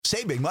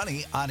Save big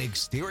money on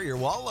exterior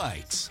wall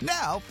lights.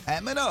 Now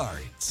at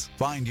Menards.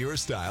 Find your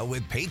style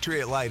with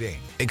Patriot Lighting.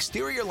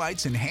 Exterior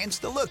lights enhance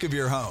the look of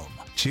your home.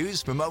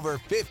 Choose from over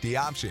 50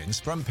 options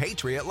from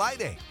Patriot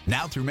Lighting.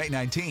 Now through May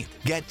 19th,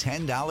 get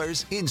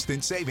 $10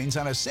 instant savings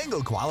on a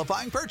single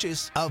qualifying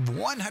purchase of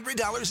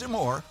 $100 or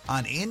more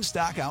on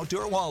in-stock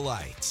outdoor wall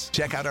lights.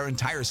 Check out our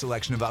entire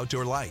selection of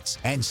outdoor lights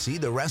and see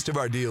the rest of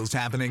our deals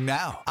happening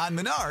now on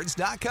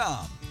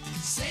Menards.com.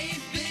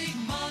 Save big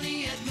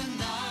money at Menards.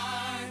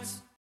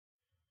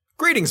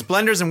 Greetings,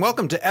 blenders, and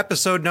welcome to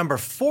episode number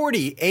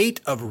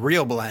 48 of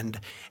Real Blend,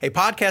 a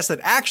podcast that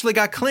actually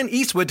got Clint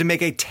Eastwood to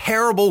make a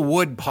terrible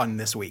wood pun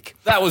this week.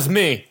 That was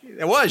me.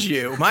 It was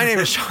you. My name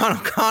is Sean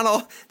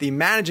O'Connell, the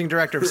managing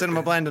director of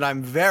Cinema Blend, and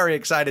I'm very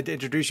excited to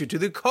introduce you to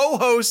the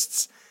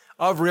co-hosts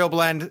of Real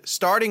Blend,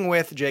 starting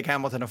with Jake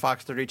Hamilton of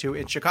Fox 32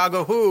 in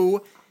Chicago,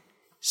 who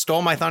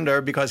stole my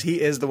thunder because he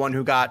is the one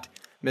who got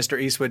Mr.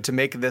 Eastwood to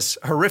make this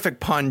horrific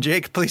pun.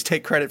 Jake, please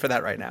take credit for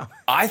that right now.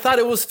 I thought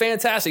it was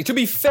fantastic. To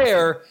be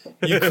fair,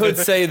 you could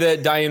say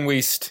that Diane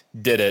Wiest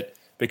did it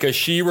because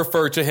she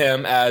referred to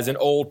him as an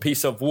old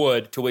piece of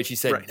wood, to which he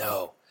said,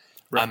 No,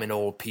 I'm an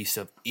old piece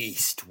of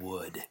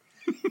Eastwood.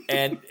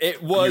 And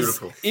it was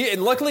beautiful.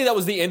 And luckily, that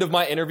was the end of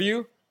my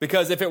interview,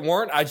 because if it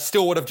weren't, I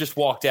still would have just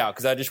walked out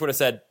because I just would have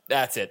said,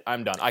 that's it,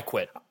 I'm done, I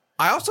quit.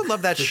 I also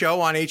love that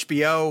show on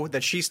HBO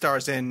that she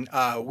stars in,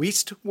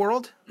 Wiest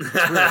World.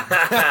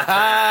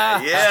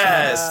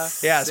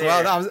 Yes. Yes.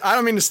 Well, I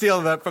don't mean to steal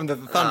that from the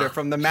thunder,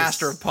 from the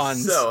master of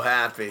puns. So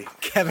happy.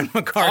 Kevin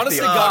McCarthy. Honestly,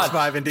 of God, Fox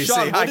 5 in DC.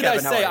 Sean, what Hi, did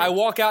Kevin, I say? I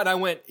walk out and I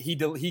went, he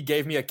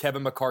gave me a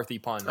Kevin McCarthy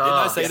pun. Didn't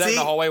I say that in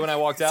the hallway when I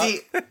walked out?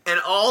 See,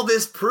 and all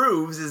this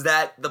proves is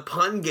that the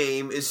pun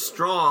game is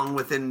strong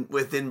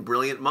within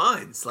brilliant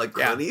minds like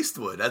Clint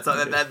Eastwood.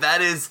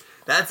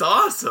 That's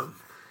awesome.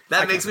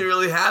 That makes me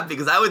really happy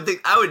because I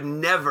would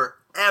never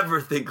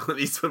ever think Clint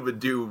Eastwood would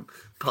do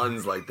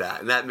puns like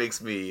that, and that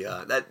makes me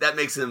that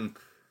makes him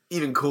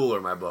even cooler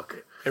in my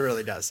book. It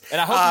really does. And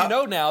I hope you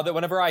know now that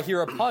whenever I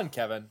hear a pun,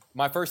 Kevin,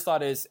 my first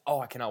thought is,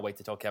 I cannot wait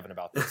to tell Kevin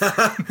about this.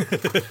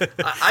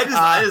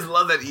 I just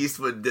love that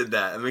Eastwood did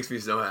that. It makes me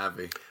so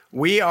happy.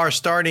 We are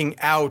starting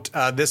out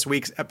this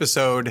week's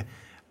episode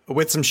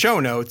with some show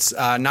notes.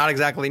 Not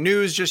exactly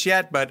news just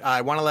yet, but I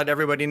want to let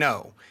everybody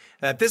know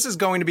that this is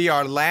going to be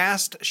our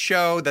last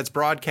show that's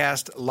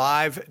broadcast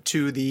live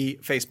to the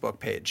Facebook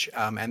page.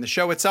 And the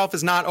show itself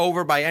is not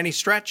over by any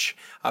stretch.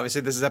 Obviously,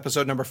 this is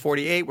episode number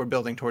 48. We're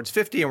building towards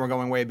 50, and we're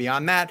going way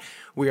beyond that.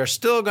 We are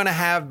still going to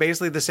have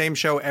basically the same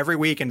show every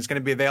week, and it's going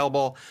to be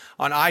available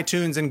on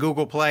iTunes and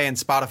Google Play and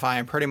Spotify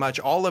and pretty much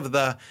all of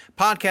the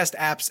podcast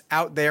apps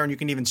out there. And you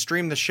can even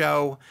stream the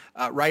show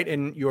right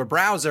in your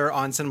browser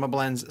on Cinema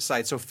Blend's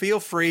site. So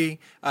feel free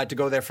to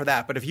go there for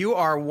that. But if you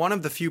are one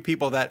of the few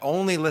people that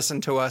only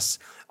listen to us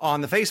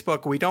on the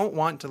Facebook, we don't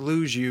want to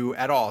lose you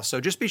at all.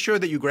 So just be sure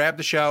that you grab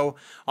the show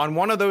on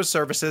one of those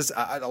services.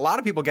 A lot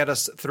of people get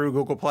us through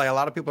Google Play. A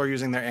lot of people are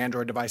using their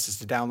Android devices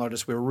to download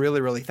us. We're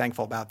really, really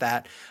thankful about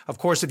that. Of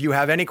course, if you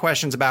have any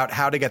questions about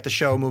how to get the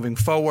show moving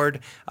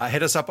forward,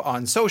 hit us up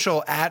on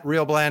social at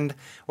RealBlend,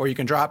 or you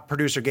can drop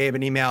producer Gabe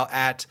an email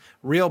at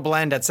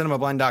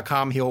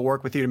realblend@cinemablend.com. He'll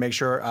work with you to make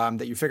sure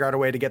that you figure out a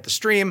way to get the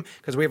stream,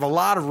 because we have a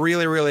lot of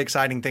really, really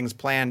exciting things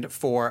planned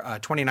for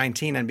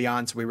 2019 and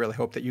beyond. So we really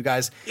hope that you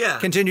guys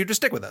continue to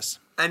stick with us.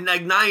 And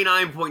like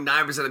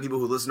 99.9% of people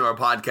who listen to our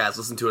podcast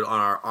listen to it on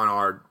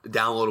our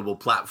downloadable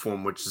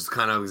platform, which is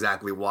kind of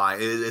exactly why.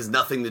 It has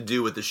nothing to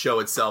do with the show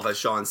itself, as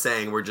Sean's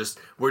saying. We're just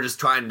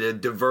trying to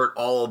divert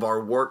all of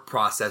our work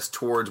process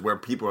towards where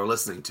people are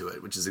listening to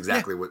it, which is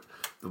exactly what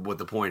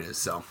the point is.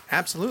 So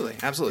Absolutely.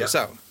 Yep.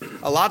 So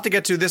a lot to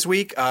get to this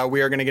week.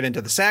 We are going to get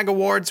into the SAG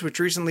Awards, which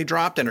recently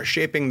dropped and are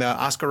shaping the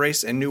Oscar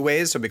race in new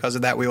ways. So because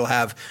of that, we will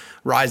have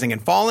Rising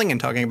and Falling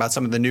and talking about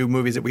some of the new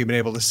movies that we've been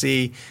able to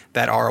see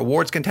that are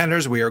awards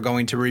contenders. We are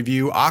going to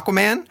review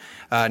Aquaman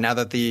now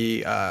that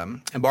the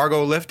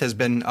embargo lift has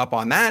been up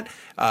on that.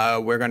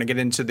 We're going to get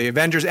into the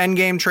Avengers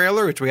Endgame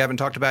trailer, which we haven't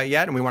talked about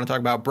yet. And we want to talk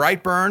about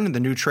Brightburn, the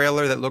new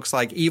trailer that looks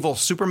like evil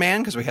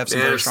Superman, because we have some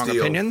very strong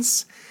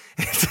opinions.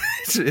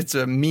 It's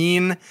a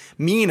mean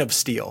of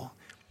steel.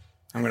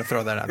 I'm going to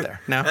throw that out there.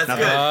 No, that's good.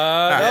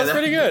 That was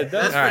pretty good.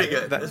 That's pretty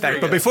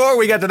good. But before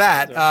we get to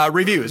that,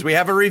 reviews. We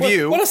have a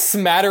review. What a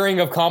smattering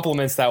of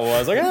compliments that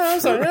was. Like, I'm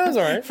sorry. That was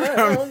all right.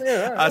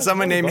 From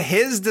someone named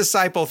His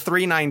Disciple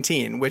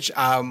 319, which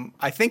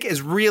I think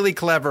is really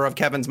clever of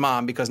Kevin's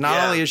mom, because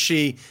not only is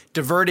she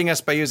diverting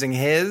us by using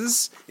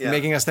his,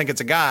 making us think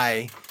it's a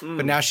guy,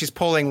 but now she's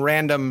pulling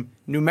random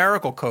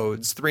numerical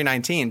codes,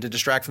 319, to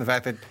distract from the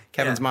fact that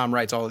Kevin's mom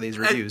writes all of these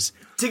reviews.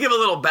 And to give a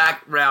little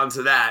background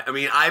to that, I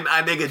mean,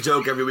 I make a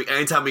joke every week.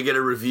 Anytime we get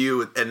a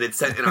review and it's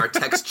sent in our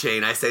text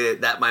chain, I say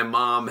that my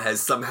mom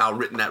has somehow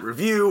written that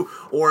review.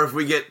 Or if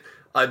we get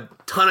a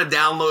ton of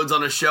downloads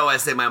on a show, I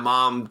say my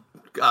mom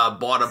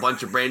bought a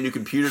bunch of brand new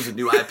computers with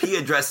new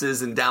IP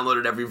addresses and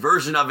downloaded every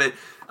version of it.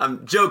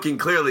 I'm joking,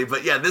 clearly.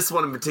 But yeah, this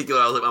one in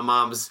particular, I was like, my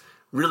mom's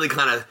really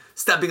kind of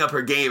stepping up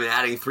her game and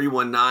adding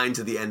 319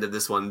 to the end of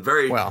this one.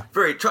 Very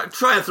trying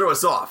to throw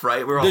us off,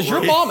 right? Does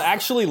your mom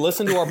actually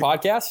listen to our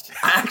podcast?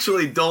 I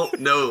actually don't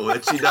know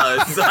that she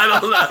does.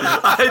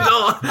 I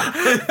don't.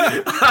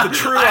 The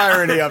true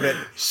irony of it.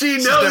 She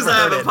knows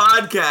I have a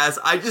podcast.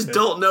 I just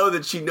don't know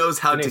that she knows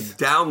how to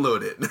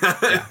download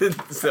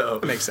it. So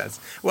that makes sense.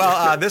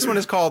 Well, this one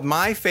is called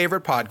My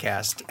Favorite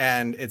Podcast,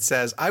 and it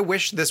says, I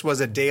wish this was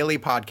a daily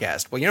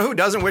podcast. Well, you know who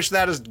doesn't wish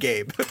that is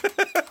Gabe.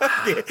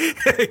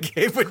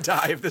 Gabe would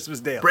die if this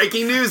was daily.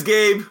 Breaking news,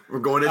 Gabe. We're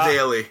going to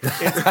daily.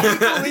 It's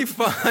equally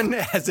fun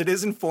as it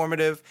is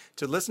informative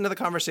to listen to the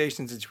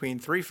conversations between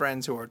three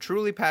friends who are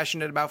truly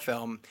passionate about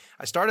film.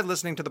 I started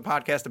listening to the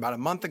podcast about a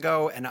month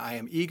ago, and I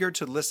am eager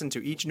to listen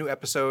to each new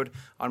episode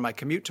on my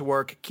commute to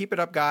work. Keep it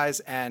up, guys,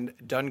 and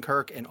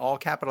Dunkirk in all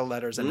capital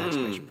letters and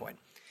exclamation point.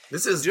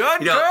 This is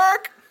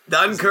Dunkirk!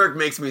 Dunkirk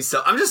makes me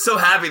so... I'm just so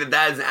happy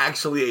that is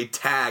actually a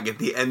tag at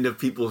the end of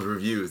people's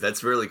reviews.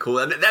 That's really cool.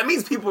 And that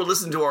means people are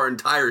listening to our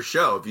entire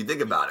show, if you think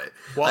about it.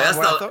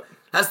 Well,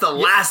 that's the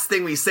last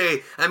thing we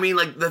say. I mean,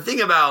 like, the thing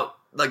about,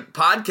 like,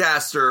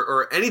 podcasts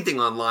or anything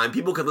online,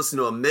 people can listen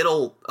to a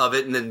middle of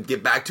it and then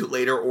get back to it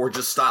later or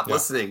just stop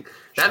listening.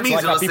 That means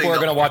like how people are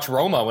going to watch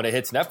Roma when it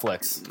hits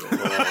Netflix.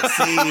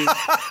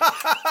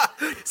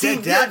 See,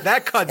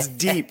 that cuts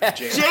deep,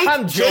 Jake.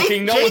 I'm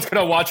joking. No one's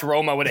going to watch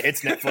Roma when it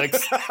hits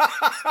Netflix.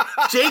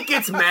 Jake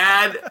gets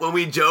mad when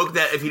we joke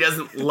that if he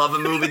doesn't love a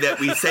movie that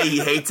we say he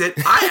hates it.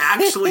 I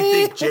actually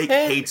think Jake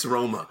hates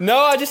Roma. No,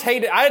 I just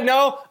hate it.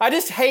 I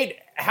just hate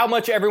how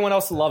much everyone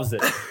else loves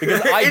it.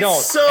 Because I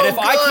don't. So and if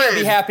good. I can't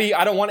be happy,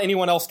 I don't want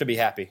anyone else to be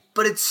happy.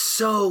 But it's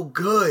so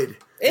good.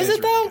 Is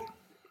it though?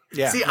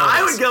 Yeah. See,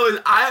 I would go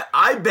with,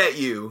 I bet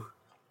you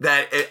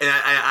that, and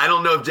I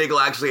don't know if Jake will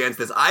actually answer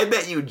this, I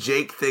bet you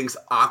Jake thinks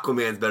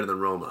Aquaman's better than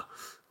Roma.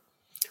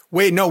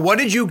 Wait, no, what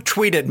did you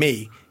tweet at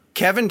me?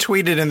 Kevin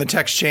tweeted in the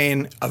text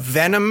chain a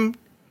Venom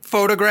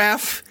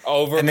photograph,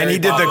 and then he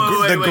did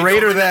the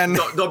greater than.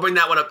 Don't bring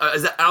that one up. I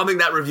don't think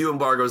that review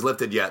embargo is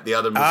lifted yet. The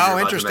other movie. Oh,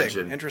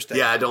 interesting.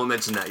 Yeah, don't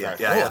mention that yet.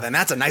 Yeah, then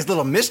that's a nice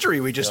little mystery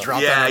we just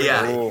dropped.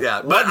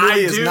 Yeah. What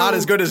movie is not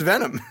as good as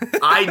Venom?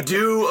 I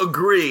do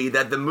agree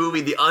that the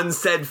movie, the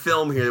unsaid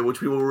film here,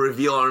 which we will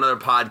reveal on another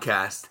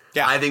podcast.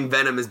 Yeah. I think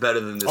Venom is better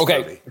than this movie.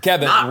 Okay,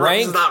 Kevin,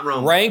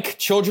 rank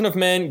Children of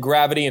Men,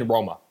 Gravity, and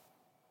Roma.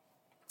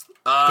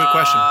 Good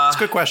question. It's a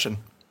good question.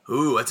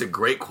 Ooh, that's a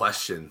great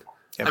question.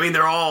 I mean,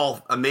 they're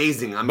all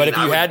amazing. But if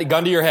you had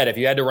gun to your head, if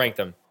you had to rank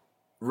them.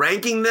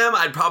 Ranking them,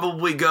 I'd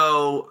probably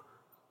go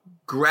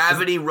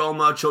Gravity,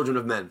 Roma, Children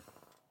of Men.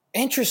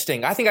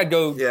 Interesting. I think I'd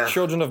go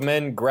Children of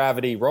Men,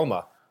 Gravity,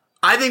 Roma.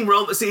 I think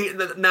Roma,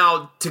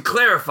 now to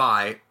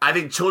clarify, I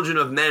think Children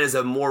of Men is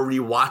a more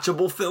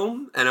rewatchable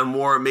film and a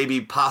more maybe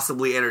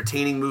possibly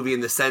entertaining movie in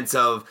the sense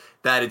of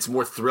that it's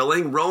more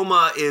thrilling.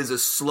 Roma is a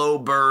slow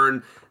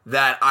burn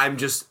that I'm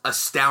just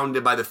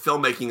astounded by the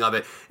filmmaking of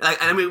it. And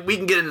I mean, we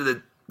can get into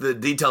the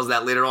details of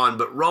that later on,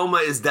 but Roma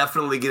is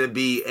definitely going to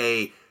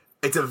be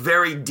it's a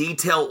very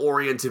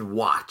detail-oriented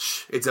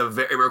watch. It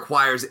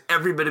requires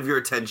every bit of your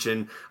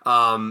attention,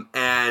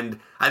 and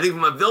I think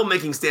from a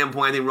filmmaking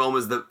standpoint, I think Roma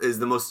is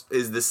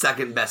the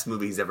second best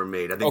movie he's ever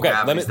made. I think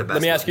Gravity's the best.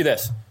 Let me ask you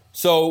this.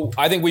 So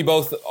I think we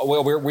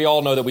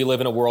all know that we live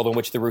in a world in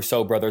which the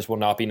Russo brothers will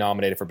not be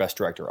nominated for Best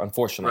Director,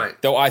 unfortunately.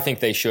 Right. Though I think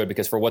they should,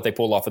 because for what they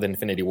pulled off with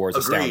Infinity War is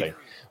astounding.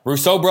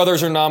 Russo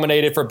brothers are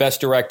nominated for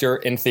Best Director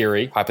in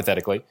theory,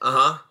 hypothetically.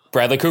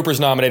 Bradley Cooper's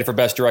nominated for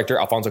Best Director.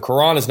 Alfonso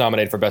Cuarón is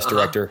nominated for Best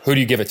Director. Who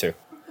do you give it to?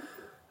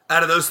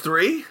 Out of those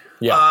three?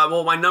 Yeah.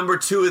 Well, my number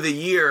 2 of the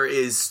year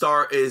is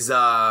Star is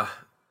Born,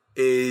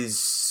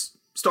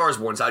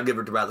 so I'd give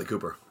it to Bradley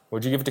Cooper.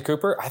 Would you give it to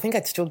Cooper? I think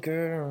I'd still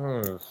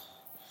go...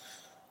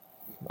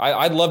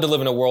 I'd love to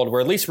live in a world where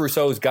at least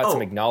Russo's got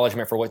some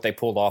acknowledgement for what they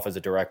pulled off as a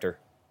director.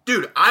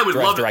 Dude, I would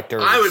love it.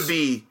 I would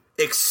be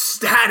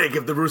ecstatic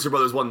if the Russo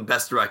brothers won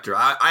Best Director.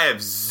 I have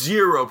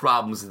zero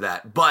problems with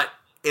that. But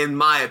in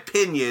my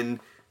opinion,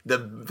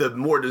 the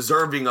more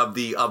deserving of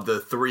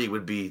the three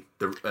would be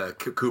the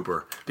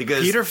Cooper,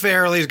 because Peter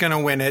Farrelly's going to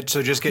win it.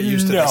 So just get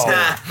used to this.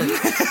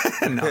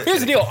 No.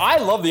 Here's the deal. I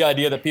love the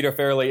idea that Peter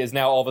Farrelly is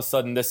now all of a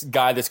sudden this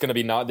guy that's going to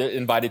be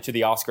invited to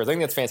the Oscars. I think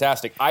that's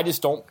fantastic. I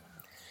just don't.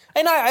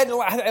 And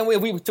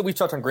we've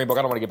touched on Green Book.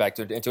 I don't want to get back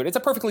into it. It's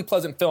a perfectly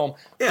pleasant film.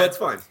 Yeah, it's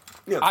fine.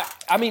 Yeah.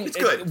 I mean, it's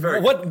good.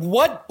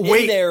 What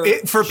in there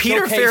for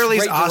Peter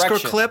Farrelly's Oscar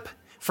direction? clip?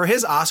 For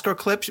his Oscar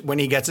clip, when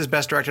he gets his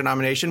Best Director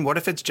nomination, what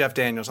if it's Jeff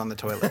Daniels on the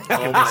toilet?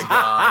 Oh my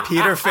God.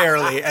 Peter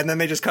Farrelly, and then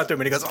they just cut to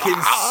him and he goes,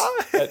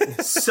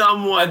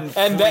 someone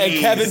and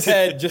Kevin's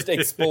head just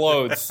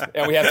explodes,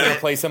 and we have to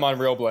replace him on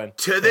Real Blend.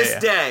 To this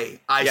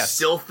day, I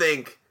still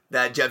think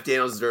that Jeff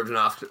Daniels deserves an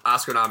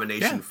Oscar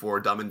nomination for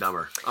Dumb and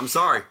Dumber. I'm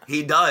sorry.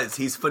 He does.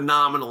 He's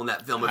phenomenal in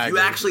that film. If you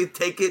actually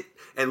take it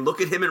and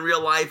look at him in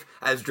real life,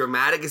 as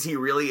dramatic as he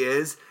really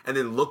is, and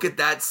then look at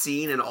that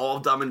scene in all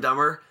of Dumb and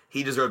Dumber,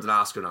 he deserved an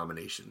Oscar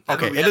nomination.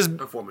 Okay, that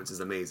performance is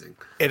amazing.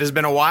 It has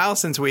been a while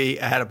since we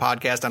had a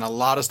podcast, and a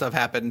lot of stuff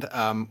happened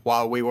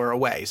while we were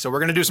away. So we're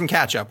going to do some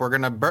catch up. We're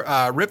going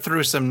to rip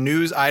through some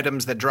news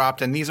items that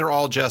dropped, and these are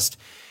all just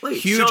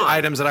huge Sean,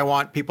 items that I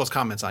want people's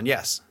comments on.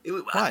 Yes.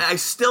 I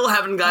still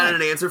haven't gotten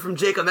an answer from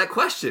Jake on that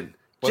question.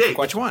 Jake,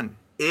 which one?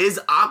 Is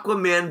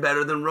Aquaman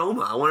better than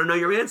Roma? I want to know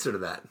your answer to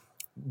that.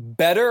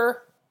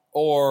 Better,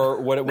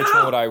 or which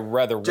one would I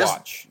rather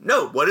watch?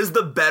 No, what is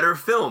the better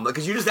film?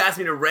 Because you just asked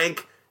me to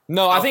rank.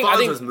 No, I think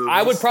movies.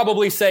 I would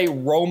probably say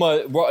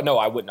Roma. No,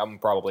 I wouldn't.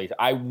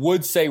 I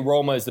would say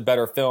Roma is the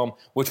better film.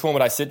 Which one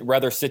would I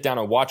rather sit down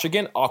and watch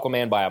again?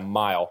 Aquaman by a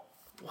mile.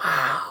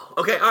 Wow.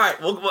 Okay. All right.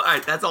 Well, all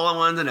right. That's all I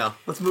wanted to know.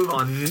 Let's move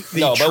on.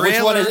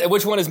 But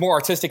which one is more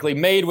artistically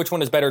made? Which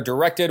one is better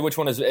directed? Which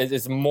one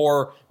is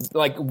more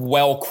like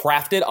well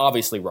crafted?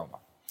 Obviously, Roma.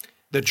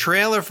 The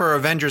trailer for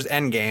Avengers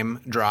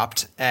Endgame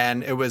dropped,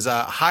 and it was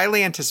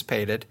highly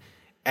anticipated.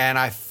 And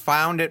I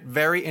found it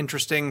very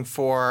interesting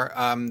for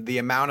the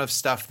amount of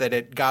stuff that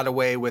it got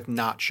away with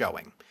not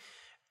showing.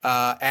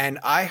 And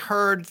I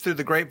heard through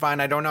the grapevine,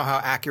 I don't know how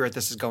accurate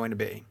this is going to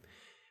be,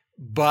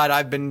 but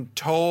I've been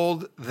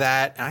told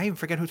that, and I even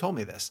forget who told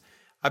me this.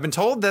 I've been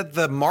told that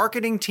the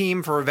marketing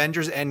team for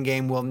Avengers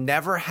Endgame will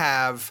never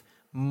have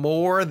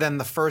more than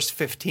the first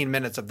 15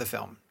 minutes of the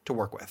film to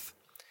work with.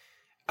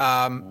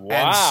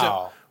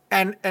 Wow.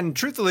 And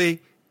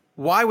truthfully,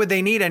 why would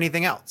they need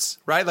anything else,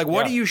 right? Like,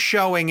 what are you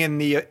showing in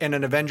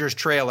an Avengers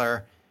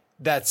trailer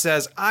that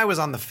says, I was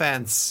on the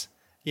fence,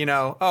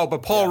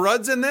 but Paul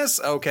Rudd's in this?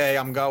 Okay,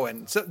 I'm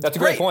going. So that's a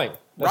great point.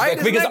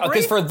 Right?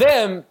 Because for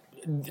them,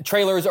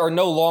 trailers are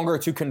no longer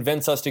to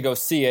convince us to go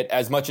see it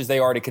as much as they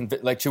are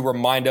to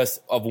remind us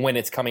of when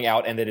it's coming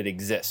out and that it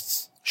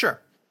exists. Sure.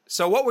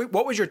 So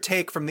what was your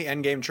take from the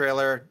Endgame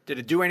trailer? Did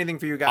it do anything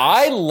for you guys?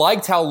 I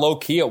liked how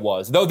low-key it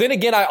was. Though then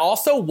again, I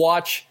also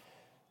watch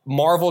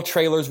Marvel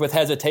trailers with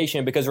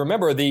hesitation because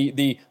remember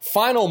the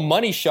final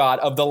money shot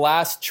of the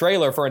last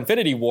trailer for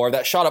Infinity War,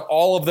 that shot of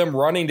all of them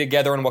running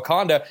together in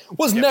Wakanda,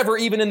 was never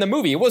even in the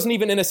movie. It wasn't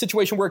even in a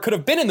situation where it could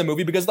have been in the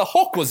movie because the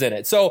Hulk was in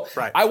it. So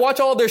I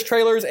watch all of those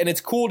trailers and it's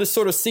cool to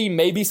sort of see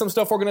maybe some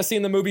stuff we're going to see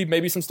in the movie,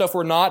 maybe some stuff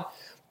we're not.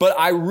 But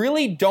I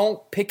really don't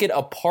pick it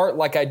apart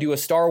like I do a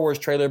Star Wars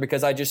trailer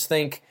because I just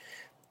think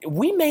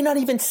we may not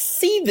even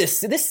see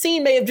this. This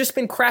scene may have just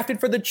been crafted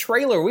for the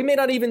trailer. We may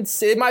not even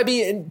see it. Might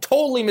be in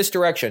totally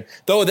misdirection.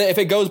 Though if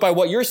it goes by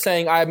what you're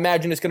saying, I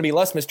imagine it's going to be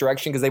less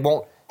misdirection because they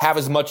won't have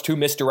as much to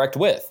misdirect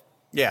with.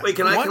 Yeah. Wait,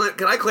 can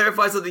I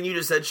clarify something you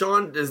just said,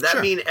 Sean? Does that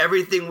mean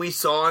everything we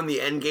saw in the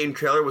Endgame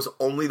trailer was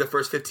only the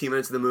first 15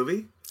 minutes of the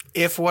movie?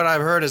 If what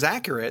I've heard is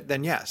accurate,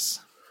 then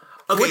yes.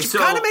 Okay, Which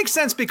kind of makes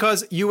sense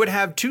because you would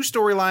have two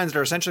storylines that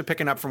are essentially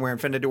picking up from where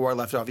Infinity War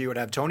left off. You would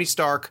have Tony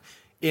Stark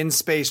in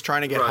space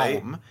trying to get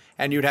home,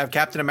 and you'd have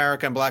Captain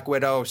America and Black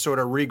Widow sort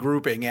of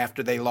regrouping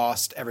after they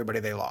lost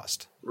everybody they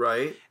lost.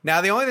 Right.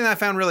 Now, the only thing I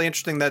found really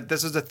interesting, that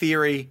this is a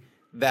theory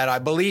that I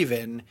believe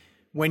in,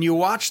 when you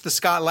watch the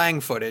Scott Lang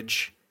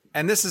footage,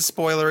 and this is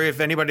spoilery, if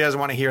anybody doesn't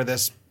want to hear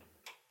this,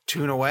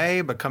 tune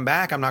away, but come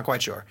back, I'm not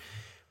quite sure.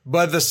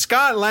 But the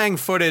Scott Lang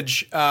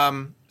footage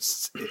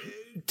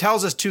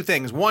tells us two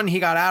things. One, he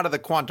got out of the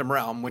quantum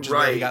realm, which is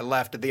where he got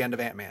left at the end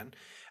of Ant-Man.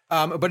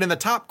 But in the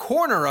top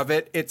corner of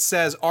it, it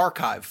says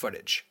archive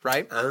footage,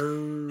 right?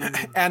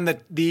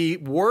 And the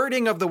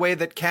wording of the way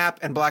that Cap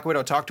and Black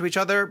Widow talk to each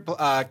other,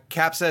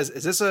 Cap says,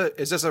 is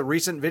this a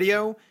recent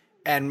video?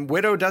 And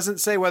Widow doesn't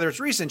say whether it's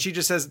recent. She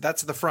just says,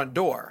 that's the front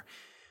door.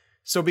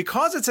 So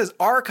because it says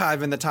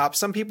archive in the top,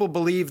 some people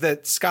believe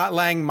that Scott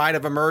Lang might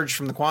have emerged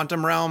from the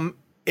quantum realm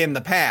in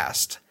the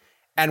past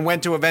and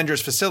went to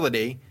Avengers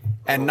facility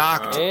and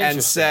knocked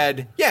and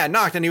said,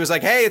 knocked. And he was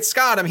like, hey, it's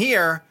Scott, I'm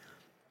here.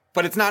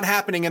 But it's not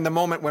happening in the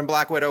moment when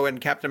Black Widow and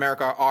Captain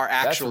America are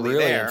actually there.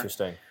 That's really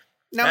interesting.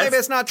 Now, maybe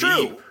it's not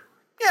true.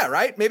 Yeah,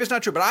 right? Maybe it's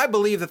not true. But I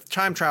believe that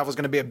time travel is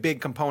going to be a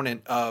big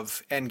component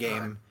of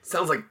Endgame.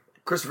 Sounds like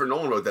Christopher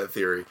Nolan wrote that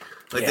theory.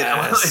 Like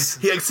Yes.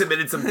 he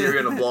submitted some theory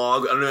on a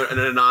blog under an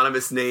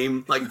anonymous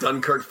name, like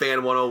Dunkirk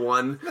Fan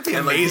 101. That's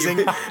amazing.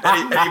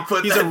 And he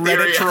put He's that a Reddit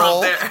theory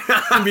troll out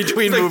there in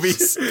between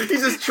movies.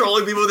 He's just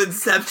trolling people with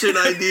Inception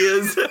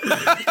ideas.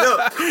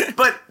 No,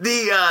 but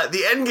the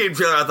Endgame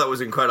trailer I thought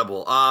was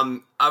incredible.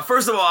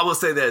 First of all, I will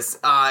say this: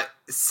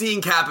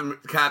 seeing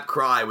Cap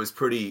cry was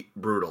pretty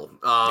brutal.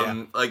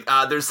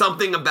 There's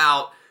something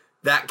about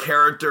that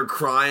character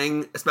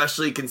crying,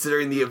 especially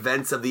considering the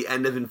events of the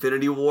end of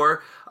Infinity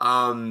War,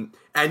 and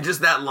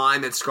just that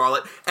line that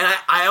Scarlet, and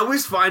I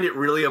always find it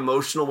really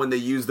emotional when they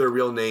use their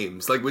real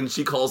names, like when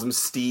she calls him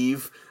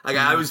Steve. Like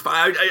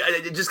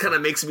it just kind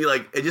of makes me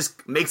like, it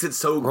just makes it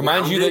so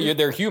reminds grounded. you that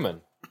they're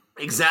human.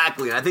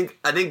 Exactly. I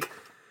think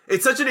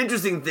it's such an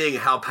interesting thing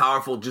how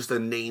powerful just a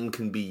name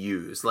can be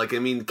used. Like, I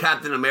mean,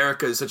 Captain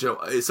America is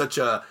such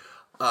a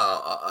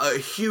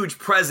huge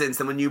presence,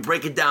 and when you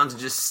break it down to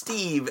just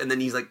Steve, and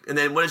then he's like, and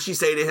then what does she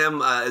say to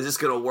him? Is this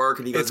going to work?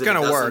 And he goes, it's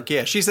going to work.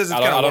 Yeah, she says it's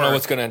going to work. I don't know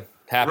what's going to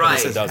happen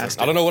if it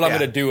doesn't. I don't know what I'm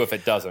going to do if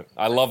it doesn't.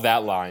 I love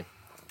that line.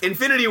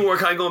 Infinity War,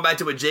 kind of going back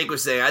to what Jake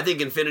was saying, I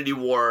think Infinity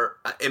War,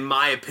 in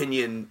my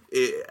opinion,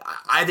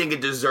 I think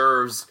it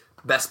deserves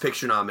Best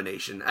Picture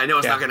nomination. I know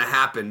it's not going to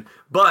happen,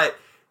 but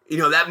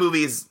that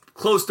movie is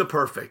close to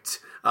perfect.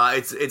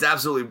 It's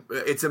absolutely,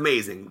 it's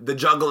amazing. The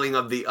juggling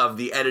of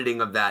the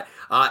editing of that.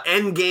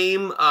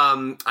 Endgame,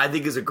 I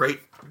think is a great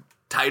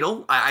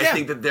title. I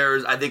think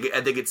that I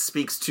think it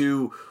speaks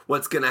to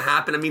what's going to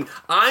happen. I mean,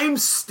 I'm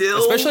still,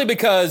 especially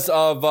because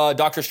of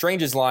Doctor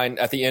Strange's line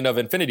at the end of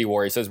Infinity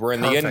War. He says we're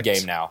in the end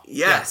game now.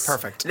 Yes,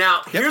 perfect.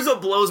 Now, here's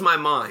what blows my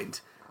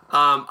mind.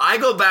 I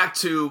go back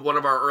to one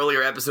of our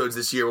earlier episodes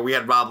this year where we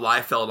had Rob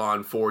Liefeld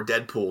on for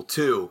Deadpool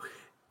 2.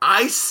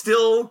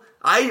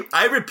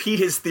 I repeat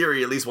his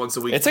theory at least once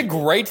a week. It's a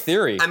great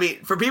theory. I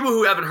mean, for people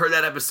who haven't heard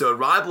that episode,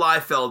 Rob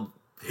Liefeld,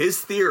 his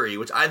theory,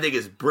 which I think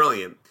is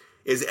brilliant,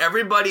 is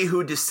everybody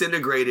who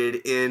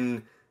disintegrated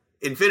in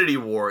Infinity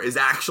War is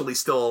actually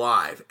still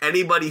alive.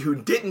 Anybody who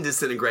didn't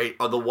disintegrate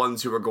are the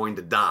ones who are going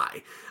to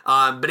die.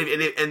 But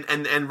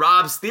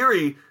Rob's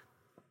theory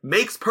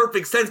makes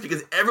perfect sense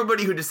because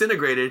everybody who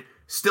disintegrated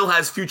still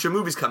has future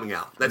movies coming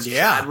out. That's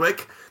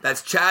Chadwick.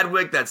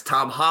 That's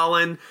Tom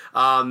Holland.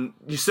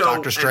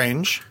 Doctor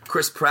Strange.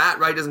 Chris Pratt,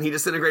 right? Doesn't he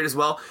disintegrate as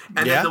well?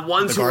 And then the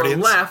ones who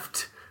Guardians. are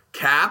left,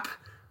 Cap,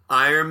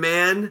 Iron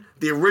Man,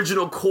 the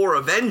original core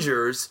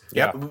Avengers.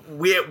 Yep.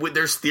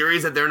 There's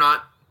theories that they're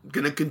not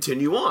going to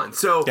continue on.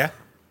 So,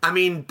 I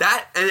mean,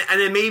 that,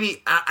 and then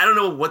maybe, I don't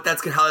know how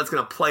that's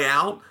going to play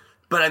out,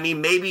 but I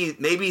mean, maybe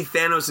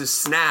Thanos'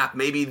 snap,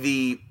 maybe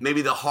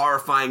the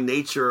horrifying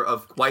nature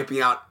of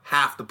wiping out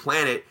half the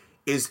planet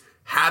is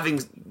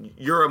having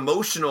your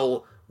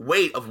emotional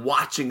weight of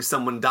watching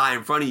someone die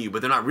in front of you,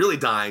 but they're not really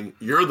dying.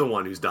 You're the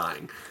one who's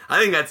dying. I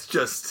think that's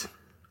just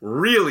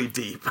really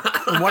deep.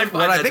 What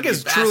I think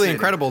is truly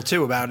incredible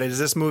too about it is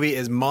this movie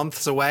is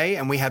months away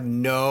and we have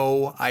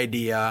no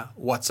idea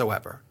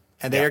whatsoever.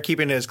 And they are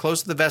keeping it as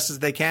close to the vest as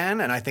they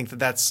can, and I think that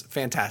that's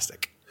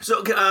fantastic.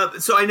 So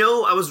I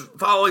know I was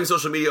following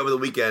social media over the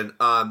weekend.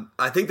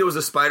 I think there was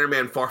a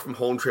Spider-Man Far From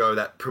Home trailer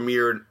that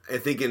premiered, I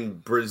think, in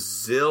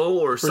Brazil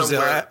or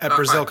somewhere. At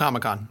Brazil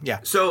Comic-Con,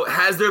 yeah. So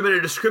has there been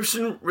a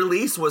description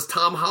released? Was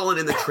Tom Holland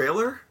in the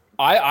trailer?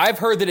 I've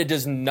heard that it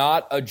does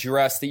not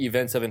address the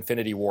events of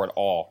Infinity War at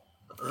all.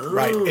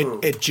 Right.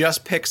 It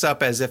just picks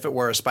up as if it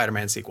were a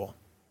Spider-Man sequel.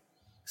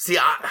 See,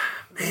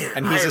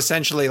 he's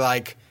essentially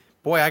like,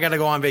 boy, I got to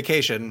go on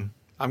vacation.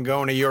 I'm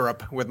going to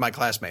Europe with my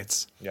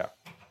classmates. Yeah.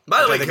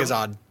 By the way, I think is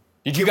odd.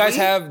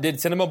 Did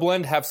Cinema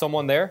Blend have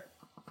someone there?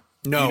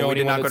 No, we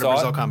did not go to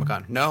Brazil Comic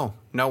Con. No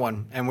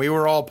one. And we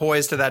were all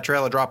poised to that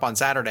trailer drop on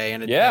Saturday,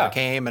 and it never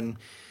came. And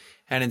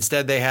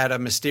instead they had a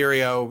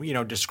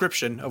Mysterio,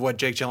 description of what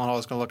Jake Gyllenhaal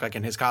is going to look like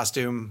in his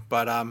costume.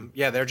 But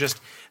they're just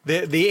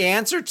the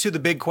answer to the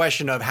big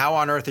question of how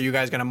on earth are you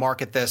guys going to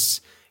market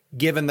this,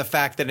 given the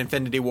fact that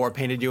Infinity War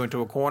painted you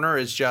into a corner,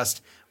 is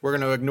just we're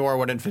going to ignore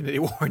what Infinity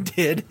War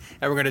did,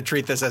 and we're going to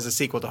treat this as a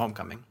sequel to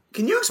Homecoming.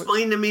 Can you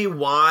explain to me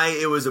why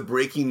it was a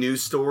breaking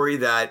news story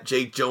that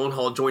Jake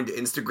Gyllenhaal joined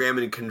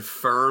Instagram and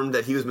confirmed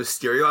that he was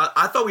Mysterio?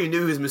 I thought we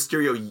knew he was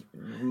Mysterio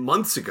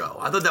months ago.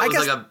 I thought that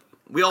was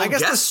I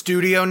guess the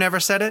studio never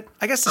said it.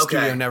 I guess the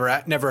studio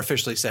never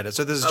officially said it.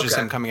 So this is just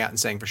him coming out and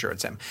saying for sure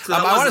it's him. So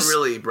that wasn't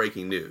really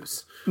breaking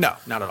news. No,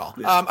 not at all.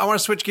 Yeah. I want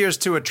to switch gears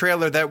to a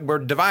trailer that we're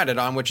divided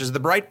on, which is the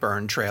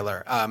Brightburn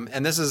trailer.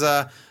 And this is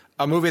a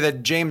movie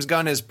that James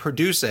Gunn is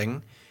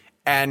producing,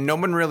 and no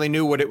one really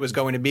knew what it was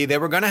going to be. They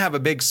were going to have a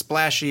big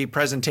splashy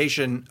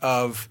presentation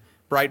of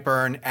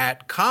Brightburn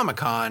at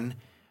Comic-Con,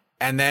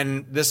 and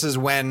then this is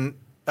when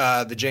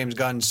the James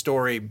Gunn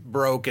story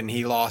broke and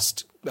he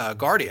lost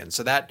Guardians.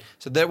 So that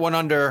went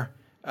under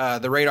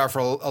the radar for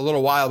a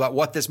little while about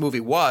what this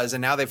movie was,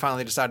 and now they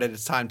finally decided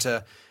it's time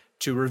to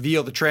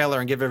reveal the trailer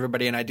and give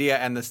everybody an idea.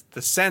 And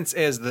the sense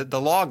is that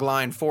the log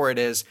line for it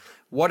is,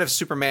 what if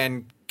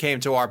Superman came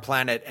to our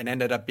planet and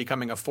ended up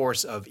becoming a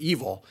force of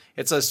evil?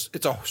 It's a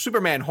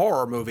Superman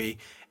horror movie,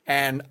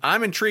 and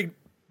I'm intrigued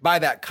by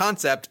that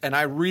concept, and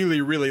I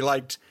really, really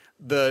liked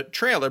the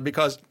trailer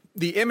because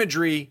the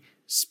imagery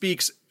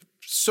speaks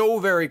so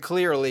very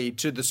clearly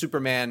to the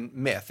Superman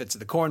myth. It's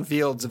the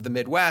cornfields of the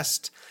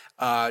Midwest,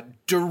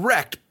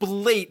 direct,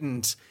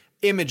 blatant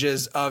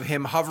images of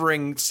him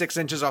hovering 6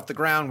 inches off the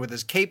ground with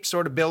his cape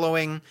sort of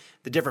billowing,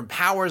 the different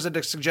powers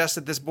that suggest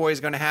that this boy is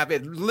going to have.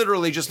 It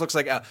literally just looks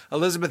like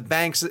Elizabeth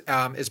Banks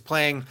is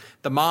playing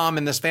the mom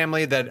in this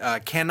family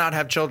that cannot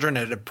have children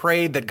and had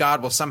prayed that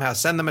God will somehow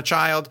send them a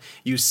child.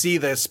 You see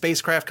the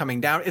spacecraft coming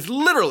down. It's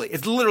literally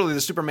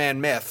the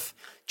Superman myth,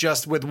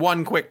 just with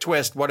one quick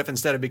twist. What if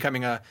instead of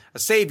becoming a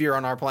savior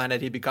on our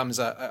planet, he becomes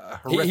a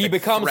horrific He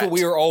becomes threat? what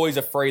we were always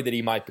afraid that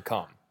he might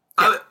become.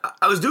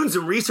 I was doing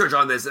some research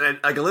on this, and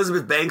like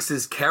Elizabeth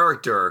Banks's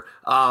character,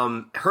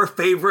 her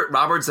favorite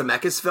Robert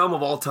Zemeckis film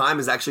of all time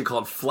is actually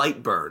called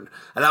Flightburn,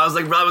 and I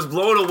was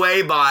blown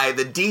away by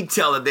the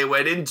detail that they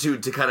went into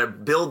to kind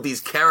of build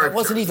these characters. It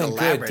wasn't even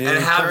good, dude.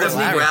 And have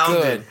them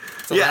grounded.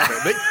 Yeah,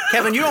 but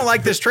Kevin, you don't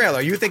like this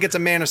trailer. You think it's a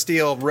Man of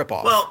Steel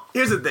ripoff. Well,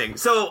 here's the thing.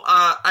 So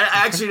I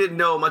actually didn't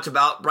know much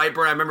about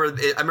Brightburn. I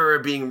remember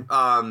it being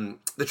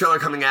the trailer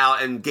coming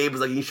out, and Gabe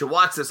was like, "You should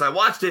watch this." So I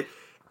watched it.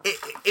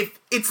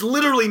 It's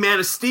literally Man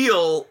of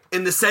Steel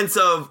in the sense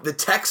of the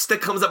text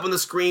that comes up on the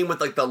screen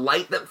with like the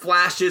light that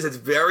flashes. It's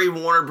very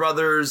Warner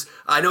Brothers.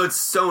 I know it's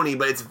Sony,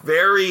 but it's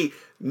very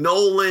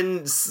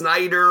Nolan,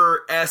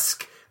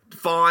 Snyder-esque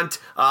font.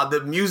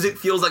 The music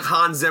feels like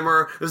Hans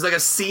Zimmer. There's like a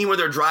scene where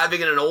they're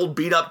driving in an old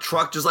beat up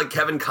truck, just like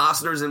Kevin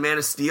Costner's in Man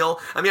of Steel.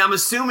 I mean, I'm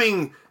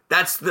assuming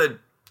that's the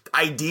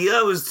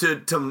idea, was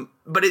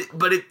but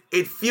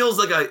it feels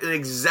like an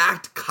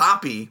exact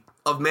copy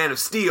of Man of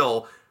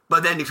Steel,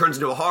 but then it turns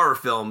into a horror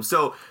film.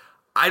 So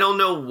I don't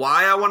know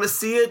why I want to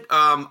see it.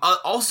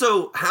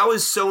 Also, how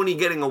is Sony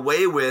getting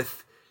away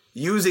with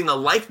using a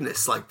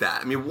likeness like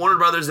that? I mean, Warner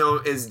Brothers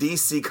is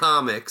DC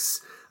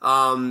Comics.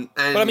 But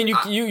I mean,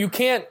 you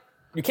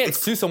can't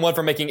sue someone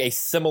for making a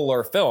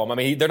similar film. I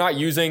mean, they're not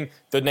using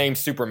the name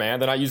Superman.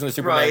 They're not using the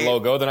Superman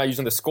logo. They're not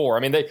using the score.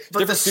 I mean,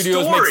 different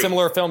studios make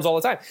similar films all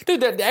the time.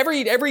 Dude,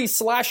 every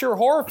slasher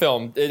horror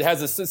film, it has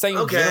the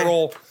same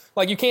general.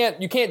 Like, you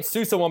can't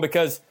sue someone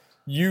because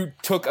you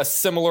took a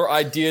similar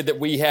idea that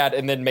we had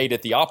and then made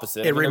it the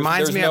opposite. It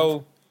reminds me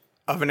of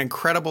an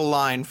incredible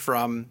line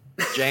from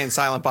Jay and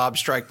Silent Bob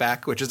Strike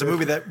Back, which is a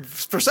movie that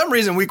for some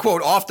reason we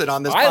quote often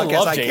on this podcast.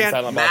 Love Jay and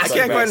Silent Bob I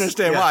can't quite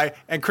understand why.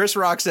 And Chris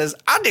Rock says,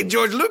 "I think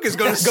George Lucas is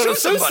going to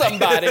sue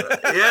somebody."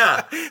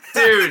 Yeah, I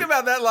dude. think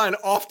about that line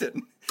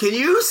often. Can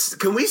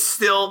we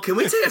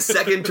take a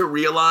second to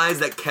realize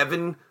that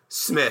Kevin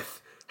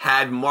Smith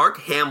had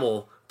Mark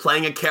Hamill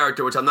playing a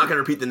character, which I'm not going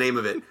to repeat the name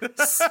of it,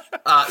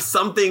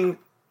 something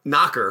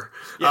Knocker,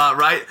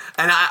 right?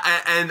 And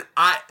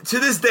I to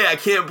this day I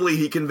can't believe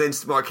he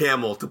convinced Mark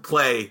Hamill to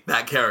play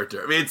that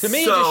character. I mean, to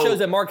me, it just shows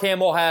that Mark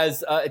Hamill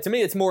has. To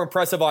me, it's more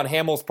impressive on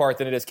Hamill's part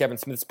than it is Kevin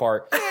Smith's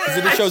part, because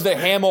it just shows that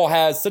Hamill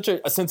has such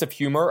a sense of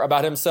humor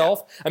about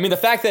himself. I mean, the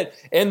fact that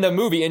in the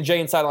movie in Jay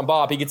and Silent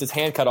Bob, he gets his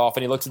hand cut off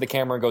and he looks at the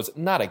camera and goes,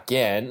 "Not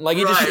again!" Like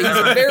he's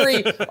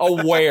very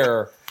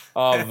aware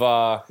of.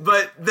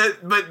 But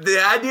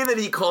the idea that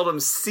he called him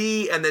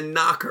C and then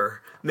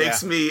Knocker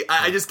makes me.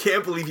 I just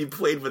can't believe he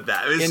played with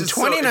that. In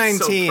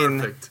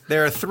 2019,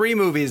 there are 3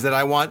 movies that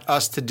I want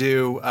us to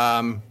do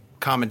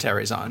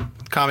commentary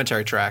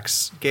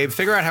tracks. Gabe,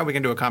 figure out how we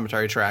can do a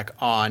commentary track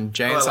on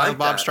Jay and Silent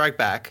Bob Strike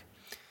Back.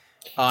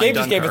 Gabe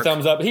just gave a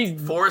thumbs up.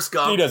 Forrest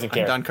Gump. He doesn't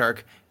care.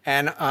 Dunkirk.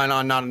 And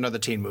on Not Another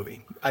Teen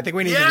Movie. I think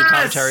we need to do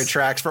commentary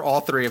tracks for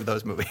all 3 of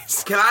those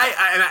movies. Can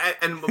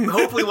and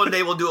hopefully one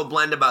day we'll do a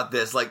blend about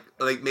this, like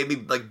maybe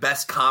like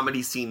best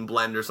comedy scene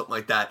blend or something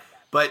like that.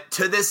 But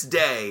to this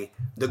day,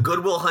 the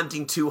Good Will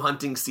Hunting 2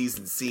 hunting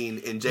season scene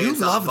in Jay and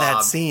Silent Bob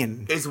that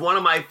scene. Is one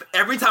of my.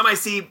 Every time I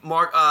see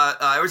Mark,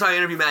 every time I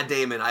interview Matt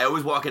Damon, I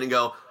always walk in and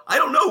go, "I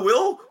don't know,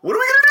 Will. What are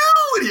we gonna do?"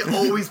 And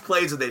he always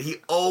plays with it. He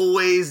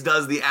always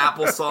does the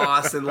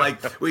applesauce, and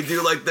like we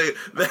do like that,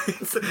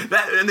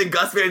 and then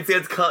Gus Van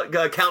Sant's counting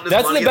his money.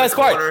 That's the best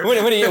part. Corner.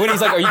 When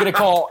he's like, "Are you going to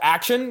call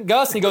action,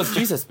 Gus?" And he goes,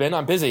 "Jesus, Ben,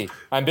 I'm busy.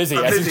 As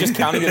he's just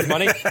counting his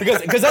money,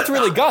 because that's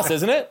really Gus,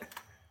 isn't it?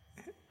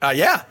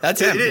 Yeah,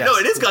 that's him. No,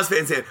 it is Gus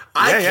Van Sant.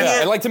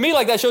 And like to me,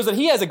 like that shows that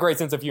he has a great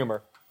sense of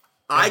humor.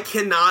 I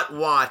cannot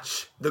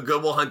watch the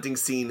Good Will Hunting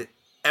scene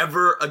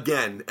ever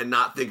again and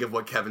not think of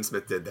what Kevin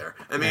Smith did there.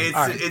 I mean,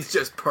 it's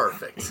just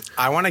perfect.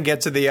 I want to get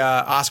to the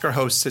Oscar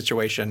host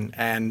situation,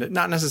 and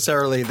not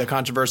necessarily the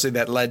controversy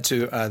that led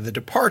to the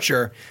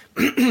departure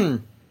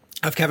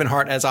of Kevin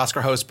Hart as Oscar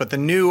host, but the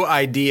new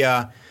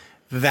idea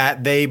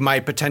that they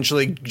might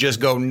potentially just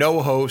go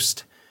no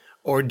host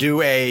or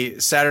do a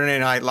Saturday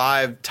Night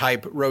Live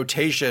type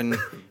rotation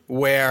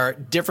where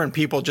different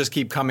people just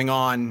keep coming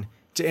on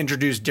to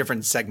introduce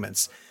different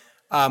segments.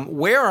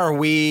 Where are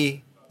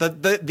we?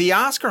 The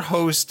Oscar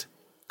host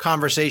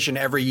conversation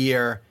every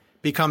year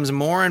becomes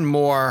more and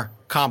more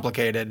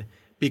complicated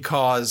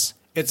because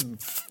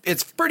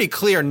it's pretty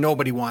clear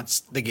nobody wants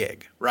the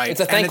gig, right? It's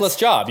a thankless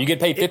job. You get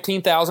paid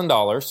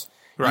 $15,000.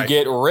 Right. You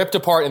get ripped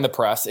apart in the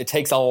press. It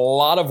takes a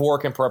lot of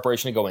work and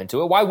preparation to go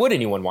into it. Why would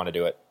anyone want to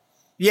do it?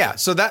 Yeah,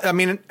 so that, I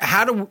mean,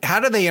 how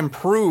do they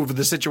improve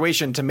the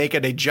situation to make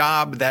it a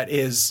job that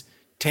is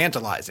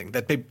tantalizing,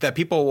 that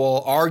people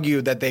will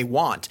argue that they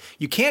want?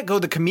 You can't go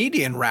the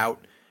comedian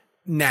route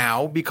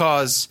now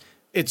because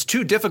it's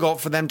too difficult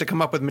for them to come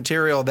up with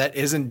material that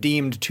isn't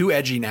deemed too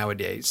edgy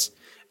nowadays.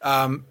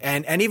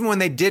 And even when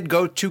they did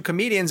go to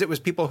comedians, it was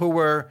people who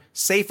were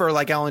safer,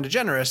 like Ellen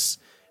DeGeneres,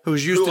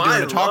 who's used to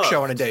doing a talk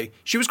show in a day.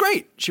 She was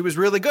great. She was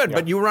really good. Yeah.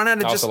 But you run out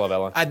of I also love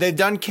Ellen. They've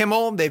done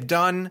Kimmel. They've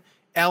done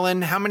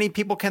Ellen. How many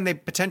people can they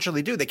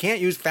potentially do? They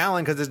can't use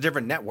Fallon because it's a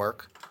different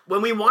network.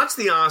 when we watch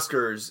the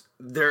Oscars,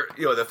 the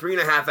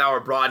 3.5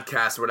 hour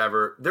broadcast or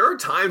whatever, there are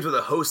times where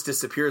the host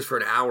disappears for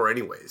an hour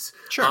anyways.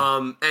 Sure.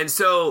 And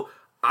so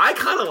I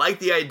kind of like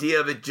the idea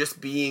of it just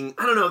being,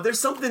 I don't know, there's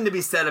something to be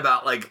said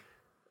about like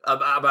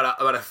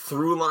about a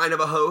through line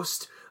of a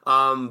host.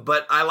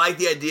 But I like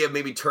the idea of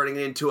maybe turning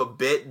it into a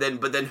bit.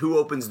 But then who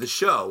opens the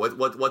show?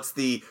 What's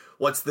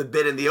the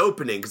bit in the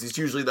opening? Because it's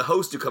usually the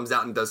host who comes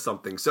out and does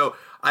something. So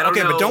I don't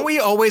know. Okay, but don't we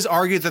always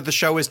argue that the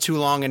show is too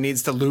long and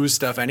needs to lose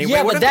stuff anyway?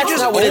 Yeah, What but if they that's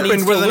just not what it opened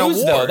needs to with an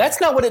lose, award? though. That's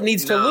not what it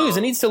needs to No. lose.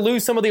 It needs to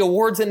lose some of the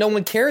awards that no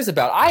one cares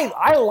about.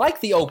 I like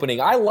the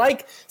opening. I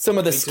like some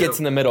of the skits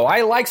too. in the middle.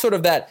 I like sort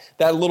of that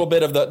little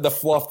bit of the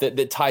fluff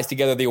that ties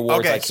together the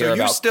awards I Okay, care so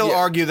you about. still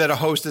argue that a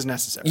host is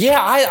necessary.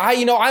 Yeah,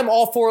 I'm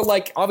all for,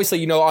 like,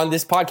 obviously, on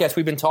this podcast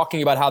we've been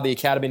talking about how the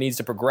Academy needs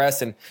to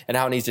progress and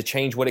how it needs to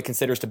change what it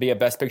considers to be a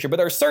Best Picture. But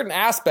there are certain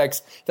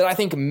aspects that I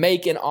think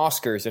make an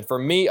Oscars, and for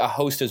me, a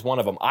host is one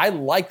of them. I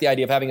like the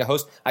idea of having a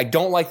host. I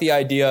don't like the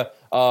idea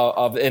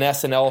of an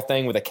SNL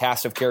thing with a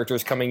cast of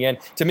characters coming in.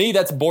 To me,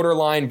 that's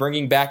borderline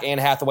bringing back Anne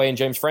Hathaway and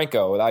James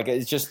Franco. Like,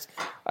 it's just...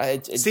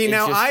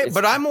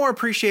 But I'm more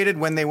appreciated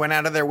when they went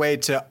out of their way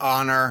to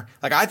honor.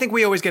 Like, I think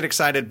we always get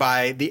excited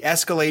by the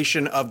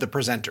escalation of the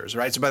presenters,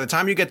 right? So by the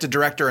time you get to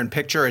director and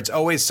picture, it's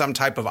always some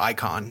type of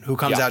icon who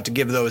comes out to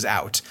give those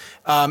out.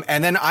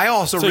 And then I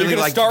also So really you're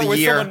going like to start the with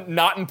year. someone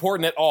not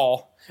important at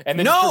all, and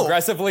then No.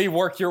 progressively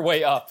work your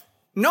way up.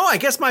 No, I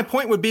guess my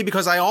point would be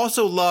because I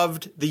also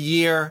loved the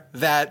year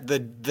that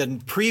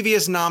the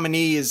previous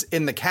nominees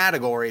in the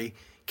category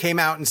came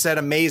out and said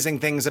amazing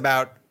things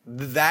about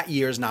that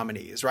year's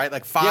nominees, right?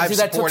 Like five that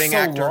took supporting so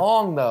actor.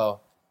 long, though.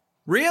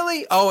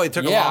 Really? Oh, it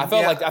took a long. Yeah, I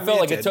felt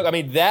like it did. took. I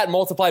mean, that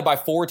multiplied by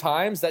 4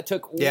 times, that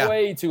took Yeah.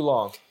 way too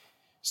long.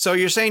 So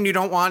you're saying you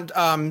don't want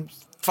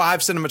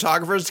 5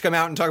 cinematographers to come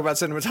out and talk about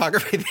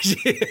cinematography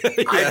this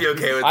year? I'd be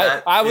okay with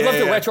that. I would love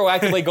to yeah.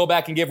 retroactively go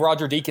back and give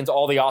Roger Deakins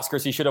all the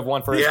Oscars he should have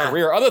won for his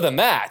career. Other than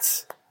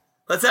that,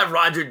 Let's have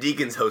Roger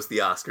Deakins host the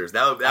Oscars.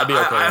 I'd be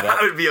okay with that.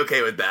 I would be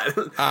okay with that.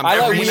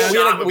 we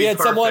shot would had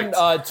be someone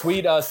perfect.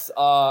 tweet us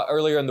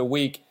earlier in the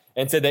week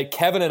and said that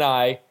Kevin and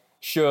I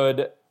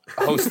should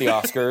host the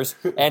Oscars,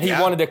 and he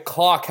wanted to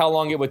clock how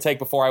long it would take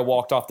before I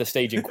walked off the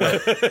stage and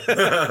quit,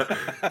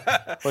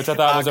 which I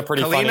thought was a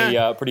pretty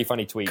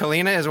funny tweet.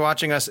 Kalina is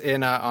watching us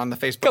in on the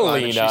Facebook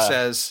Live, and she Kalina.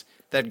 says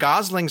that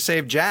Gosling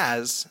saved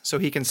jazz so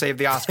he can save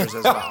the Oscars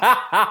as well.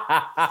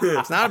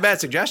 It's not a bad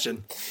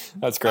suggestion.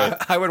 That's great.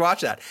 I would watch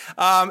that.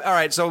 All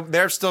right, so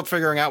they're still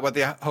figuring out what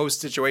the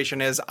host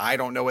situation is. I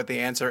don't know what the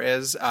answer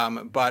is,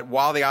 but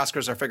while the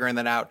Oscars are figuring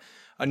that out,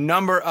 a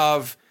number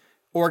of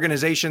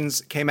organizations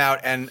came out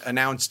and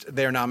announced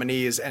their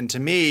nominees, and to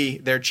me,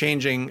 they're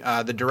changing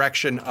the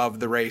direction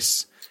of the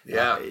race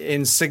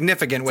in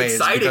significant ways.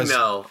 Exciting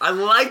though. I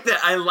like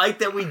that. I like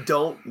that we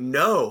don't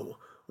know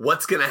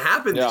what's going to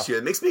happen this year.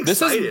 It makes me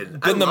excited. This has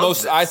been the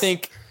most, I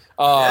think,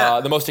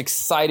 the most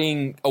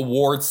exciting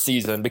awards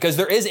season, because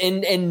there is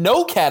in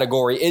no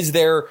category is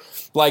there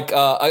like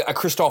a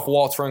Christoph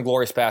Waltz for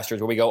Inglourious Basterds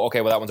where we go,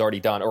 okay, well that one's already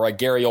done, or a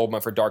Gary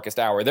Oldman for Darkest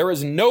Hour. There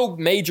is no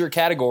major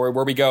category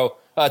where we go,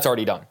 it's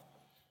already done.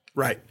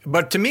 Right.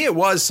 But to me, it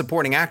was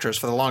supporting actress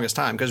for the longest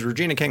time because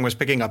Regina King was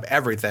picking up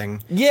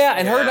everything. Yeah,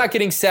 and her not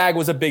getting SAG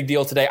was a big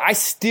deal today. I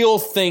still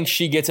think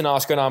she gets an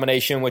Oscar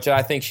nomination, which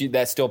I think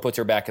that still puts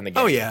her back in the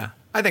game. Oh, yeah.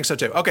 I think so,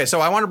 too. Okay, so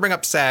I want to bring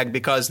up SAG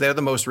because they're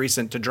the most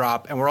recent to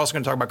drop, and we're also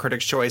going to talk about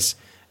Critics' Choice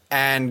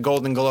and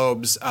Golden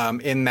Globes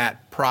in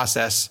that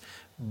process.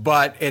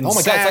 But in Oh,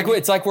 my SAG, God,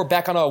 it's like we're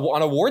back on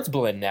awards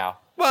blend now.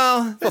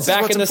 well, this back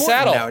is what's in the important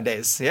saddle.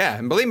 nowadays. Yeah,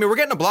 and believe me, we're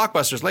getting to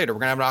blockbusters later. We're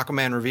going to have an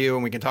Aquaman review,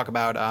 and we can talk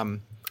about...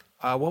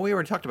 well, we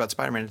already talked about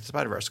Spider-Man Into the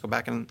Spider-Verse. Go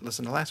back and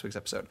listen to last week's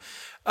episode.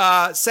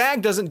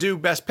 SAG doesn't do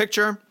Best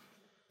Picture.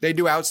 They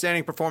do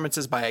outstanding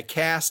performances by a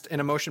cast in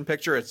a motion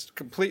picture. It's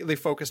completely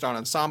focused on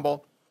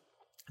ensemble.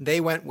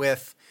 They went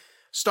with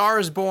Star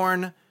is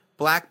Born,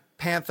 Black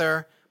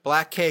Panther,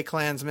 Black K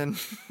Klansman.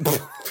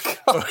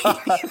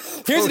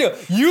 Here's the deal.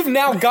 You've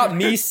now got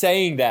me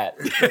saying that.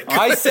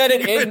 I said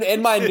it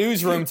in my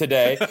newsroom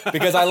today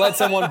because I let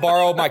someone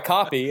borrow my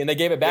copy and they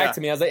gave it back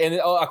to me. I was like, and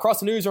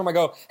across the newsroom, I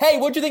go, "Hey,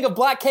 what'd you think of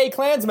Black K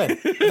Klansman?"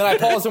 And then I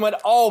paused and went,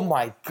 "Oh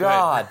my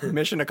God."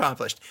 Mission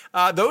accomplished.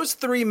 Those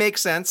 3 make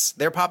sense.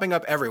 They're popping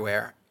up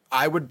everywhere.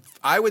 I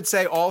would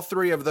say all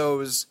 3 of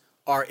those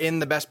are in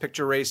the Best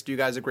Picture race. Do you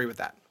guys agree with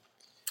that?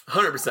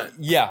 100%.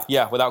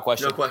 Yeah, without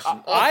question. No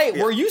question.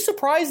 Were you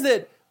surprised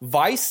that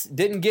Vice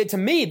didn't get? To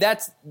me,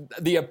 that's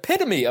the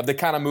epitome of the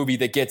kind of movie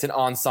that gets an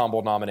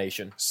ensemble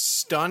nomination.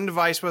 Stunned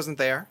Vice wasn't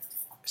there.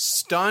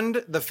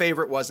 Stunned The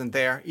Favorite wasn't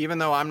there, even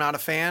though I'm not a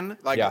fan.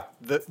 Like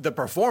the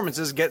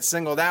performances get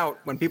singled out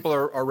when people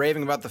are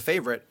raving about The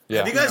Favorite. Yeah.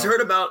 Have you guys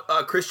heard about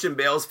Christian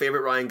Bale's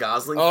favorite Ryan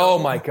Gosling Oh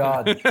film? my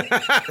God.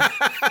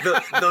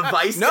 The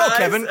Vice No, guys?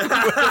 Kevin. The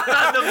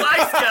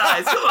Vice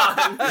guys. Come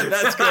on.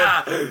 That's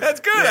good. That's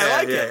good. I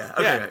like it. Yeah.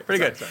 Okay, right. Pretty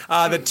good.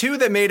 The 2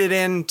 that made it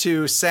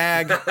into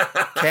SAG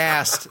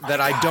cast that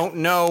I don't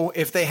know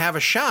if they have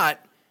a shot,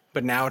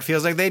 but now it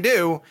feels like they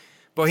do.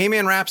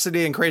 Bohemian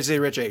Rhapsody and Crazy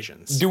Rich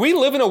Asians. Do we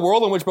live in a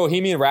world in which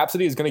Bohemian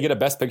Rhapsody is going to get a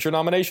Best Picture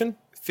nomination?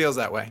 Feels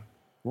that way.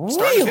 Really?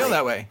 Starting to feel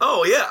that way.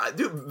 Oh yeah,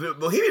 dude,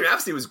 Bohemian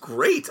Rhapsody was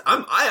great.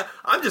 I'm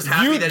just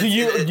happy that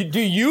Do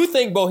you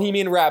think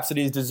Bohemian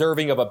Rhapsody is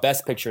deserving of a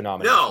Best Picture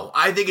nomination? No,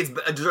 I think it's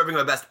deserving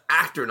of a Best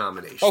Actor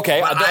nomination.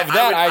 Okay, But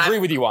I agree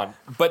with you on,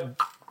 but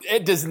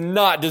it does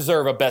not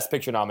deserve a Best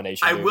Picture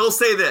nomination. I dude. will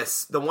say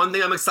this: the one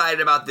thing I'm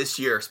excited about this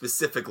year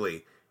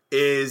specifically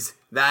is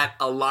that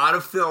a lot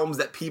of films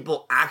that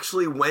people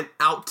actually went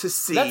out to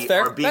see That's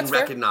fair. are being That's fair.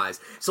 recognized.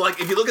 So, like,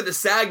 if you look at the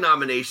SAG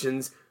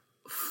nominations,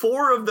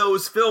 4 of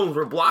those films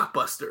were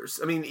blockbusters.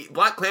 I mean,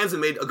 Black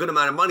Klansman made a good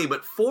amount of money,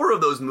 but 4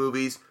 of those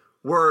movies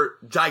were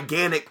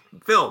gigantic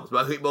films.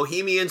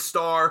 Bohemian,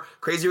 Star,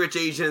 Crazy Rich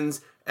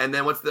Asians, and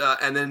then what's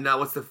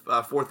the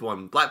fourth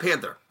one? Black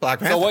Panther. Black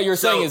Panther. So what you're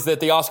saying So- is that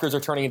the Oscars are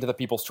turning into the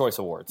People's Choice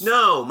Awards.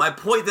 No, my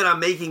point that I'm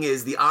making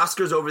is the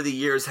Oscars over the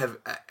years have,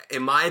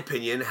 in my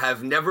opinion,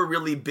 have never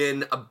really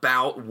been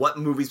about what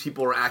movies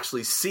people are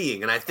actually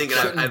seeing, and I think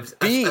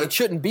It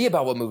shouldn't be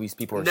about what movies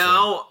people are seeing.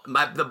 No,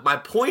 my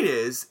point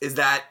is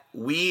that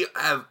we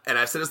have, and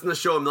I've said this in the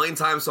show a million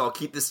times, so I'll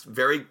keep this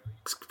very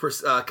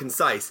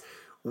concise.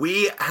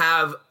 We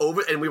have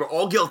and we were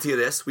all guilty of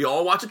this. We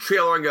all watch a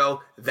trailer and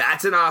go,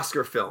 "That's an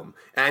Oscar film,"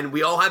 and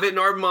we all have it in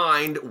our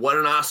mind what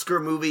an Oscar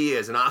movie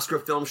is. An Oscar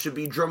film should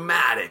be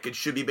dramatic. It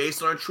should be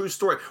based on a true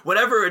story,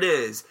 whatever it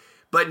is.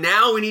 But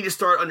now we need to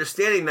start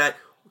understanding that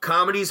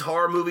comedies,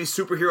 horror movies,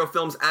 superhero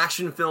films,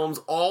 action films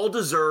all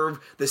deserve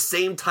the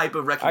same type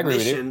of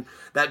recognition.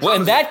 Well,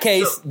 in that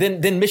case,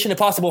 then Mission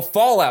Impossible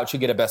Fallout should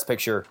get a Best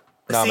Picture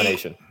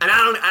nomination. See, and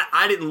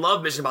I didn't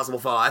love Mission Impossible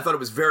Fallout. I thought it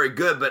was very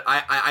good, but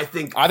I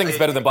think it's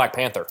better than Black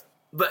Panther.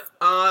 But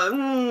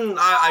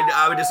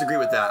I would disagree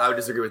with that. I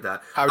disagree with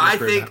that.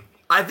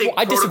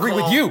 I disagree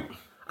with you.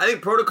 I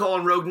think Protocol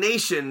and Rogue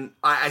Nation,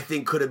 I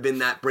think, could have been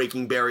that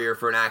breaking barrier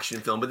for an action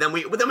film. But then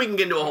we can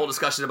get into a whole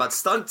discussion about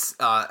stunts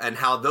and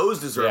how those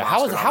deserve. Yeah,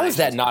 how is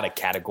that not a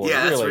category?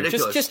 Yeah, that's really?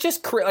 ridiculous.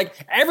 Just like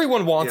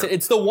everyone wants it.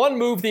 It's the one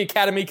move the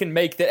Academy can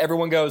make that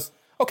everyone goes,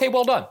 okay,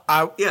 well done.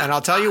 And I'll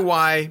tell you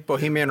why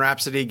Bohemian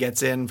Rhapsody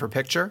gets in for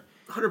picture.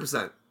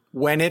 100%.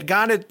 When it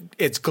got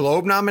its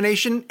Globe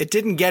nomination, it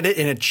didn't get it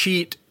in a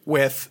cheat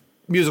with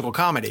musical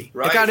comedy.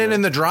 Right. It got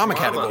in the drama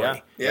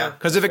category. Yeah.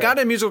 Because if it got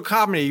in musical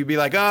comedy, you'd be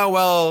like, oh,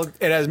 well,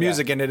 it has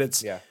music in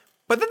it. Yeah.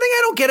 But the thing I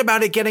don't get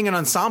about it getting an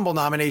ensemble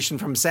nomination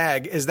from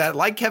SAG is that,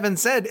 like Kevin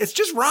said, it's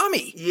just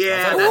Rami.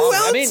 Yeah. Who else?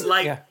 I mean,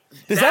 like,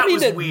 does that mean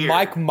was that weird.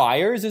 Mike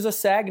Myers is a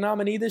SAG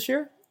nominee this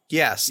year?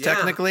 Yes, Yeah.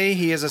 technically,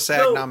 he is a SAG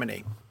So-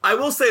 nominee. I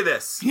will say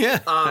this. Yeah,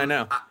 I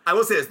know. I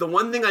will say this. The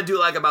one thing I do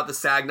like about the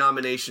SAG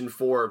nomination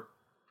for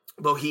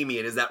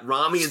Bohemian is that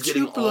Rami is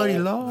getting too bloody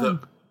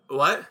long.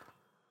 What?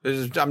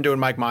 I'm doing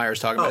Mike Myers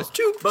talking about it.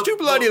 It's but- too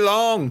bloody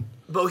long.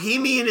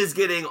 Bohemian is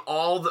getting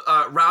all the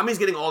Rami's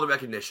getting all the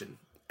recognition,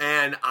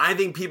 and I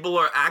think people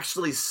are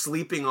actually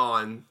sleeping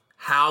on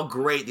how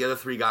great the other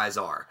 3 guys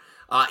are.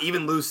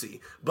 Even Lucy,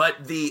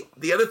 but the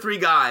other 3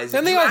 guys,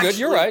 And they are good.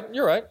 You're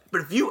right.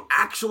 But if you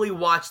actually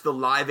watch the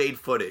Live Aid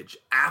footage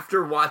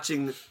after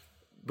watching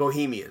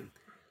Bohemian,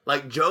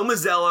 like Joe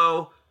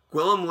Mazzello,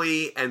 Gwillem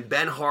Lee, and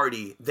Ben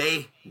Hardy,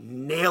 they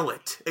nail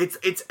it.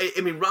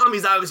 I mean,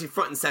 Rami's obviously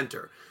front and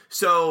center.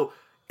 So,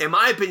 in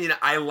my opinion,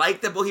 I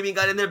like that Bohemian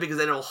got in there because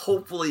then it'll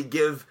hopefully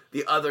give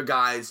the other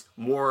guys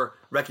more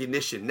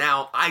recognition.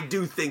 Now, I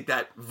do think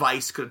that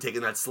Vice could have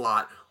taken that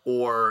slot,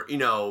 or,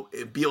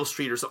 Beale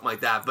Street or something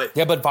like that. But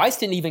Yeah, but Vice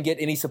didn't even get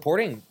any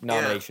supporting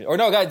nomination. Or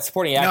no, got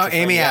supporting actress. No,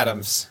 Amy Amy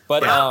Adams.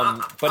 But Yeah,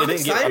 but it I'm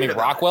didn't get. I excited mean,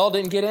 about Rockwell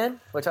didn't get in,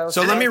 which I was.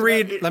 So let me it-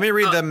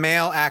 read the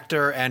male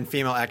actor and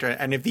female actor,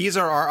 and if these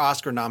are our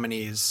Oscar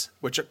nominees,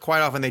 which quite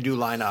often they do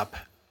line up,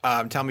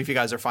 tell me if you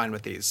guys are fine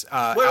with these. wait,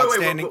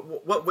 Outstanding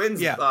what wins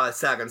Yeah.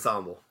 SAG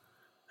Ensemble?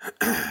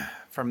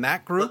 from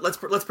that group. Let's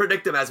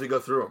predict them as we go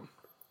through them.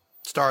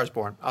 Star is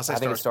Born. I'll say I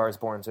think A Star. Star Is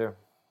Born too.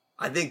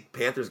 I think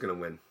Panther's going to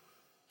win.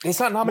 It's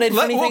not nominated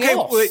for anything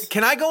else. Wait,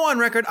 can I go on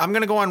record? I'm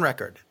going to go on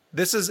record.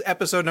 This is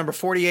episode number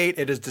 48.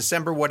 It is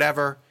December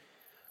whatever.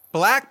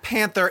 Black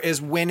Panther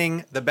is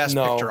winning the Best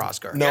Picture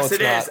Oscar. No, Yes,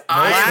 it's it not. is. No,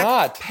 Black it's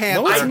not.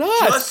 Panther No, it's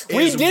not. just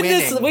We is did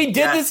this. winning. We did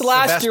Yes, this the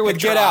last Best year with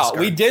Picture Get Out. Oscar.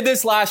 We did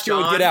this last year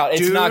with John, Get Out.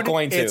 It's dude, not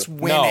going to. it's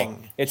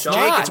winning. No, it's Jake,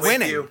 not. it's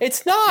winning. you.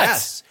 It's not.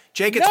 Yes,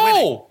 Jake, it's no.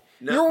 winning.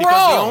 You're Because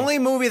wrong. the only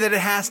movie that it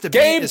has to beat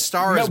Gabe, is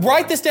Star is Born.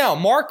 write this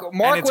down. Mark and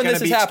when it's this gonna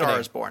is beat happening. Star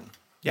is Born.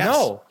 Yes.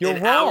 No, you're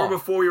An wrong. hour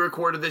before we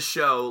recorded this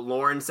show,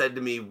 Lauren said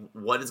to me,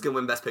 "What is going to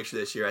win Best Picture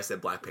this year?" I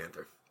said Black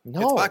Panther.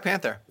 no. It's Black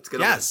Panther.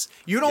 gonna Yes.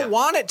 You don't Yeah.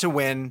 want it to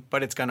win,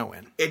 but it's going to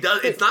win. It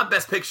does. It's not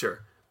Best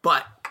Picture,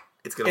 but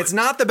it's going to. It's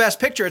not the best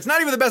picture. It's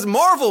not even the best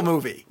Marvel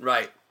movie,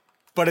 right.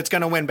 but it's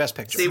going to win Best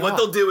Picture. See, what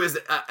they'll do is,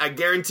 I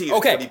guarantee you.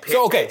 Okay,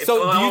 it's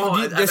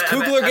gonna be does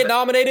Coogler get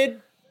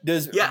nominated?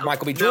 Does Yeah,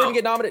 Michael B. Jordan no.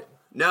 get nominated?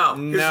 No,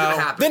 here's what's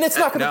gonna happen. Then it's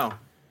not going to. No.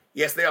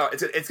 Yes, they are.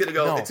 It's gonna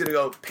go. No. It's gonna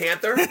go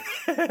Panther,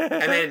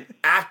 and then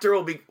actor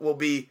will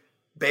be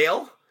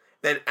Bale.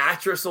 Then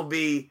actress will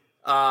be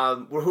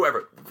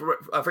whoever.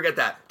 Forget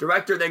that.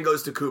 Director then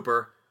goes to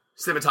Cooper.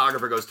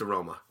 Cinematographer goes to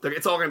Roma.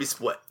 It's all going to be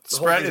split. It's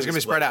going to be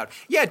spread out.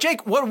 Yeah,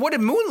 Jake, what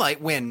did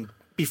Moonlight win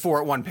before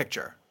it won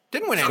picture?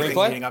 Didn't win anything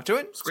leading up to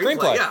it.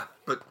 Screenplay, yeah,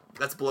 but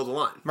that's below the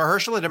line.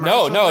 Mahershala did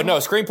No.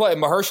 Screenplay,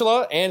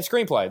 Mahershala and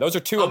screenplay. Those are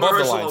two above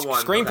the line.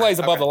 Screenplay is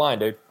above the line,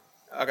 dude.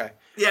 Okay.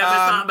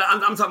 Yeah, but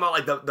I'm talking about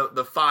like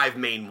the 5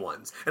 main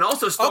ones, and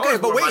also Star Wars.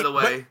 By the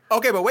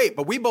way.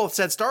 But we both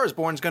said Star is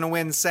Born is going to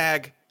win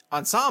SAG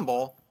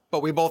Ensemble,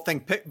 but we both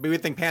think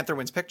Panther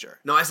wins picture.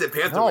 No, I said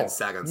Panther wins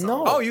SAG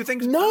Ensemble. Oh, you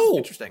think? No. Oh,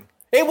 interesting.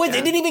 It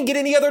didn't even get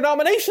any other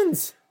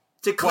nominations.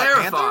 To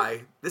clarify,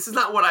 this is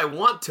not what I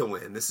want to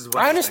win. This is what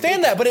I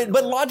understand that,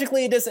 but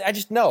logically it doesn't.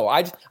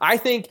 I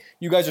think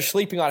you guys are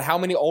sleeping on how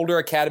many older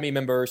Academy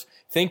members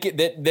think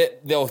that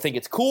they'll think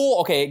it's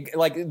cool. Okay,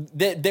 like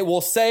they will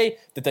say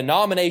that the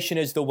nomination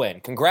is the win.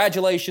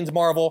 Congratulations,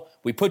 Marvel.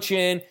 We put you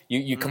in.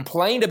 You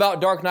complained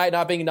about Dark Knight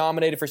not being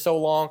nominated for so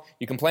long.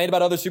 You complained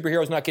about other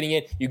superheroes not getting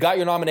in. You got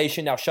your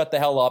nomination. Now shut the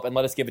hell up and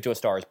let us give it to A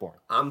Star Is Born.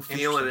 I'm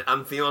feeling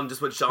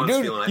just what Sean's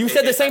feeling. You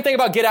said the same thing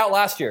about Get Out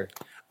last year.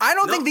 I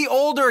don't think the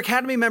older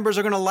Academy members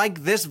are going to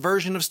like this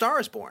version of Star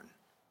Is Born.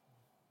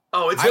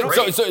 Oh, it's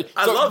great.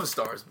 I love A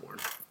Star Is Born.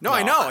 No,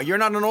 I know. You're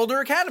not an older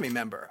Academy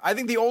member. I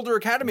think the older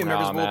Academy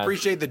members will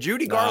appreciate the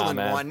Judy Garland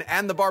one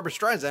and the Barbra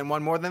Streisand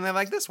one more than they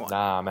like this one.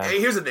 Nah, man.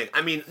 Hey, here's the thing.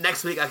 I mean,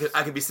 next week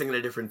I could be singing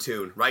a different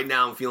tune. Right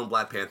now I'm feeling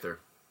Black Panther.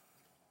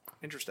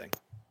 Interesting.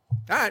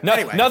 All right,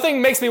 anyway.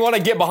 Nothing makes me want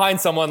to get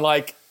behind someone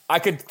like I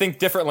could think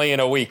differently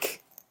in a week.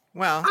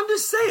 Well, I'm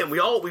just saying we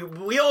all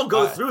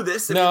go through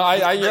this.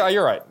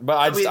 You're right, but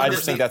I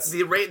just think that's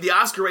the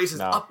Oscar race is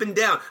up and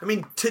down. I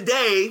mean,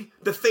 today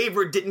The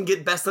Favorite didn't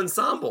get Best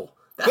Ensemble.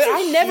 But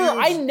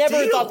I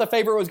never thought The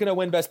Favorite was going to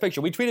win Best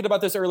Picture. We tweeted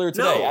about this earlier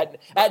today.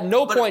 At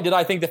no point did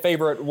I think The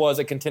Favorite was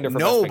a contender for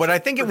Best Picture. No, but I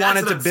think it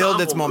wanted to build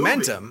its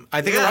momentum.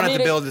 I think it wanted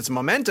to build its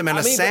momentum,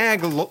 and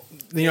SAG,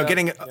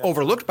 getting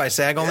overlooked by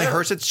SAG only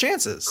hurts its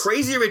chances.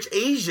 Crazy Rich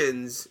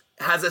Asians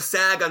has a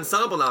SAG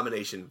Ensemble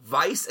nomination.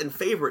 Vice and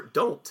Favorite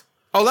don't.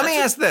 Oh, let me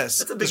ask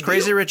this. Does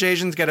Crazy Rich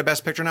Asians get a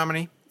Best Picture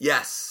nominee?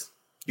 Yes.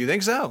 You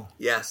think so?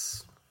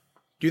 Yes.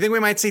 Do you think we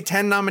might see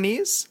 10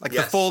 nominees? Like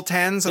the full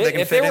 10 so they can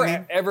if fit there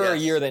in were ever a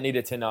year that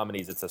needed 10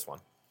 nominees, it's this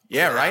one.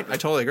 Yeah, right? I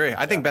totally agree.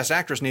 I think Best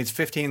Actress needs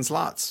 15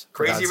 slots.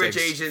 Crazy Rich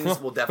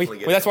Asians will definitely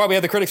get that's why we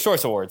have the Critics'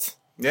 Choice Awards.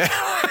 Yeah.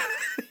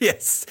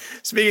 Yes.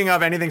 Speaking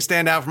of, anything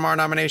stand out from our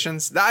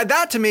nominations?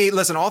 That to me,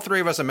 listen, all three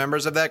of us are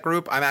members of that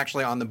group. I'm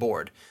actually on the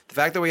board. The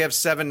fact that we have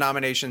 7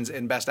 nominations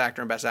in Best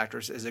Actor and Best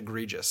Actress is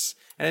egregious.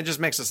 And it just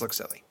makes us look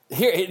silly.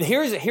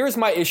 Here's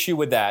my issue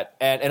with that.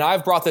 And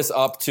I've brought this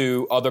up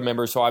to other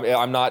members, so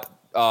I'm not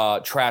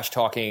trash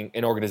talking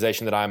an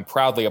organization that I'm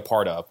proudly a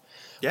part of.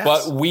 Yes.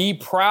 But we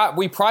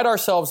pride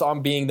ourselves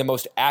on being the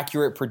most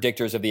accurate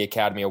predictors of the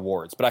Academy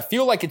Awards. But I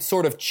feel like it's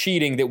sort of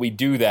cheating that we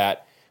do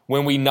that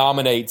when we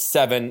nominate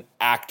 7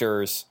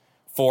 actors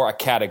for a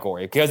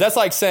category, because that's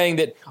like saying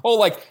that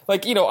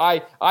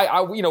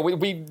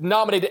we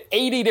nominated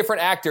 80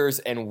 different actors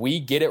and we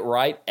get it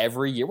right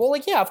every year. Well,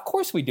 yeah, of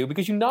course we do,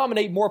 because you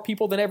nominate more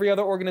people than every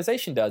other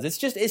organization does. It's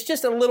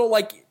just a little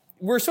like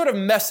we're sort of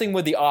messing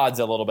with the odds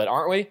a little bit,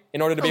 aren't we?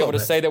 In order to be able to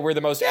say that we're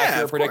the most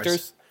accurate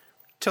predictors.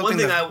 Tilting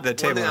the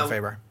table in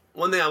favor.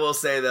 One thing I will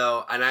say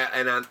though,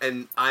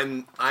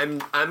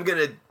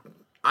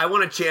 I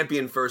want to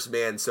champion First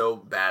Man so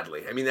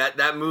badly. I mean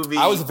that movie.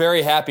 I was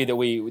very happy that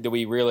we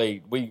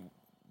really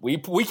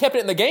kept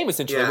it in the game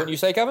essentially. Wouldn't you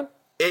say, Kevin?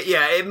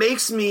 It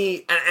makes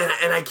me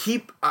and I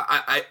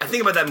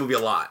think about that movie a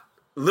lot.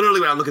 Literally,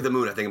 when I look at the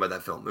moon, I think about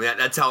that film. I mean,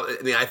 that's how.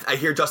 I mean, I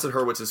hear Justin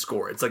Hurwitz's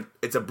score. It's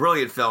a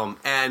brilliant film,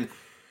 and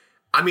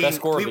I mean, best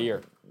score of the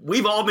year.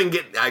 We've all been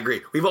getting. I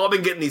agree. We've all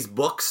been getting these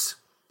books.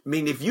 I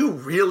mean, if you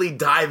really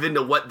dive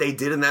into what they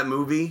did in that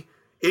movie,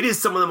 it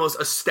is some of the most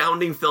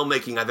astounding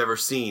filmmaking I've ever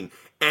seen.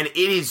 And it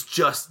is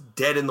just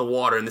dead in the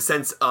water in the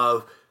sense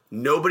of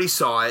nobody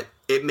saw it.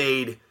 It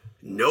made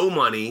no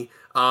money.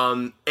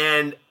 And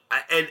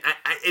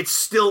it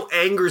still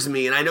angers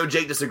me. And I know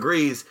Jake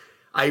disagrees.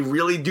 I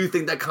really do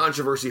think that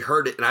controversy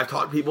hurt it. And I've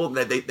talked to people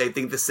that they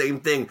think the same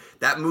thing.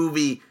 That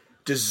movie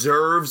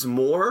deserves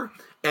more.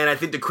 And I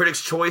think the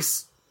Critics'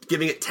 Choice,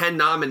 giving it 10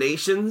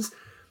 nominations,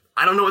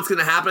 I don't know what's going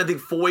to happen. I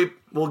think Foy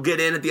will get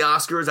in at the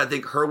Oscars. I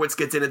think Hurwitz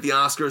gets in at the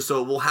Oscars,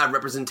 so we'll have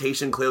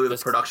representation clearly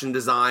with production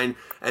design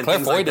and Claire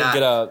things Foy like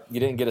that. You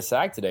didn't get a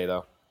SAG today,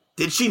 though.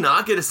 Did she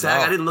not get a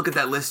SAG? No. I didn't look at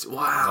that list.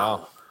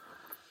 Wow.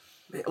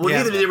 No. Well,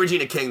 neither did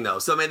Regina King, though.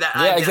 So I mean,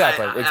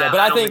 exactly. But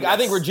I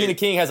think Regina King.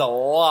 King has a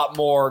lot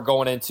more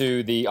going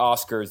into the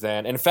Oscars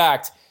than. In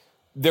fact,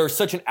 there's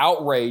such an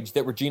outrage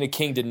that Regina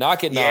King did not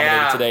get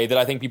nominated today that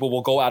I think people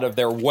will go out of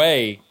their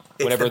way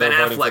whenever they're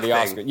voting for the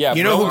Oscars. Yeah,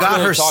 you know who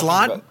got her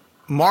slot?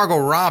 Margot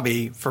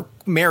Robbie for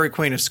Mary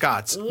Queen of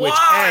Scots.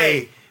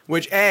 Why?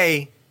 Which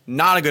A,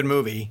 not a good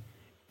movie,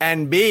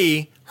 and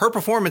B, her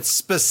performance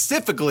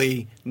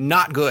specifically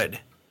not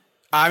good.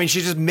 I mean, she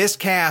just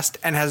miscast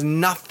and has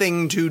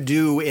nothing to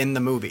do in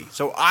the movie.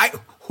 So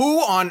who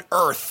on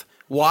earth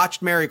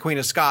watched Mary Queen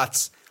of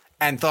Scots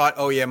and thought,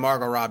 oh yeah,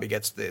 Margot Robbie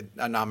gets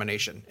a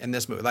nomination in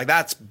this movie? Like,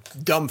 that's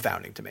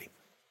dumbfounding to me.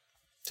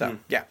 So,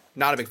 yeah,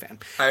 not a big fan.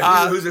 All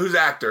right, who's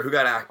actor? Who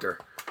got actor?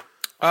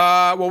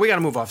 Well, we got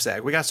to move off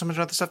SAG. We got so much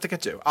other stuff to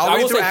get to. I will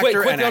read through say, quick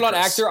actor and note on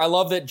actress. actor. I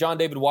love that John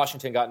David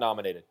Washington got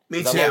nominated. Me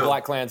I too. love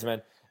Black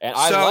Klansman. And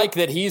I So- like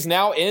that he's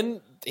now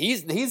in.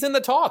 He's in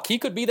the talk. He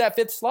could be that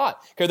fifth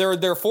slot because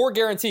there are 4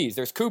 guarantees.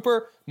 There's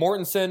Cooper,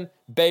 Mortensen,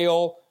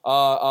 Bale,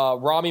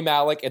 Rami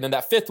Malek, and then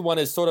that fifth one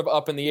is sort of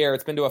up in the air.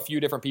 It's been to a few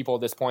different people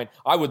at this point.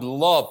 I would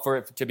love for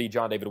it to be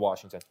John David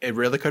Washington. It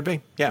really could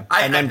be. Yeah.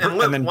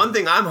 One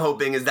thing I'm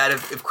hoping is that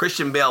if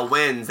Christian Bale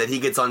wins, that he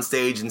gets on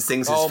stage and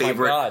sings his Oh, my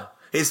favorite God.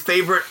 his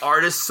favorite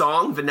artist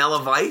song, Vanilla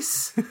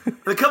Vice.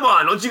 Like, come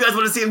on, don't you guys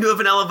want to see him do a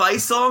Vanilla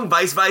Vice song,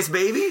 Vice Vice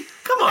Baby?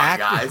 Come on,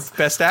 guys.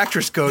 Best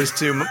actress goes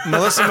to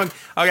Melissa.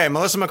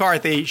 Melissa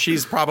McCarthy.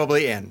 She's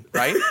probably in,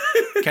 right?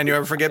 Can you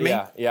ever forgive me?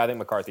 Yeah, I think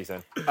McCarthy's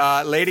in.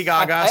 Lady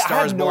Gaga I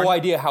stars have no Born.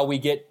 idea how we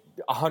get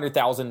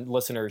 100,000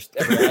 listeners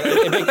every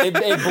day.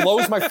 It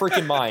blows my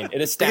freaking mind.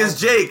 It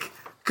astounds me.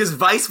 Because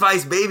Vice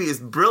Vice Baby is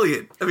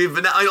brilliant. I mean,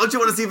 don't you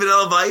want to see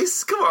Vanilla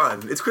Vice? Come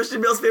on, it's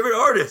Christian Bale's favorite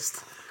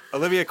artist.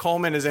 Olivia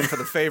Colman is in for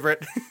the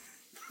favorite.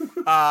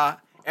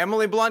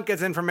 Emily Blunt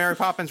gets in for Mary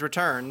Poppins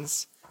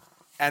Returns,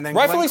 and then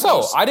Rightfully Glenn so.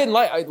 Close. I didn't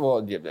like.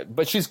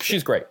 But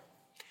she's great.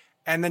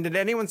 And then, did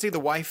anyone see The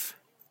Wife?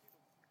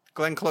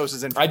 Glenn Close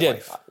is in for I The did.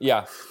 Wife.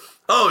 Yeah.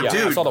 Oh, Yeah, I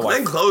dude, saw The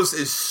Glenn Wife. Close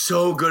is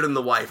so good in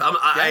The Wife.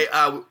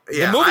 The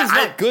movie's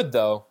not good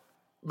though.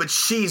 but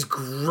she's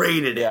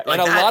great at it. Yeah, Like,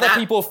 and a lot of that-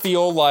 people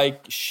feel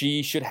like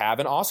she should have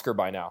an Oscar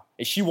by now.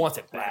 She wants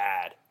it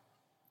bad.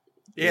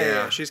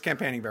 Yeah, she's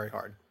campaigning very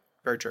hard.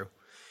 Very true.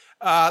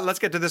 Let's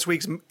get to this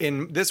week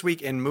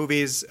in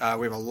movies. We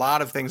have a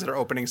lot of things that are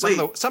opening.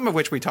 Some of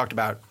which we talked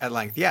about at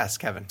length. Yes,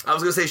 Kevin. I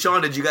was gonna say,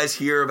 Sean, did you guys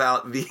hear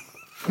about the?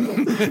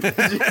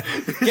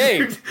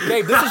 Gabe,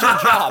 this is your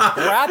job.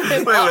 Wrap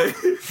it up.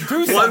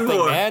 Do something,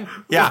 more. man.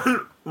 Yeah.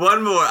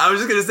 One more. I was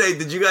just gonna say,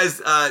 did you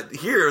guys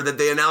hear that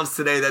they announced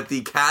today that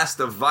the cast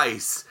of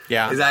Vice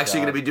is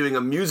actually going to be doing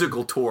a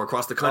musical tour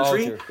across the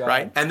country, dear God.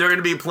 Right. and they're going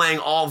to be playing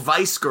all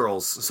Vice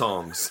Girls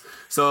songs.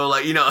 So,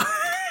 like,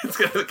 it's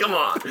gonna, come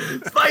on,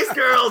 Vice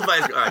Girls,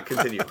 Vice. All right,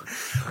 continue. All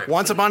right.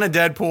 Once Upon a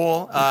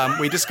Deadpool,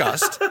 we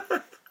discussed,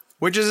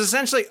 which is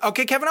essentially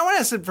okay. Kevin, I want to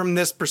ask it from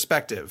this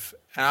perspective,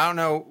 and I don't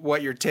know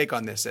what your take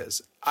on this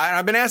is.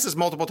 I've been asked this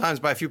multiple times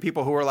by a few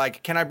people who are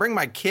like, "Can I bring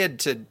my kid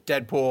to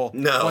Deadpool?"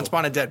 No. Once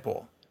Upon a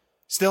Deadpool.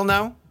 Still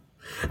no.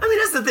 I mean,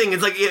 that's the thing.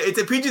 It's like it's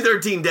a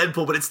PG-13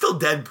 Deadpool, but it's still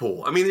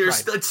Deadpool. I mean,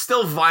 it's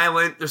still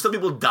violent. There's still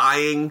people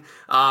dying.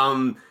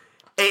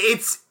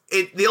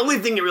 The only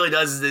thing it really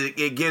does is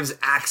that it gives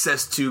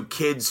access to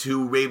kids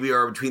who maybe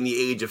are between the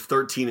age of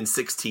 13 and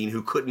 16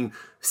 who couldn't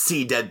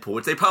see Deadpool,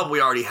 which they probably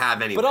already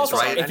have anyways, But also,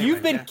 right? if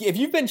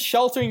you've been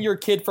sheltering your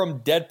kid from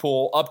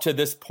Deadpool up to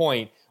this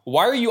point,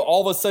 why are you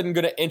all of a sudden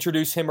going to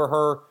introduce him or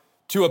her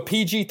to a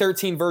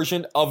PG-13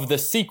 version of the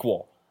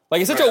sequel?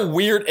 Like, it's such a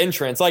weird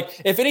entrance.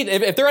 Like, if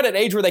they're at an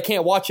age where they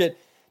can't watch it,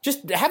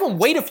 just have them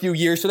wait a few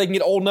years so they can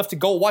get old enough to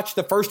go watch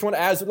the first one.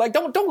 As like,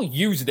 don't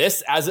use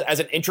this as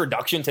an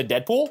introduction to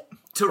Deadpool.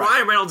 To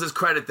Ryan Reynolds'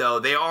 credit, though,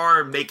 they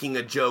are making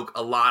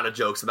a lot of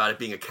jokes about it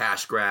being a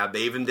cash grab.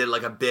 They even did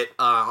like a bit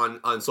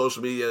on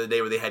social media the other day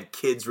where they had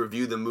kids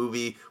review the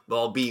movie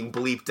while being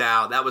bleeped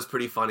out. That was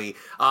pretty funny.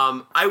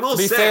 I will To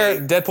be say,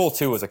 fair, Deadpool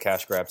 2 was a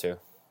cash grab too.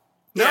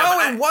 No,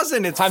 it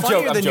wasn't. It's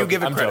funnier than you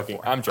give it credit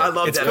for. I'm joking. I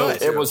love It's Deadpool good.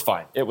 too. It was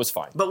fine. It was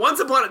fine. But once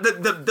upon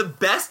the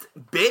best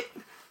bit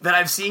that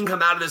I've seen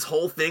come out of this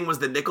whole thing was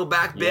the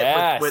Nickelback bit,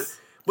 Yes.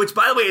 which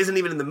by the way isn't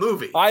even in the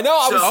movie. I know.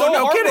 I was so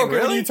no kidding, heartbroken when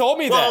really? you told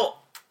me that.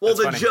 Well,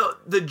 That's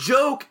the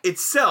joke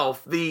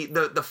itself,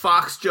 the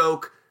Fox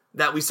joke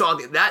that we saw,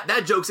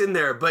 that joke's in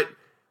there. But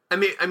I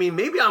mean,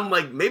 maybe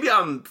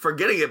I'm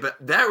forgetting it, but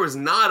there was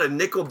not a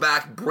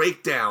Nickelback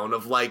breakdown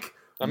of like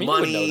I mean, you would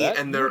know money that.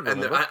 and You would their.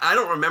 remember. I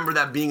don't remember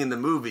that being in the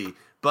movie,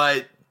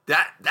 but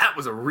that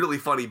was a really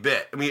funny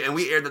bit. I mean, and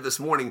we aired that this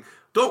morning.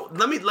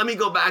 Let me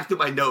go back to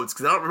my notes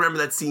because I don't remember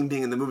that scene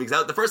being in the movie.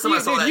 Because the first time I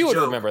saw that you would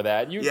joke, remember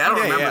that. I don't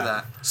remember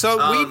that.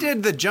 So we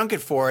did the junket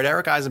for it.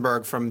 Eric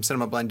Eisenberg from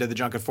Cinema Blend did the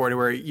junket for it,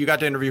 where you got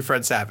to interview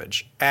Fred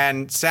Savage,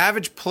 and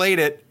Savage played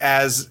it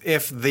as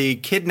if the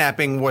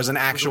kidnapping was an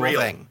actual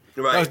real. thing.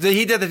 Right. Oh,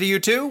 he did that to you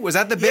too? Was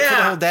that the bit for the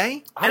Yeah. whole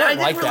day? I don't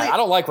didn't like that. really- I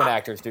don't like when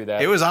actors do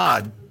that. It was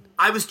odd.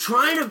 I was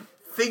trying to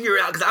figure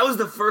out because I was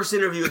the first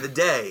interview of the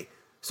day,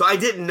 so I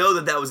didn't know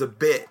that was a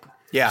bit.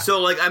 Yeah. So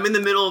like I'm in the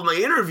middle of my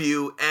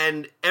interview,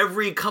 and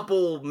every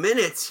couple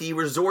minutes he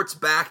resorts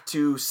back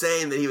to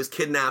saying that he was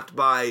kidnapped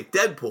by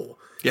Deadpool.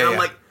 Yeah, And I'm yeah.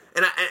 like,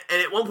 and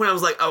at one point I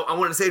was like, I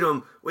wanted to say to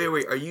him, wait,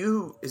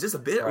 is this a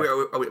bit? Right.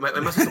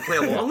 Am I supposed to play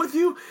along with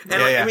you? And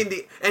Yeah, yeah. I mean, They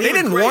he was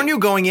didn't great. warn you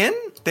going in?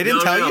 They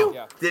didn't tell you?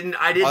 Yeah.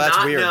 I did Oh, that's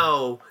not weird.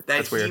 know that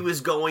That's he weird.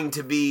 was going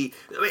to be.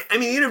 I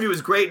mean, the interview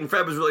was great, and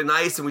Fred was really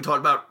nice, and we talked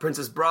about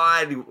Princess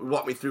Bride. He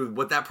walked me through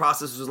what that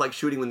process was like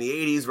shooting in the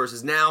 '80s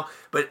versus now.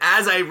 But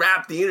as I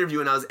wrapped the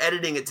interview and I was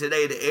editing it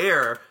today to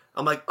air,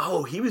 I'm like,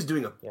 oh, he was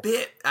doing a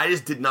bit. I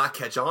just did not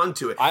catch on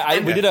to it.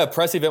 We did a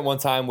press event one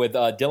time with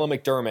Dylan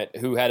McDermott,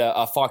 who had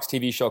a Fox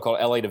TV show called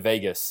LA to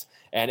Vegas.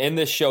 And in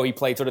this show, he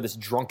played sort of this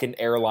drunken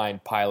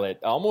airline pilot,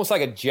 almost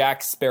like a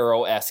Jack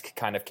Sparrow-esque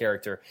kind of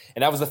character.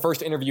 And that was the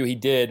first interview he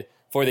did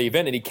for the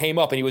event. And he came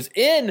up and he was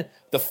in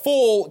the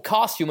full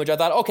costume, which I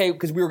thought, okay,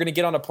 because we were going to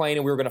get on a plane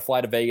and we were going to fly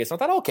to Vegas. And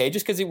I thought, okay,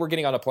 just because we're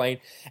getting on a plane.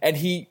 And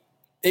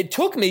it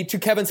took me, to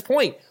Kevin's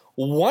point,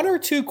 maybe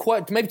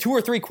 2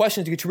 or 3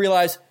 questions to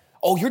realize,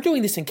 oh, you're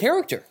doing this in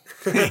character.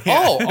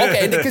 Oh,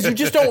 okay. Because you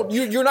just don't,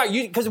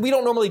 because we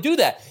don't normally do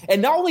that.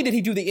 And not only did he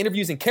do the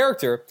interviews in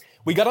character,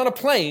 we got on a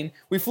plane,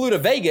 we flew to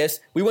Vegas,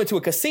 we went to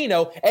a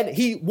casino, and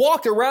he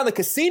walked around the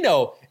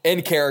casino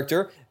in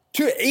character.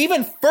 To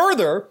even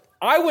further,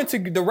 I went to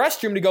the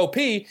restroom to go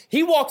pee.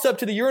 He walks up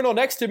to the urinal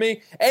next to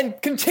me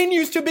and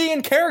continues to be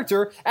in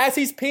character as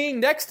he's peeing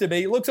next to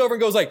me. He looks over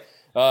and goes like,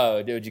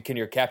 dude, can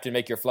your captain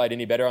make your flight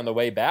any better on the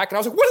way back? And I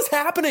was like, what is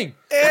happening?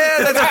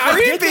 Yeah, that's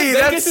creepy.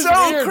 That's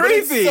so weird,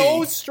 creepy. It's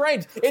so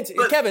strange.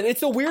 Kevin, it's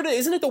the weirdest.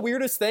 Isn't it the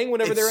weirdest thing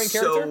whenever they're in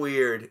character? It's so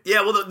weird.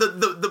 Yeah, well,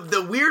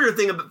 the weirder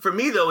thing for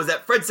me, though, is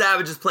that Fred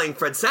Savage is playing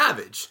Fred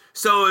Savage.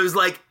 So it was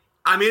like,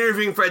 I'm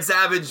interviewing Fred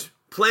Savage,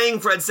 playing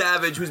Fred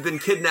Savage, who's been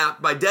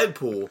kidnapped by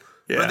Deadpool.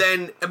 Yeah.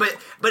 But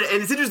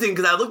it's interesting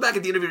because I look back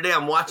at the interview today,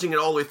 I'm watching it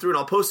all the way through, and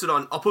I'll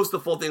post the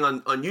full thing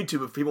on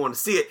YouTube if people want to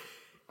see it.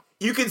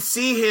 You can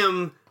see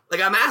him,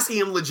 like, I'm asking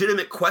him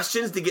legitimate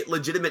questions to get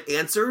legitimate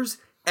answers,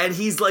 and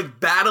he's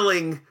like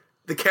battling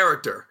the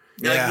character.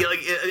 Yeah.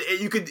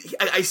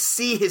 I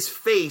see his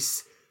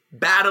face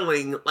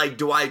battling, like,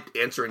 do I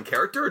answer in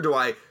character or do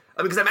I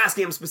because I'm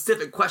asking him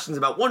specific questions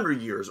about Wonder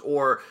Years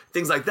or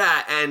things like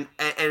that, and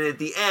at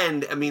the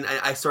end, I mean,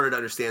 I started to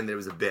understand that it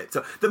was a bit.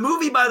 So the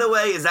movie, by the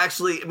way, is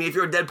actually, I mean, if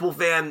you're a Deadpool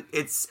fan,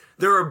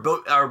 there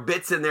are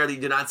bits in there that you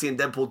did not see in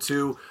Deadpool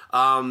 2.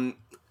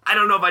 I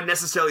don't know if I'd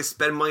necessarily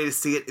spend money to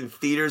see it in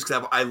theaters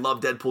because I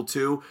love Deadpool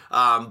 2,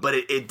 but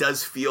it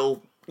does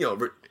feel,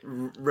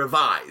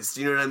 revised.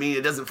 You know what I mean?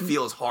 It doesn't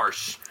feel as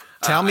harsh.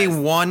 Tell me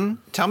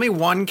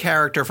one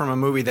character from a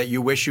movie that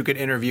you wish you could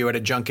interview at a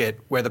junket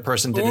where the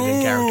person did it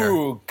in character.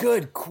 Ooh,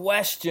 good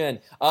question.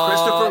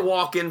 Christopher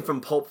Walken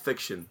from Pulp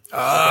Fiction.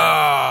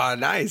 Oh,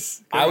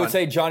 nice. I would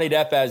say Johnny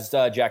Depp as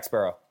Jack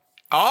Sparrow.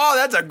 Oh,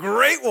 that's a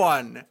great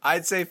one.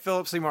 I'd say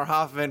Philip Seymour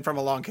Hoffman from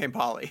Along Came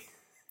Polly.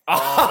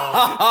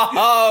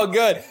 Oh,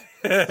 good.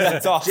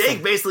 That's awesome.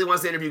 Jake basically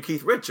wants to interview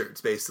Keith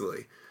Richards,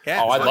 basically.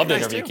 Yeah, I'd love to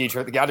interview Keith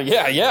Richards.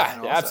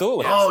 Yeah,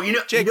 absolutely. Oh,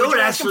 Jake, would you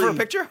you ask him actually for a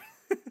picture?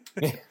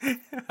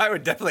 I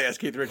would definitely ask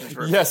Keith Richards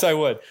for a picture. Yes, I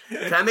would.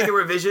 Can I make a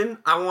revision?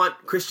 I want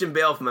Christian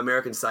Bale from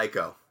American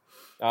Psycho.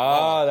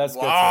 Oh, that's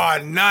good. Oh,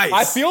 nice.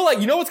 I feel like,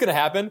 you know what's going to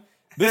happen?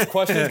 This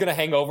question is going to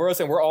hang over us,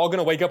 and we're all going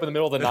to wake up in the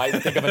middle of the night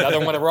and think of another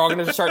one, and we're all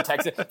going to start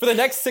texting. For the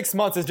next 6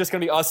 months, it's just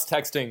going to be us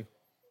texting.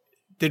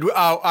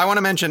 I want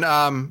to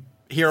mention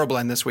Hero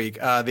Blend this week,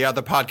 the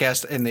other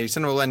podcast in the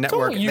Cinema Blend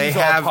Network. Don't use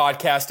our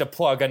podcast to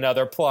plug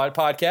another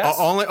podcast.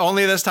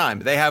 Only this time.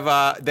 They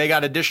have they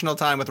got additional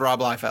time with Rob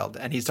Liefeld,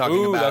 and he's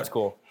talking about that's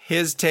cool.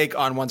 his take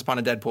on Once Upon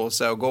a Deadpool.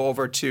 So go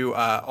over to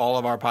all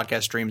of our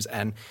podcast streams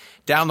and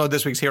download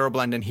this week's Hero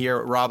Blend and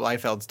hear Rob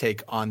Liefeld's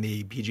take on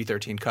the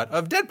PG-13 cut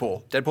of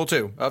Deadpool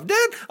 2, of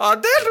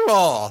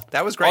Deadpool.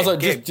 That was great. Also,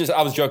 just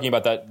I was joking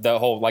about the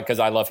whole, like, because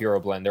I love Hero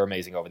Blend. They're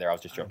amazing over there. I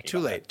was just joking. Too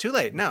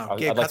late. No,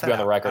 I'd like to be on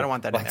the record. I don't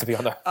want that. I'd like to be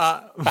on there.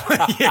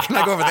 Yeah, can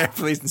I go over there,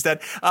 please,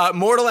 instead?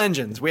 Mortal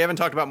Engines. We haven't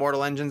talked about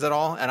Mortal Engines at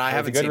all, and I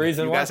haven't seen it.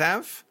 You guys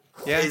have?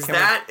 Yeah. Is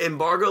that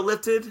embargo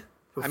lifted?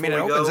 I mean, it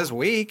opens this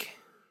week.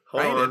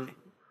 Hold on.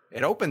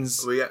 It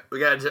opens. We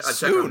got to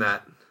check on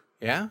that.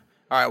 Yeah.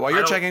 All right. While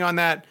you're checking on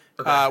that,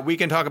 we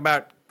can talk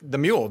about The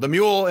Mule. The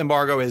Mule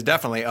embargo is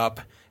definitely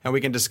up, and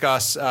we can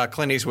discuss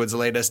Clint Eastwood's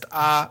latest.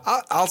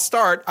 I'll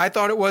start. I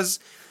thought it was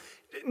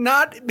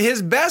not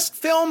his best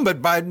film,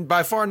 but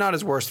by far not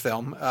his worst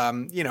film.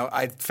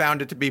 I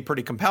found it to be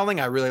pretty compelling.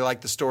 I really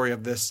liked the story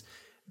of this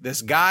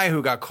guy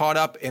who got caught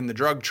up in the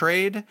drug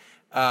trade.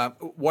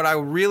 What I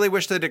really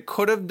wish that it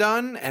could have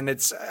done, and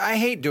I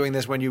hate doing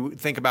this when you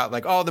think about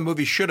like, oh, the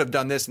movie should have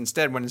done this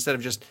instead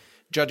of just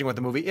judging what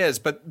the movie is.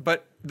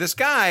 But this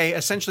guy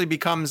essentially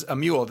becomes a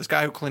mule. This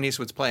guy who Clint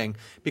Eastwood's playing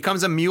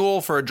becomes a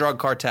mule for a drug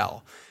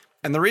cartel.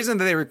 And the reason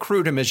that they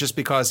recruit him is just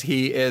because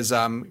he is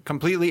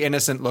completely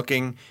innocent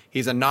looking.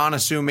 He's a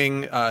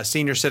non-assuming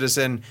senior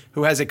citizen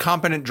who has a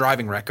competent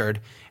driving record.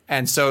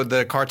 And so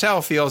the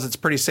cartel feels it's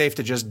pretty safe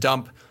to just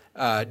dump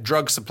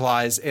drug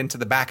supplies into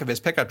the back of his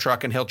pickup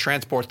truck, and he'll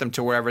transport them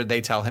to wherever they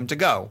tell him to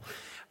go.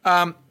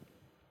 I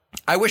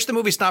wish the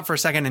movie stopped for a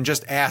second and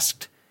just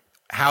asked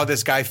how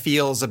this guy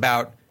feels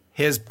about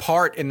his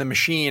part in the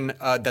machine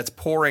that's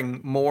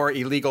pouring more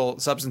illegal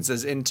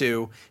substances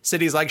into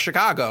cities like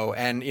Chicago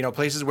and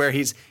places where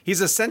he's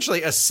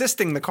essentially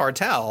assisting the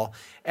cartel.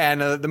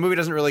 And the movie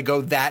doesn't really go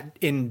that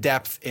in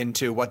depth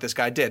into what this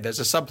guy did. There's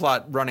a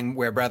subplot running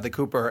where Bradley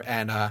Cooper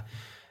and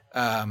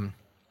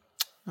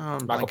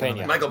Michael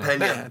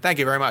Pena. Thank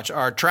you very much.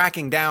 Are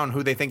tracking down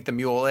who they think the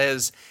mule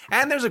is.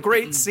 And there's a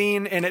great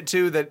scene in it,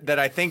 too, that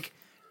I think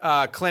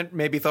Clint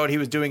maybe thought he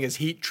was doing his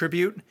Heat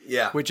tribute,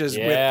 which is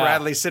with Yeah.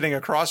 Bradley sitting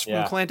across from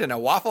Yeah. Clint in a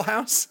Waffle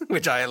House,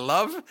 which I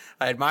love.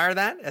 I admire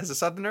that as a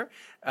Southerner.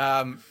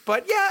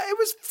 But yeah, it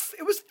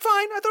was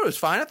fine. I thought it was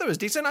fine. I thought it was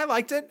decent. I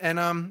liked it, and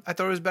I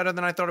thought it was better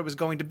than I thought it was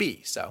going to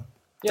be. So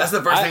That's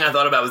the first thing I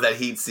thought about was that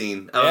Heat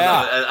scene.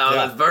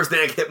 The first thing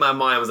that hit my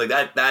mind was like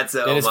that's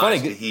a And it's homage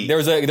funny. to Heat. There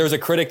was a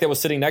critic that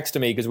was sitting next to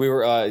me because we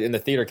were in the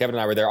theater. Kevin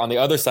and I were there. On the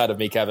other side of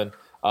me, Kevin,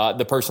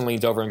 the person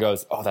leans over and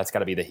goes, "Oh, that's got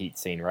to be the Heat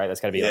scene, right? That's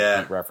got to be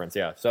a Heat reference."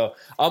 Yeah. So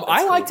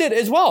I liked it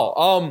as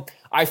well.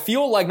 I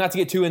feel like, not to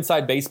get too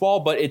inside baseball,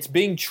 but it's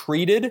being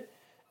treated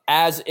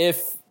as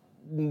if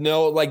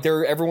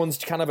everyone's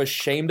kind of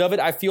ashamed of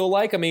it. I feel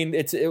like. I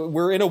mean,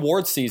 we're in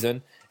awards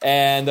season,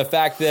 and the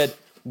fact that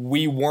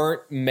we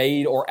weren't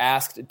made or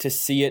asked to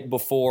see it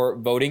before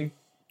voting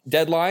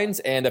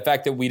deadlines, and the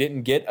fact that we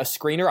didn't get a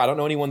screener, I don't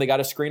know anyone that got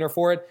a screener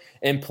for it,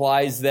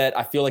 implies that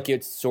I feel like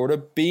it's sort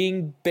of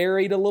being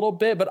buried a little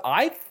bit. But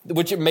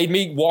which made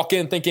me walk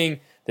in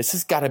thinking, this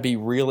has got to be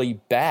really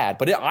bad.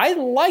 But I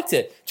liked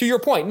it. To your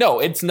point, no,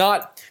 it's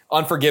not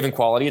Unforgiven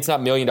quality. It's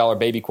not $1 Million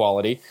Baby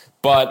quality.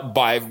 But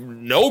by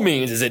no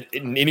means is it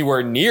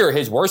anywhere near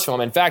his worst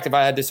film. In fact, if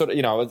I had to sort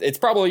of, it's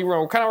probably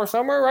kind of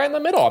somewhere right in the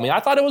middle. I mean,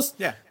 I thought it was.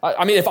 Yeah.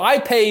 I mean, if I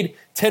paid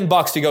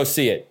 $10 to go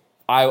see it,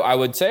 I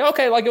would say,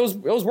 okay, like it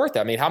was worth it.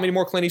 I mean, how many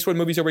more Clint Eastwood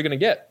movies are we going to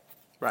get?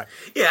 right.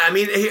 Yeah, I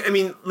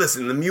mean,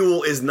 listen, The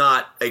Mule is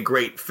not a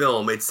great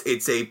film.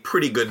 It's a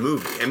pretty good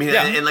movie. I mean,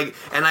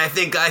 and I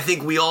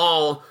think we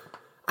all.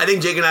 I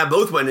think Jake and I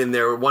both went in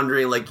there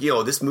wondering,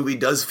 this movie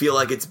does feel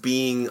like it's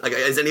being,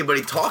 is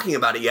anybody talking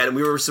about it yet? And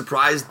we were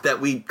surprised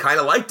that we kind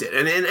of liked it.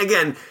 And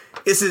again,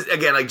 this is,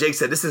 like Jake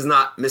said, this is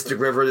not Mystic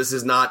River. This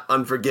is not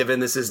Unforgiven.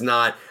 This is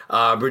not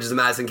Bridges of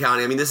Madison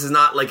County. I mean, this is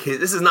not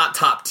this is not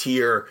top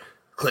tier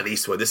Clint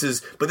Eastwood. This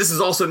is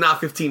also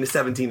not 15 to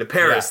 17 to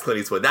Paris Clint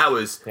Eastwood. That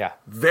was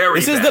very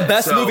This is bad. the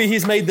best movie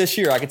he's made this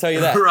year, I can tell you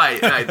that. right.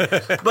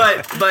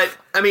 But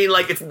I mean,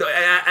 it's, and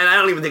I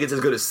don't even think it's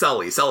as good as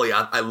Sully.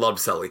 I love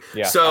Sully.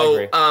 Yeah,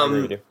 so, I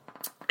agree with you.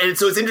 And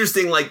so it's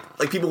interesting, like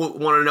people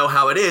want to know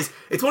how it is.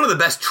 It's one of the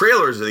best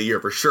trailers of the year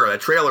for sure. That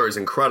trailer is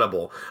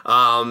incredible.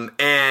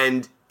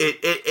 And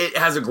it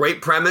has a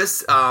great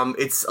premise.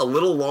 It's a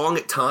little long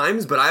at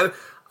times, but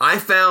I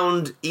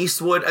found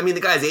Eastwood, I mean, the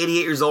guy's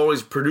 88 years old,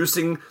 he's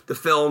producing the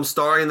film,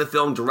 starring in the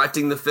film,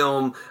 directing the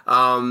film.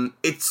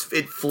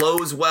 It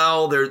flows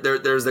well.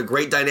 There's a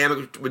great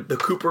dynamic with the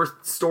Cooper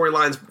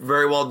storyline's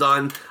very well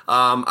done.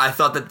 I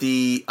thought that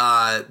the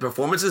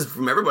performances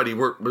from everybody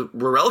were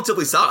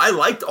relatively solid. I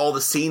liked all the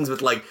scenes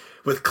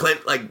with Clint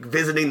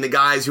visiting the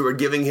guys who were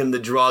giving him the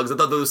drugs. I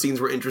thought those scenes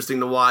were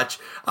interesting to watch.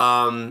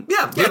 I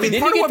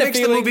mean,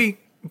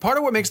 part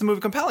of what makes the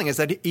movie compelling is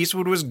that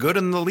Eastwood was good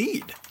in the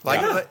lead.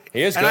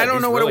 He is good. And I don't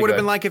He's know what really it would have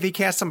good. been like if he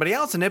cast somebody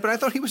else in it, but I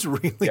thought he was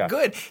really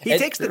good. He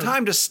takes the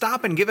time to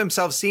stop and give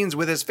himself scenes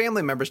with his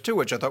family members too,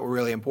 which I thought were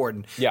really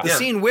important. Yeah. The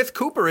scene with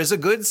Cooper is a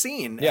good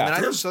scene. Yeah. And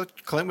I just thought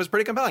Clint was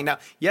pretty compelling. Now,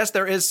 yes,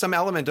 there is some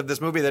element of this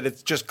movie that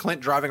it's just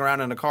Clint driving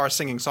around in a car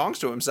singing songs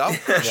to himself.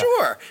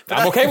 Sure. But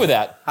I'm okay with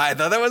that. I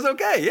thought that was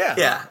okay, yeah.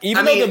 Yeah.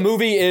 Even though the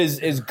movie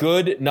is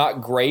good,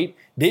 not great,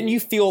 didn't you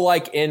feel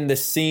like in the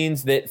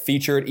scenes that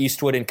featured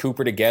Eastwood and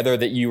Cooper together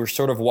that you were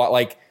sort of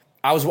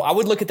I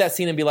would look at that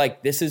scene and be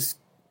like,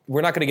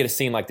 we're not going to get a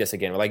scene like this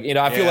again.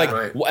 I feel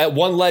like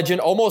one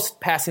legend almost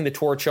passing the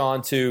torch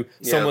on to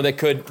someone that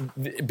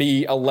could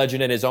be a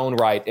legend in his own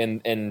right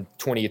in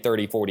 20,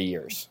 30, 40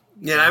 years.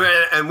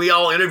 Yeah, and we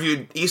all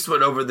interviewed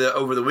Eastwood over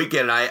the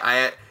weekend.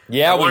 We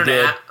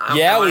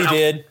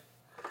did.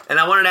 And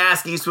I wanted to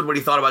ask Eastwood what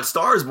he thought about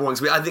Stars Born.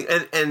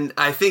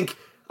 I think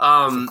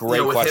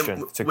great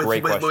question. It's a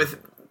great question.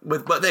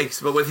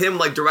 But with him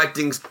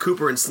directing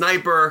Cooper and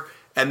Sniper,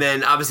 and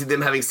then obviously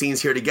them having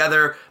scenes here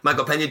together,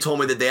 Michael Pena told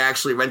me that they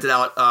actually rented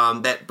out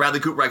that Bradley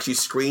Cooper actually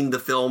screened the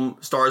film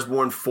Stars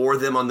Born for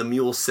them on the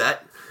Mule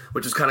set,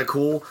 which was kind of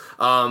cool.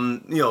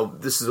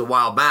 This is a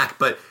while back,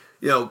 but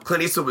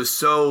Clint Eastwood was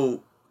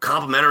so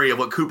complimentary of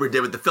what Cooper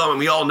did with the film, and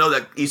we all know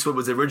that Eastwood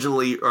was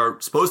originally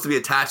supposed to be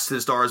attached to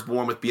the Stars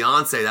Born with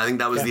Beyonce. I think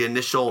that was the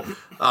initial.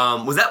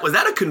 Was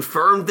that a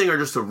confirmed thing or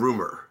just a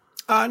rumor?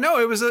 No,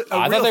 it was a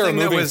I real thought they were thing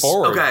that moving was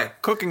forward.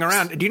 cooking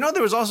around. Do you know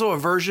there was also a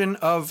version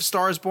of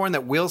Stars Born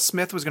that Will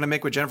Smith was going to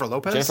make with Jennifer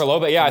Lopez? I saw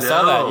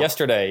that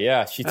yesterday.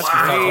 Yeah, she talked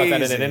about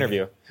that in an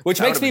interview, which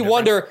makes me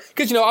wonder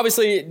because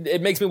obviously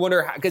it makes me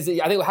wonder because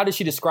I think how did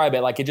she describe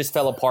it? Like it just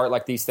fell apart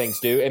like these things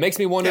do. It makes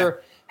me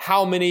wonder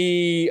how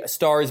many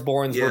Stars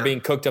Borns were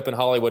being cooked up in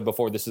Hollywood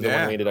before this is the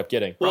one we ended up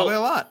getting. Probably a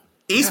lot.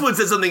 Eastwood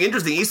said something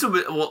interesting.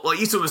 Eastwood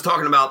was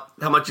talking about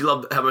how much he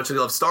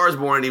loved Stars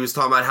Born, and he was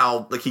talking about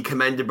how he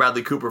commended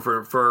Bradley Cooper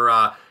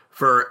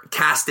for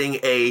casting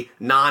a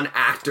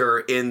non-actor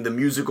in the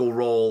musical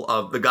role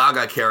of the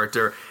Gaga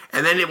character.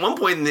 And then at one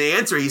point in the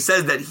answer, he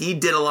says that he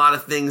did a lot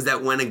of things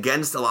that went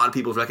against a lot of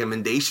people's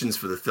recommendations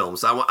for the film.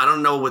 So I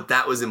don't know what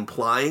that was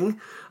implying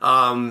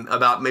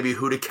about maybe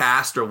who to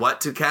cast or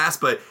what to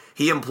cast, but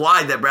he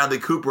implied that Bradley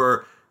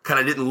Cooper kind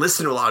of didn't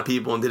listen to a lot of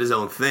people and did his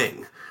own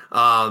thing.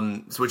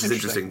 which is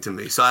interesting to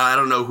me. So I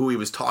don't know who he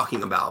was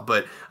talking about,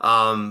 but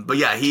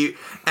yeah,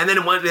 and then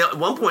at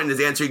one point in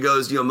his answer, he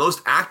goes,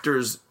 most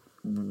actors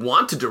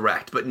want to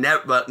direct, but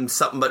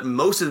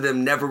most of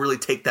them never really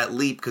take that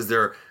leap because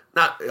they're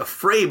not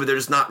afraid, but they're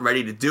just not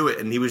ready to do it.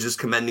 And he was just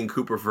commending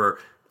Cooper for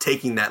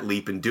taking that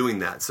leap and doing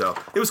that. So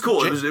it was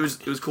cool. It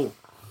was cool.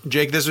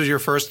 Jake, this was your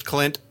first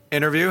Clint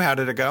interview. How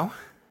did it go?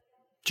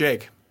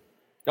 Jake.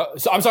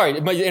 So I'm sorry,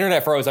 my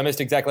internet froze. I missed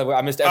everything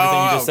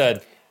you just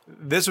said.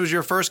 This was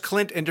your first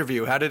Clint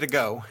interview. How did it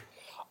go?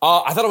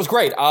 I thought it was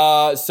great.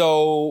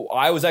 So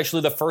I was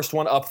actually the first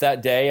one up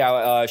that day.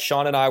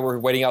 Sean and I were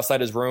waiting outside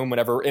his room and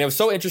it was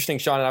so interesting,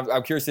 Sean, and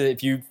I'm curious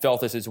if you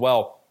felt this as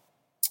well.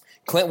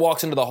 Clint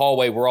walks into the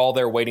hallway. We're all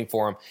there waiting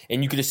for him,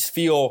 and you could just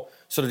feel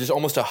sort of just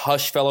almost a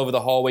hush fell over the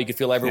hallway. You could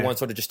feel everyone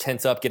sort of just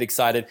tense up, get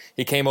excited.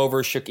 He came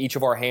over, shook each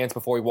of our hands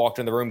before he walked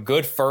in the room.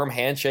 Good, firm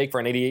handshake for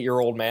an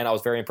 88-year-old man. I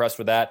was very impressed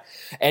with that.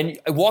 And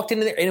I walked in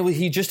there, and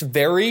he just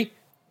very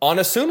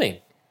unassuming.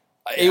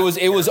 It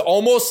was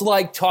almost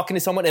like talking to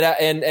someone,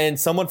 and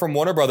someone from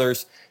Warner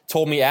Brothers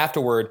told me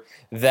afterward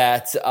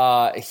that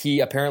he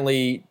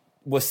apparently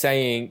was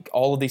saying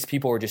all of these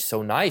people are just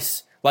so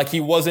nice. Like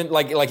he wasn't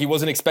he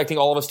wasn't expecting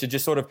all of us to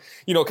just sort of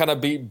kind of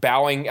be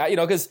bowing,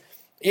 because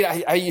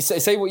I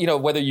say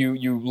whether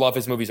you love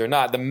his movies or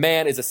not, the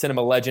man is a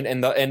cinema legend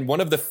and one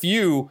of the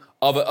few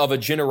of a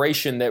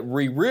generation that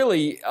we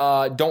really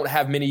don't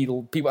have many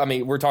people. I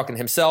mean, we're talking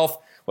himself,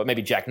 but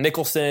maybe Jack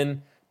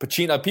Nicholson,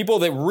 Pacino, people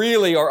that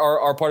really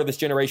are part of this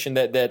generation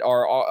that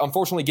are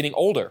unfortunately getting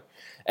older.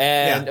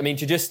 And I mean,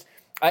 to just,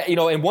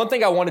 and one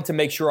thing I wanted to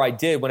make sure I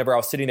did whenever I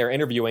was sitting there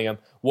interviewing him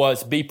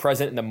was be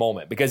present in the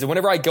moment. Because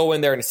whenever I go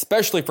in there, and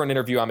especially for an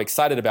interview I'm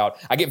excited about,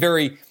 I get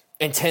very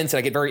intense and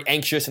I get very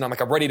anxious and I'm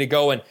ready to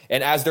go. And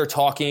as they're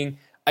talking,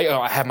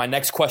 I have my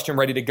next question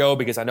ready to go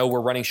because I know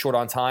we're running short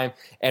on time.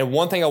 And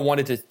one thing I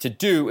wanted to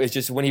do is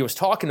just when he was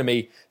talking to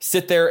me,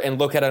 sit there and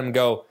look at him and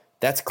go,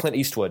 that's Clint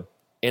Eastwood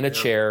in a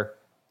chair,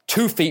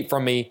 2 feet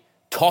from me,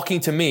 talking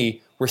to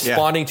me,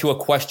 responding to a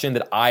question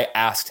that I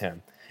asked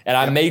him. And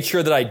I made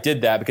sure that I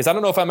did that because I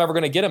don't know if I'm ever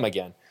going to get him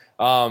again.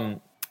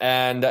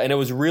 And it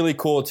was really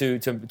cool to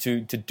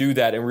do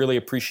that and really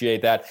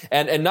appreciate that.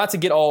 And not to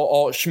get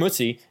all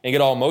schmutzy and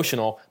get all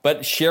emotional,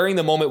 but sharing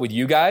the moment with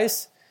you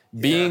guys,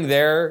 being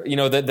there,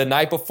 the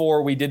night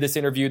before we did this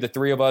interview, the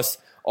three of us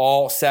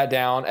all sat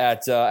down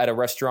at a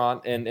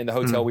restaurant in the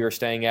hotel we were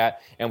staying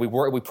at, and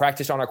we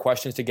practiced on our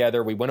questions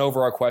together. We went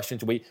over our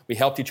questions. We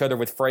helped each other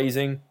with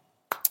phrasing,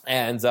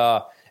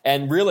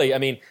 and really, I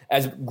mean,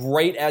 as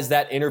great as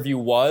that interview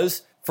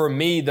was, for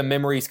me, the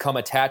memories come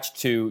attached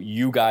to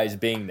you guys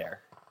being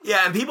there.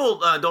 Yeah, and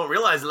people don't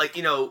realize,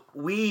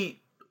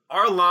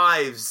 our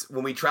lives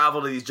when we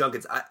travel to these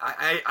junkets,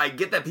 I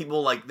get that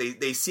people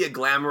they see a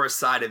glamorous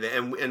side of it,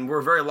 and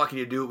we're very lucky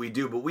to do what we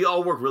do. But we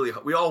all work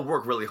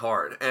really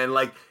hard,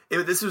 and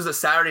this was a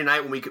Saturday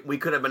night when we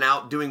could have been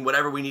out doing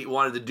whatever we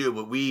wanted to do.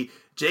 But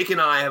Jake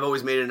and I have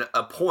always made it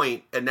a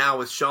point, and now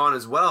with Sean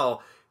as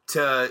well,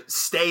 to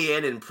stay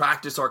in and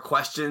practice our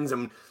questions.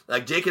 And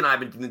Jake and I have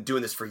been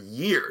doing this for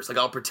years.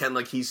 I'll pretend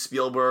like he's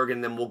Spielberg,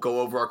 and then we'll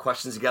go over our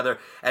questions together.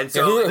 And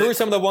so, who are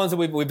some of the ones that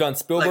we've done?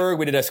 Spielberg.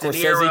 We did a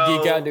Scorsese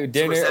geek out,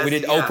 dinner. We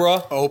did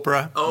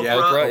Oprah.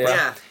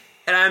 Yeah.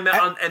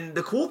 And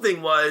the cool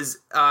thing was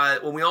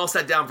when we all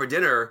sat down for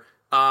dinner.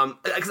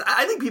 Because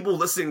I think people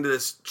listening to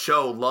this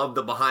show love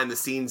the behind the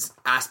scenes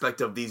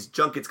aspect of these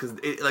junkets. Because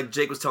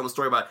Jake was telling the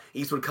story about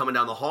Eastwood coming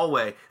down the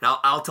hallway. And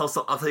I'll tell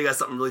you guys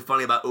something really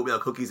funny about oatmeal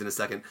cookies in a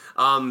second.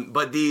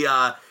 But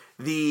the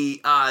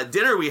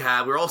dinner we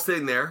had, we were all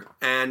sitting there,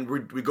 and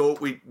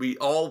we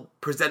all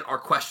present our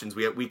questions.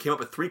 We came up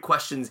with 3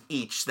 questions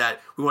each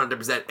that we wanted to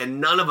present, and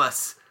none of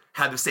us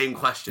had the same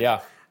question.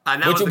 Yeah.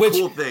 And that was the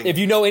cool thing. If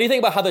you know anything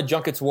about how the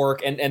junkets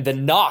work and the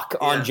knock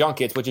on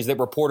junkets, which is that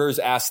reporters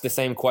ask the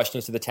same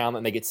questions to the talent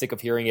and they get sick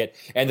of hearing it.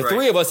 And the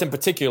three of us in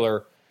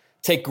particular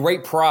take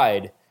great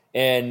pride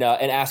in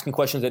asking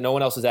questions that no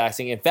one else is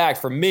asking. In fact,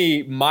 for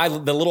me,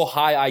 the little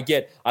high I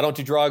get, I don't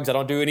do drugs, I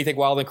don't do anything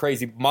wild and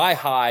crazy. My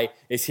high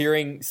is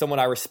hearing someone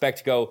I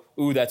respect go,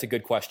 ooh, that's a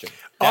good question.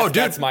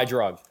 That's my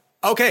drug.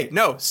 Okay,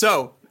 no.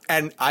 So,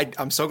 and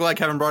I'm so glad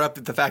Kevin brought up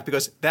the fact,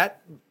 because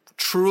that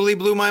truly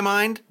blew my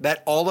mind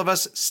that all of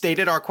us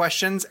stated our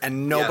questions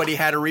and nobody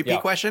had a repeat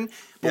question.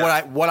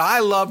 But what I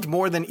loved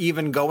more than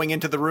even going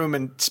into the room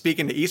and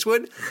speaking to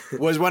Eastwood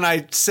was when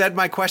I said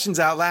my questions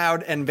out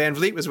loud, and Van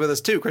Vliet was with us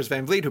too, Chris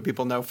Van Vliet, who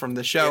people know from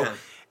the show. Yeah.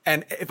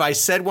 And if I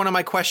said one of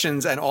my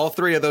questions and all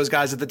 3 of those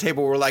guys at the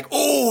table were like,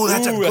 oh,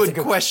 that's a good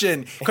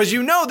question. Because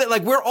you know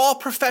that we're all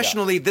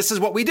professionally, this is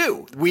what we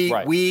do.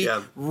 We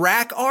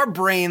rack our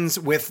brains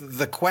with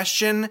the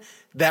question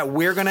that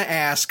we're going to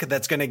ask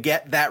that's going to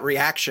get that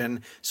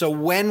reaction. So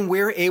when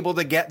we're able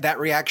to get that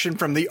reaction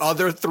from the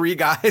other 3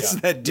 guys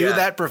that do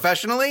that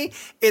professionally,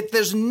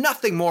 there's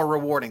nothing more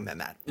rewarding than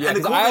that. Yeah, and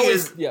the cool thing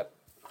is... Yeah.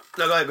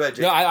 No, go ahead,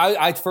 Jake.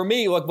 I for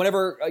me,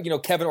 whenever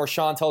Kevin or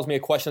Sean tells me a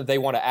question that they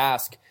want to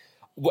ask,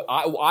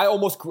 I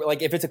almost,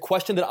 like, if it's a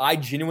question that I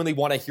genuinely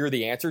want to hear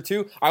the answer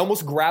to, I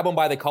almost grab them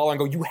by the collar and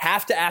go, you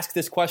have to ask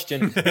this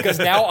question because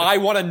now I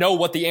want to know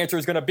what the answer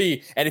is going to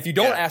be. And if you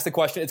don't ask the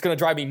question, it's going to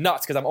drive me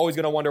nuts because I'm always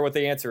going to wonder what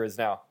the answer is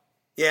now.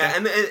 Yeah,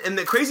 and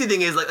the crazy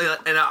thing is, like,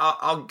 and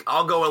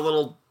I'll go a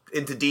little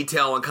into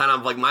detail on kind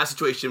of like my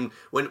situation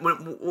when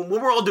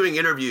we're all doing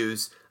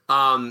interviews.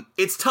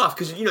 It's tough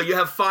because you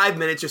have 5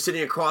 minutes. You're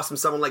sitting across from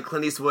someone like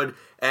Clint Eastwood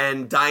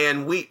and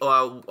Diane Wiest.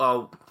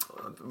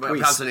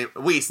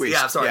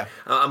 Yeah, sorry, yeah.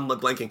 I'm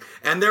blanking.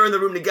 And they're in the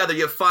room together.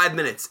 You have 5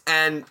 minutes,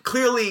 and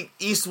clearly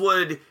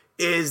Eastwood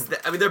is.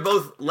 They're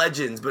both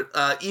legends, but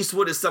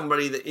Eastwood is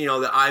somebody that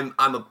that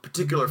I'm a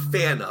particular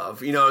fan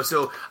of.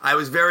 So I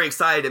was very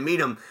excited to meet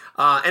him.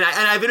 And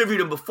I've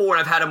interviewed him before,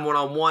 and I've had him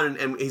one-on-one,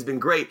 and he's been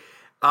great.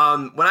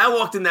 When I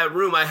walked in that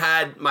room, I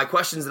had my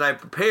questions that I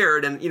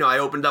prepared, and I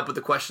opened up with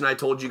the question I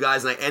told you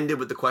guys, and I ended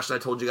with the question I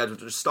told you guys,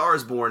 which was Star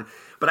is Born.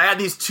 But I had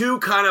these two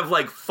kind of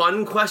like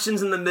fun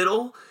questions in the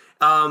middle.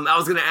 I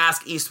was going to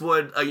ask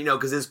Eastwood,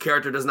 because his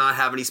character does not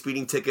have any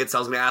speeding tickets. I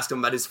was going to ask him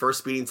about his first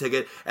speeding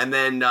ticket, and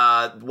then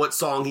what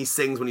song he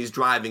sings when he's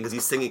driving, because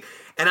he's singing.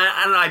 And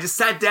I don't know, I just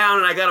sat down,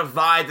 and I got a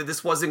vibe that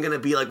this wasn't going to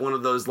be like one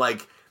of those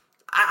like.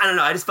 I don't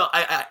know. I just felt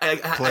I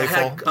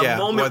had a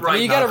moment right.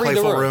 You got to read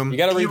the room. You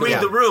got to read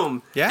the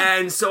room. Yeah.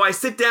 And so I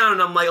sit down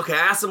and I'm like, okay. I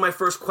asked him my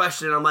first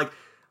question, and I'm like,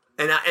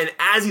 and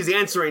as he's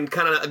answering,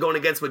 kind of going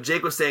against what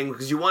Jake was saying,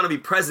 because you want to be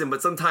present,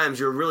 but sometimes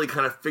you're really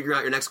kind of figuring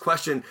out your next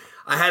question.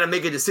 I had to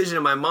make a decision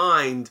in my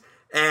mind,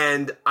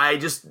 and I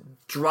just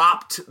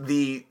dropped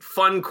the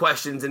fun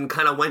questions and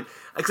kind of went.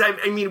 Because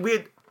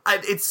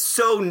it's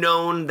so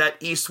known that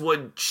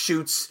Eastwood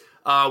shoots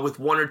with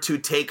one or two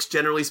takes,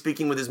 generally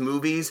speaking, with his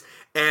movies.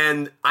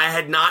 And I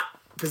had not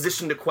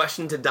positioned a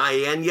question to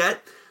Diane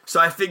yet. So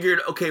I figured,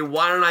 okay,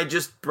 why don't I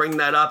just bring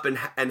that up and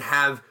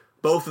have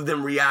both of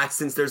them react,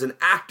 since there's an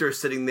actor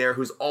sitting there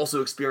who's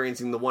also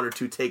experiencing the one or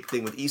two take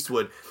thing with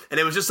Eastwood. And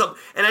it was just something,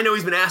 and I know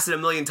he's been asked it a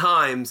million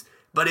times,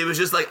 but it was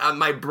just like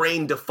my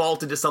brain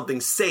defaulted to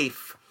something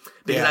safe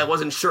because I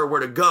wasn't sure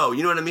where to go.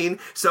 You know what I mean?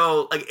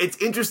 So like, it's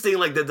interesting,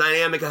 like the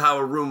dynamic of how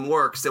a room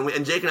works.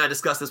 And Jake and I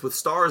discussed this with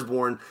Star is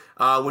Born,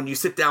 when you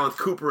sit down with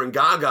Cooper and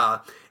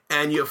Gaga,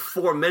 and you have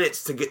 4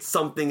 minutes to get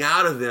something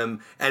out of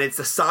them, and it's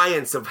the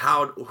science of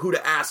who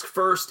to ask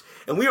first.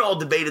 And we all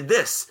debated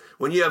this.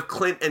 When you have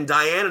Clint and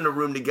Diane in a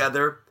room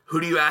together,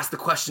 who do you ask the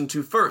question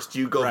to first? Do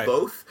you go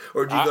both,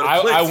 or do you go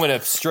to Clint? I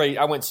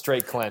went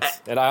straight Clint.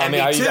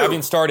 I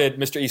even started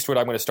Mr. Eastwood.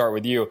 I'm going to start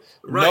with you.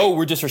 Right.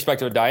 No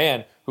disrespect to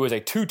Diane, who is a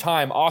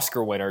 2-time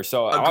Oscar winner,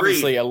 so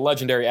obviously a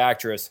legendary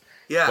actress.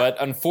 Yeah. But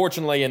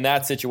unfortunately, in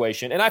that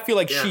situation, and I feel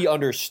like she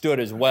understood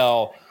as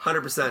well.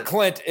 100%.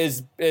 Clint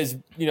is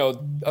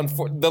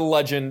the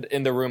legend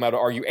in the room, I would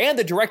argue, and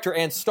the director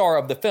and star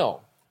of the film.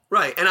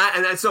 Right,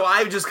 and so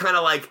I just kind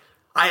of like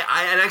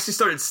I actually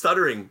started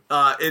stuttering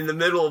in the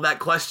middle of that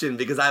question,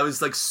 because I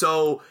was like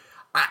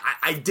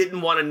I didn't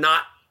want to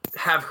not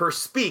have her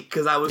speak,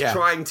 because I was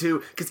trying to,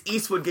 because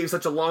Eastwood gave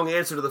such a long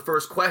answer to the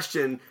first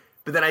question,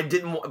 but then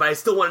I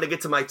still wanted to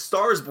get to my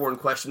Star is Born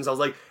questions. I was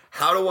like,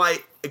 how do I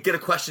get a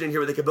question in here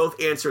where they can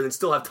both answer and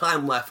still have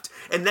time left?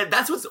 And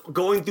that's what's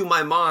going through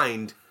my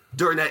mind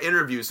during that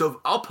interview.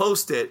 So I'll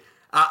post it.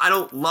 I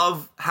don't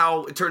love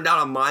how it turned out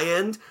on my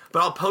end,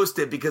 but I'll post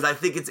it because I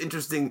think it's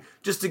interesting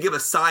just to give a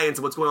science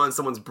of what's going on in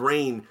someone's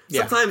brain.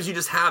 Yeah. Sometimes you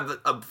just have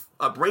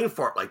a brain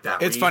fart like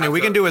that. It's funny.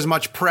 We can do as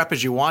much prep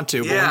as you want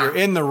to, but when you're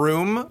in the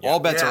room, all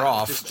bets are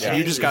off.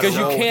 You just got to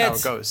roll with how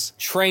it goes.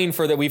 Train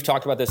for that. We've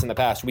talked about this in the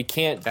past. You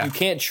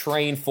can't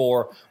train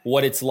for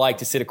what it's like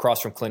to sit across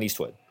from Clint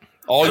Eastwood.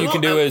 All you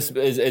can do is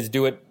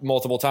do it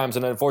multiple times,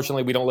 and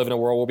unfortunately, we don't live in a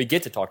world where we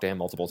get to talk to him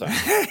multiple times.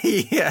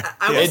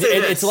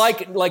 It's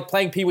like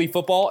playing Pee Wee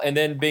football and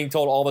then being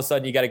told all of a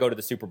sudden you got to go to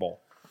the Super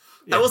Bowl.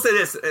 I will say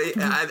this,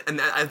 and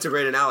that's a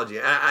great analogy.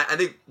 I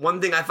think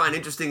one thing I find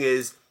interesting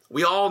is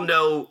we all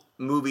know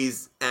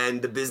movies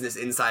and the business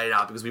inside and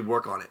out because we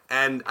work on it.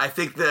 And I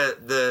think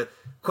the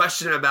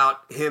question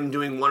about him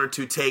doing one or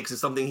two takes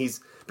is something he's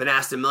been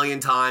asked a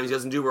million times. He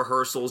doesn't do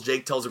rehearsals.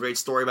 Jake tells a great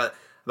story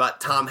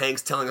about Tom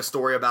Hanks telling a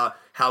story about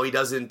how he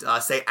doesn't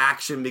say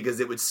action because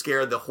it would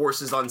scare the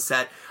horses on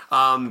set.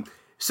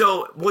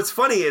 So what's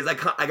funny is I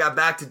got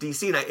back to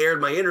DC and I aired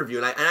my interview,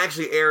 and I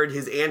actually aired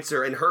his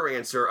answer and her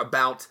answer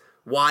about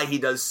why he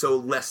does so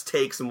less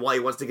takes and why he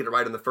wants to get it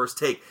right on the first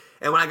take.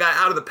 And when I got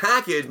out of the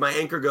package, my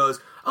anchor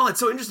goes, "Oh, it's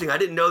so interesting. I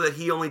didn't know that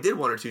he only did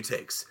one or two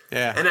takes."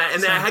 Yeah. And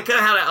then I kind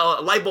of had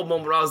a light bulb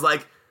moment where I was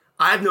like,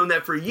 I've known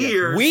that for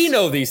years. We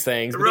know these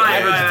things, but the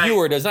average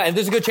viewer does not. And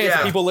there's a good chance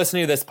that people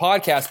listening to this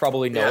podcast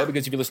probably know it,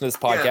 because if you listen to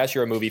this podcast,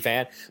 you're a movie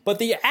fan. But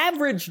the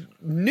average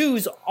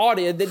news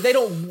audience, they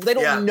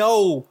don't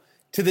know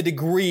to the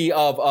degree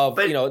of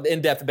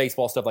in-depth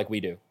baseball stuff like we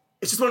do.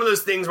 It's just one of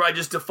those things where I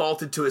just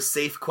defaulted to a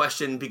safe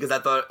question because I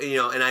thought,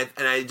 and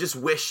I just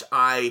wish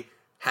I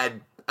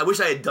had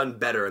done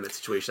better in that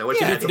situation. I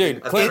wish I had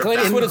Clint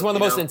Eastwood is one of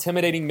the most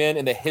intimidating men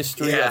in the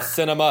history of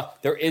cinema.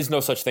 There is no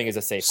such thing as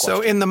a safe question.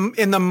 So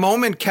in the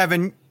moment,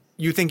 Kevin,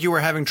 you think you were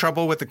having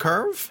trouble with the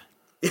curve?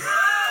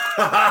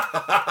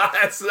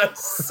 That's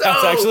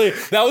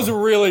that was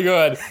really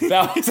good.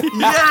 That was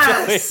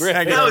yes,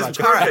 really that was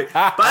good. perfect.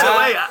 By the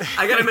way,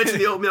 I got to mention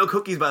the oatmeal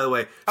cookies. By the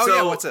way,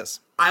 What's this?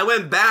 I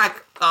went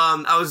back.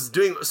 I was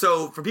doing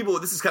so for people.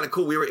 This is kind of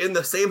cool. We were in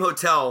the same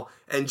hotel,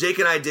 and Jake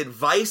and I did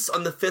Vice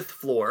on the 5th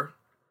floor,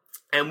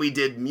 and we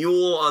did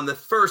Mule on the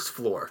 1st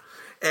floor.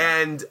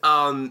 And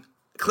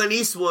Clint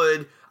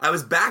Eastwood. I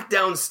was back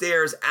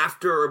downstairs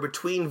after or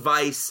between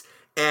Vice,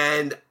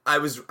 and I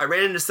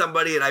ran into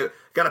somebody, and I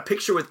got a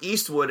picture with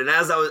Eastwood. And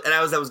as I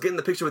was getting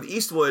the picture with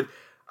Eastwood,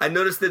 I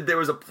noticed that there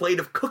was a plate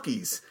of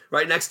cookies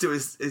right next to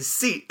his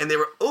seat, and they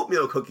were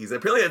oatmeal cookies. And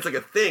apparently that's like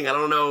a thing. I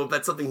don't know if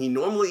that's something he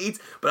normally eats,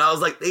 but I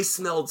was like, they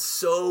smelled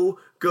so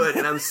good,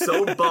 and I'm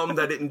so bummed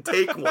I didn't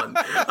take one.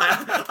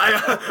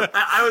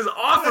 I was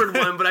offered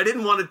one, but I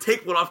didn't want to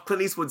take one off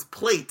Clint Eastwood's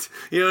plate.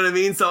 You know what I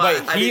mean? So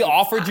Wait, he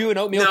offered you an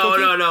oatmeal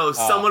cookie? No. Oh.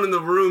 Someone in the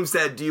room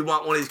said, "Do you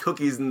want one of these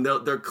cookies?" And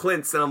they're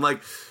Clint's, and I'm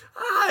like,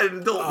 I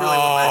don't really.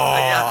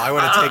 I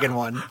would have taken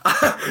one.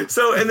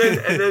 So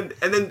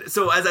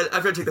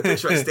after I take the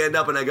picture, I stand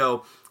up and I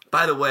go,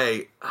 by the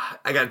way,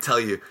 I got to tell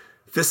you,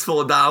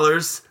 Fistful of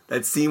Dollars,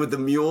 that scene with the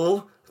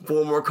mule,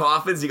 4 more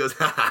coffins. He goes,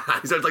 ha ha ha.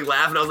 He starts like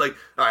laughing. I was like,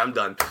 all right, I'm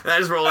done. And I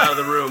just rolled out of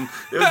the room.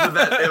 It was the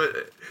best.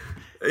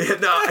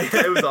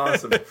 It was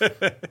awesome.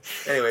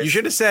 Anyway, You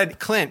should have said,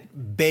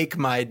 Clint, bake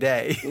my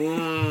day. See.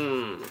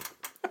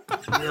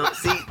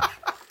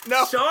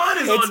 No. Sean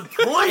is on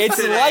point. It's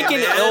today, like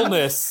an man.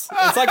 illness.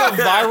 It's like a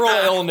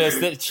viral illness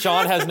that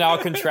Sean has now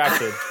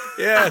contracted.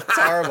 Yeah, it's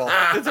horrible.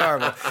 It's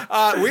horrible.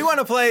 We want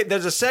to play.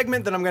 There's a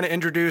segment that I'm going to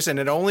introduce, and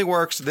it only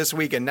works this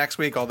week and next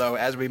week, although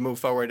as we move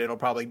forward, it'll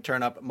probably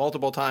turn up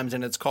multiple times,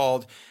 and it's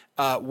called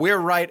We're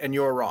Right and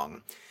You're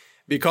Wrong.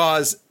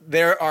 Because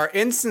there are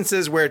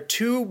instances where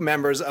 2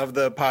 members of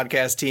the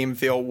podcast team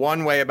feel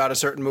one way about a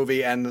certain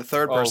movie, and the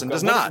third person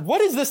does not.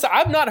 What is this?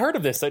 I've not heard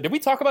of this. Did we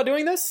talk about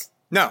doing this?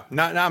 No,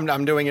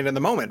 I'm doing it in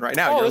the moment right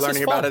now. Oh, You're this is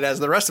learning fun. about it as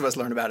the rest of us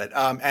learn about it.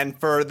 And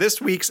for this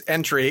week's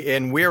entry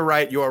in We're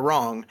Right, You're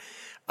Wrong,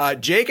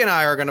 Jake and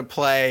I are going to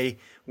play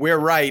We're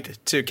Right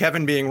to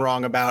Kevin being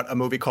wrong about a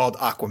movie called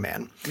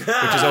Aquaman, which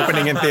is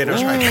opening in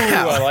theaters right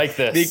now. I like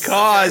this.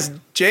 Because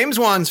James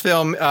Wan's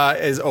film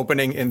is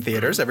opening in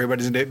theaters.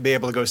 Everybody's going to be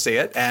able to go see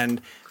it. And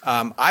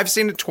I've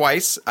seen it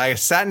twice. I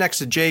sat next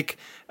to Jake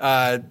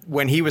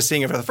when he was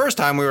seeing it for the first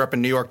time. We were up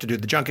in New York to do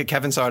the junket.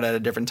 Kevin saw it at a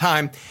different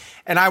time.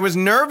 And I was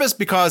nervous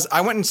because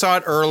I went and saw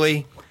it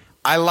early.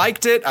 I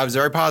liked it. I was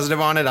very positive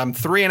on it. I'm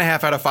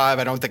 3.5 out of 5.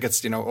 I don't think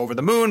it's, over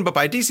the moon, but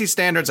by DC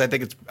standards, I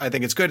think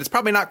it's good. It's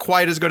probably not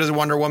quite as good as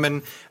Wonder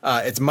Woman.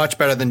 It's much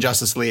better than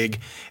Justice League.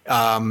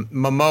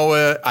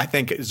 Momoa, I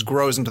think,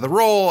 grows into the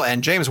role,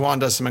 and James Wan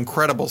does some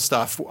incredible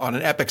stuff on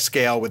an epic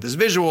scale with his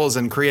visuals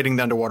and creating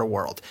the underwater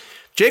world.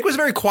 Jake was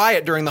very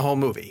quiet during the whole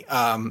movie,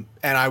 and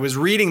I was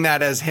reading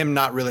that as him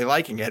not really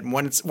liking it. And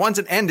once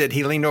it ended,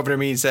 he leaned over to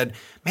me and said,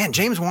 "Man,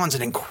 James Wan's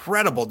an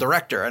incredible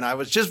director." And I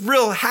was just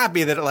real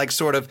happy that it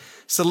sort of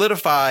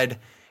solidified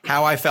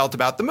how I felt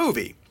about the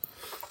movie.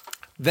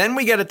 Then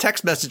we get a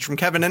text message from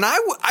Kevin, and I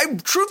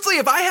truthfully,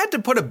 if I had to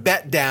put a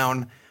bet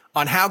down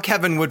on how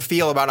Kevin would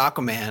feel about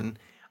Aquaman,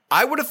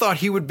 I would have thought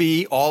he would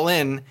be all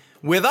in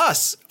with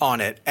us on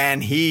it,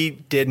 and he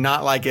did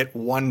not like it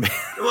one bit.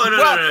 Well,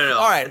 no.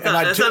 All right, It's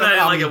not that I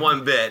didn't like it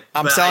one bit.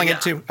 I'm but selling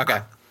it too.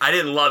 Okay. I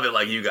didn't love it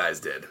like you guys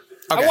did.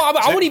 Okay. Well,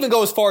 I wouldn't even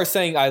go as far as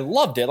saying I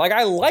loved it.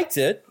 I liked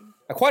it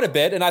quite a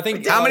bit, and I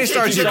think How many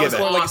stars Jake, you give it?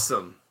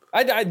 Awesome.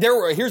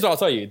 Here's what I'll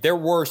tell you. There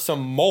were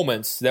some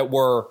moments that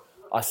were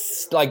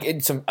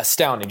some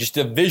astounding. Just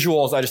the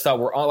visuals, I just thought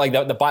were like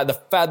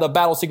the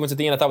battle sequence at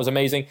the end. I thought was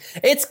amazing.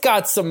 It's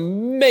got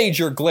some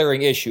major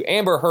glaring issue.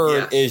 Amber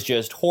Heard is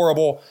just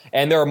horrible,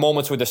 and there are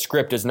moments where the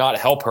script does not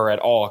help her at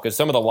all because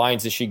some of the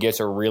lines that she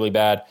gets are really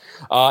bad.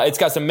 It's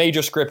got some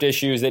major script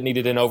issues that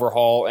needed an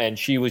overhaul, and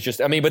she was just.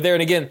 But then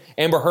again,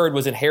 Amber Heard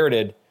was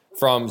inherited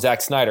from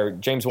Zack Snyder.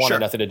 James Wan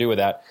had nothing to do with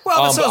that.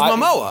 Well, but so is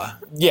Momoa.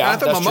 Yeah, I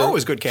thought Momoa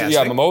was good casting.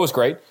 Yeah, Momoa was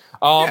great.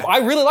 I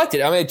really liked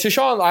it. I mean, to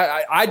Sean,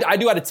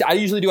 I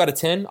usually do out of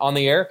 10 on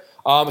the air.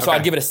 So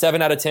I'd give it a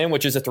 7 out of 10,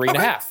 which is a 3.5.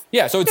 Okay.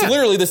 Yeah, so it's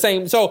literally the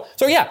same. So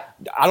yeah,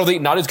 I don't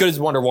think not as good as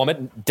Wonder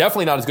Woman.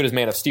 Definitely not as good as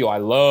Man of Steel. I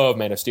love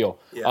Man of Steel.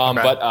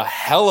 But a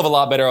hell of a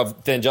lot better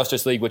than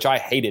Justice League, which I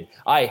hated.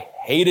 I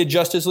hated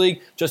Justice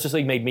League. Justice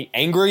League made me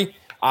angry.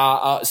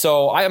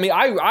 So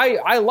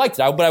I liked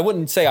it, but I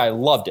wouldn't say I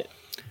loved it.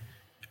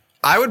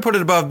 I would put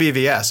it above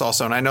BVS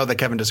also, and I know that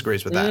Kevin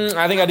disagrees with that.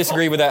 I think I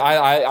disagree with that.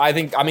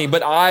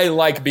 But I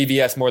like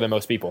BVS more than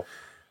most people.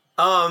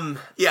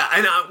 Yeah,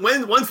 and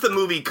once the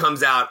movie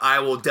comes out, I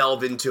will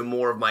delve into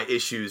more of my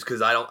issues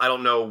because I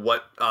don't know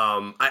what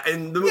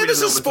and the movie. Yeah,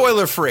 this is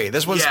spoiler free.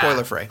 This one's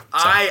spoiler free. So.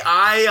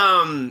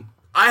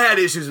 I had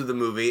issues with the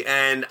movie,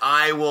 and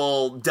I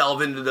will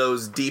delve into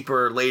those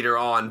deeper later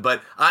on.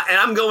 But and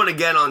I'm going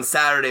again on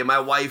Saturday. My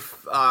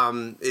wife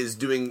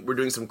we're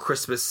doing some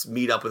Christmas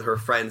meetup with her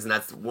friends, and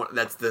that's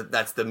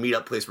the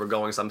meetup place we're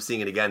going. So I'm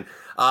seeing it again.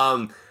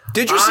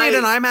 Did you see it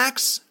in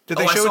IMAX?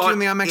 Did they show it to you in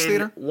the IMAX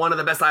theater? One of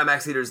the best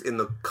IMAX theaters in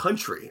the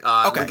country,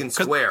 Lincoln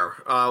Square,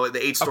 the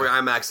 8-story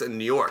IMAX in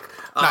New York.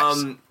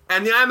 Nice.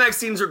 And the IMAX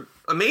scenes are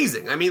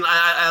amazing. I mean,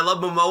 I love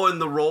Momoa in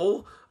the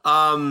role.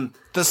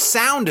 The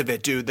sound of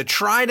it, dude. The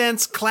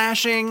tridents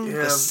clashing.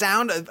 The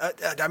sound.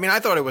 I mean, I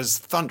thought it was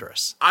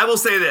thunderous. I will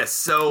say this.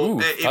 So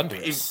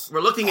thunderous. if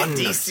we're looking at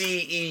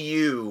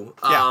DCEU,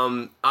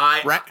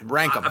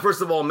 Rank them.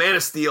 First of all, Man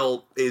of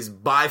Steel is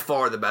by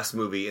far the best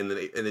movie in the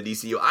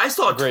DCU. I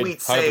saw a Agreed,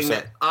 tweet saying 100%.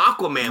 that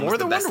Aquaman More was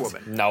the than best. Wonder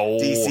Woman. No,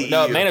 DCEU.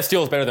 no, Man of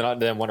Steel is better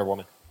than Wonder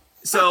Woman.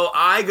 So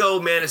I go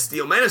Man of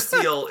Steel. Man of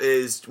Steel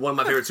is one of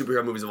my favorite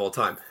superhero movies of all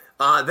time.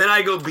 Then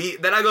I go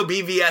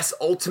BVS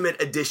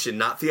Ultimate Edition,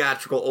 not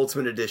theatrical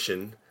Ultimate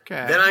Edition.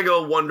 Okay. Then I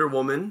go Wonder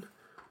Woman.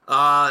 Then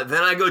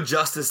I go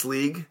Justice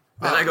League.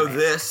 Then I go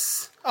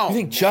this. Oh, You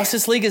think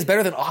Justice League is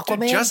better than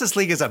Aquaman? Justice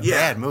League is a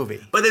bad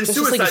movie. But then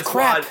Justice League Suicide is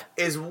crap. Squad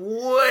is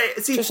way.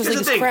 See, Justice here's League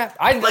the is thing. crap.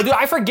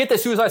 I forget that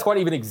Suicide Squad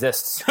even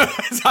exists.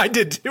 I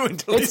did too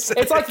until he said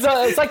It's like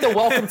the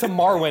Welcome to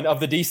Marwin of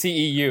the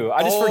DCEU.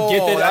 I just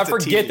forget that. I that's a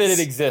forget that tease.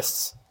 it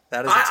exists.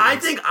 that is a I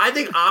tease.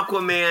 think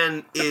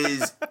Aquaman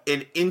is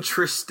an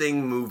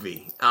interesting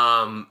movie.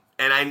 And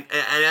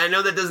I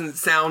know that doesn't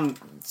sound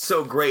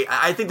so great.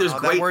 I think there's That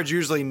great. word's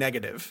usually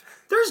negative.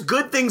 There's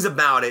good things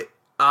about it.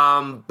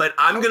 But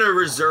I'm going to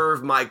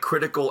reserve my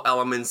critical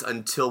elements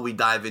until we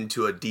dive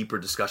into a deeper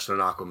discussion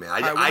on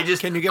Aquaman.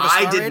 Can you give a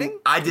star rating?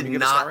 I Can did you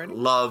give a star not rating?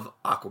 love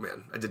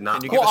Aquaman. I did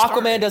not. Can you love give Well, a star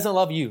Aquaman rating? doesn't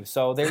love you,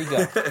 so there you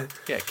go.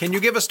 Yeah. Can you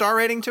give a star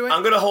rating to it?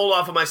 I'm going to hold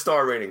off on my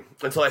star rating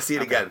until I see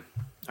it again.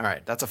 All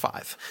right, that's a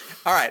 5.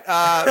 All right,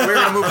 we're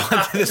going to move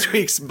on to this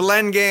week's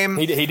blend game.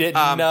 He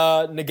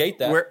didn't negate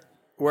that.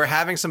 We're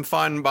having some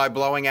fun by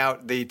blowing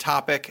out the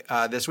topic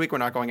this week. We're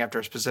not going after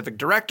a specific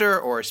director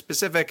or a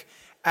specific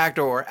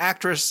actor or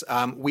actress.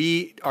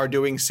 We are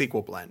doing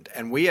sequel blend,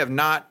 and we have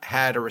not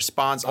had a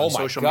response on Oh my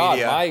social God,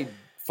 media. my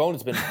phone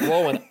has been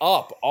blowing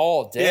up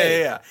all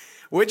day. Yeah.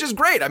 Which is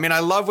great. I mean, I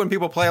love when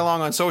people play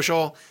along on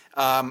social.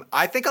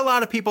 I think a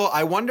lot of people,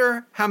 I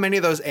wonder how many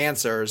of those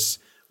answers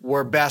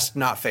were best,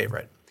 not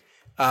favorite.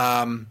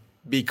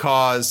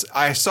 Because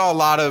I saw a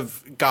lot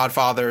of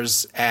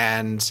Godfathers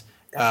and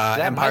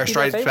Empire might be their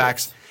Strikes Back.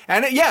 favorites.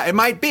 And it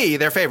might be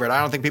their favorite.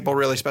 I don't think people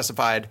really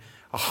specified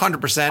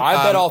 100%.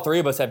 I bet all three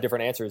of us have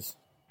different answers.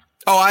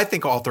 Oh, I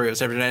think all three of us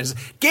have different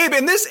answers. Gabe,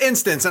 in this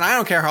instance, and I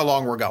don't care how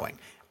long we're going,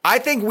 I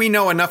think we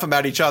know enough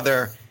about each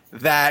other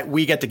that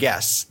we get to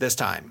guess this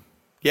time.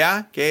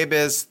 Yeah? Gabe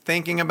is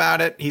thinking about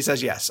it. He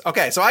says yes.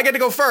 Okay, so I get to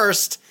go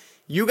first.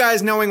 You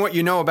guys knowing what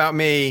you know about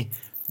me,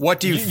 what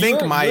do you think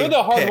You're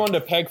the hard pick? one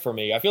to peg for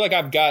me. I feel like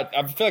I've got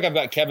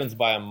Kevin's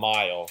by a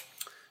mile.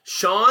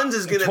 Sean's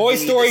is going to be Toy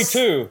Story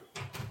 2.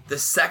 the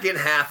second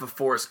half of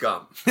Forrest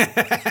Gump.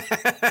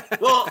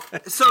 Well,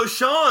 so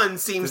Sean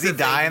seems Does he to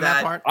die think in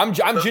that part? I'm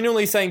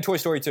genuinely saying Toy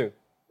Story 2.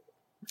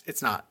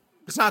 It's not.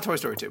 It's not Toy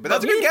Story 2, but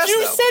that's a good guess, You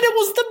though. said it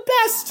was the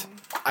best.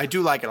 I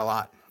do like it a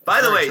lot.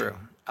 By the Very way, true.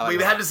 I like we've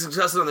it a had lot. this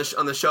discussion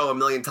on the show a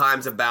million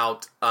times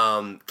about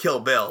Kill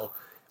Bill,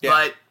 Yeah.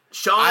 but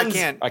Sean's I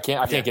can't. I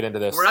can't get into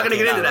this. We're not going to I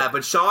get can't. into that,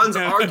 but Sean's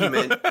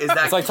argument is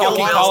that It's like Kill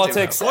talking Bill-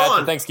 politics Hold at on.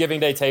 the Thanksgiving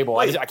Day table.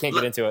 Wait, I can't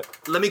get into it.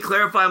 Let me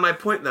clarify my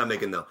point that I'm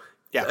making, though.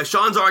 Yeah.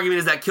 Sean's argument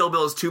is that Kill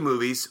Bill is 2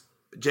 movies.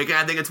 Jake and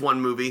I think it's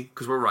 1 movie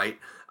because we're right.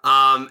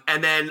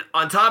 And then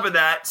on top of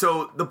that,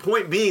 so the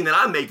point being that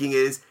I'm making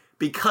is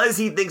because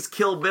he thinks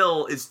Kill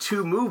Bill is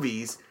 2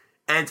 movies,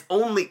 and it's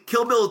only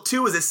Kill Bill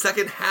 2 is the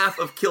second half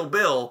of Kill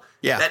Bill.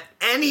 Yeah. That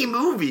any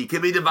movie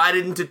can be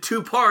divided into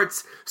 2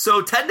 parts.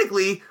 So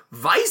technically,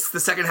 Vice, the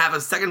second half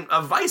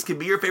of Vice, could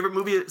be your favorite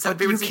movie. But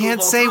favorite you sequel can't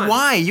of all say time.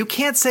 why. You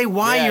can't say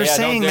why Yeah, you're yeah,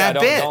 saying don't- that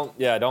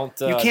yeah, bit.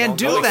 Don't. You can't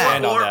do don't that.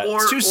 expand on that.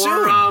 It's too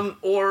soon.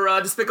 Or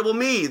Despicable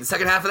Me, the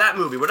second half of that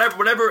movie,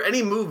 whatever,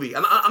 any movie.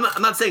 I'm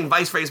not saying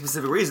Vice for any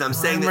specific reason. I'm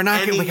saying We're that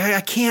not. any I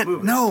can't.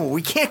 movie. No,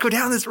 we can't go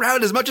down this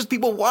route as much as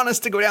people want us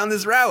to go down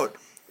this route.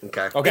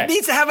 Okay. Okay. It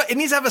needs to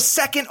have a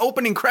second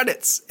opening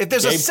credits. If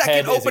there's a Gabe's second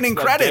head is opening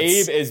exploding.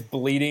 credits, Gabe is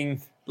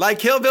bleeding like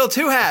Kill Bill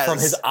 2 has, from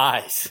his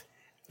eyes.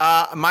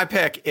 my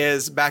pick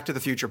is Back to the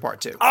Future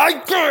Part 2.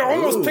 I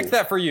almost Ooh. picked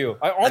that for you.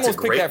 I a almost picked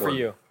great that for one.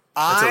 you.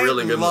 That's a I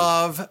really good one.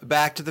 love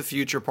Back to the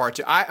Future Part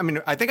 2. I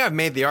mean, I think I've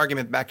made the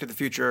argument the Back to the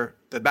Future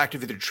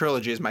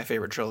trilogy is my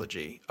favorite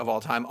trilogy of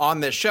all time on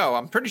this show.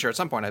 I'm pretty sure at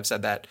some point I've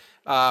said that.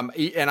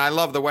 And I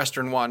love the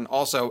Western one.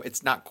 Also,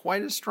 it's not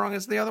quite as strong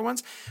as the other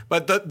ones.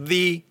 But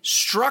the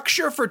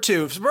structure for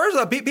 2, first of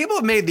all, people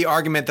have made the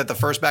argument that the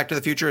first Back to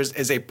the Future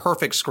is a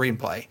perfect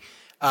screenplay.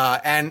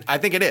 And I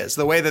think it is.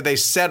 The way that they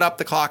set up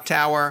the clock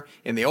tower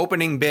in the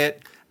opening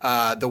bit,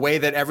 the way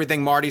that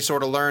everything Marty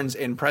sort of learns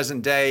in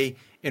present day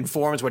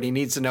informs what he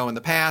needs to know in the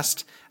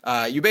past.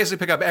 You basically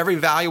pick up every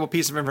valuable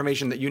piece of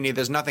information that you need.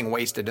 There's nothing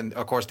wasted in,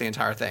 of course, the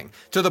entire thing.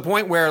 To the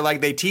point where,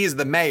 like, they tease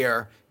the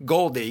mayor,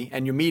 Goldie,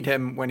 and you meet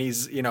him when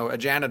he's, a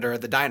janitor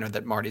at the diner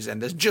that Marty's in.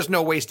 There's just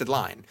no wasted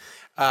line.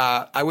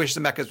 I wish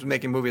Zemeckis was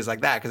making movies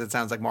like that because it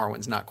sounds like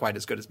Marwin's not quite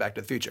as good as Back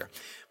to the Future.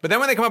 But then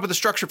when they come up with the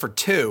structure for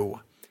 2,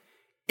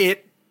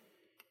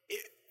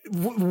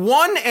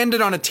 one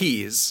ended on a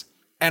tease,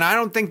 And I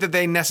don't think that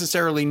they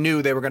necessarily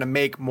knew they were going to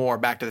make more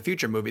Back to the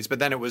Future movies, but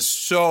then it was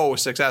so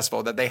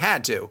successful that they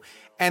had to.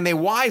 And they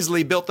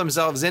wisely built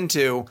themselves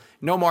into,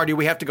 no, Marty,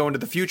 we have to go into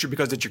the future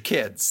because it's your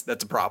kids.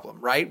 That's a problem,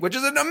 right? Which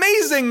is an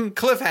amazing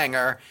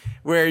cliffhanger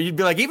where you'd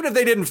be like, even if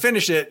they didn't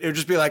finish it, it would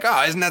just be like,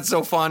 oh, isn't that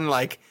so fun?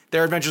 Like,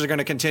 their adventures are going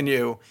to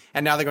continue,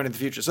 and now they're going to the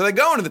future. So they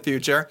go into the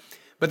future,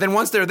 but then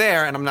once they're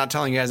there, and I'm not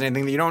telling you guys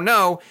anything that you don't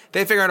know,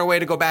 they figure out a way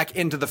to go back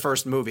into the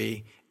first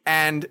movie.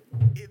 And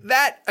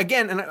that,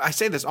 again, and I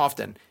say this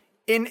often,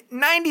 in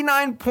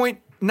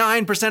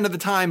 99.9% of the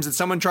times that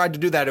someone tried to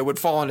do that, it would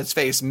fall on its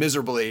face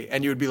miserably,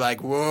 and you would be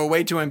like, whoa,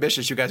 way too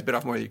ambitious. You guys bit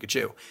off more than you could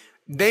chew.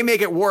 They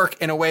make it work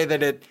in a way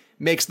that it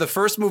makes the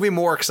first movie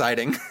more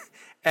exciting,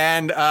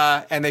 and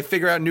they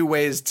figure out new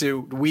ways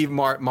to weave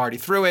Marty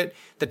through it.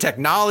 The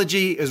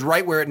technology is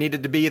right where it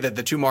needed to be, that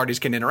the two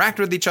Martys can interact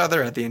with each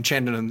other at the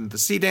Enchanted and the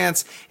Sea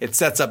Dance. It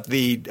sets up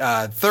the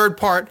third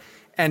part,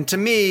 and to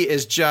me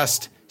is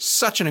just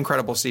such an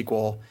incredible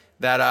sequel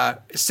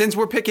that since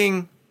we're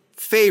picking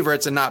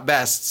favorites and not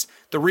bests,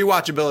 the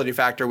rewatchability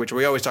factor, which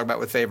we always talk about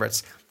with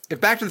favorites, if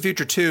Back to the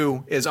Future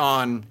 2 is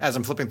on as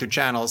I'm flipping through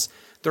channels,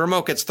 the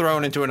remote gets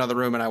thrown into another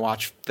room and I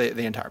watch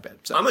the entire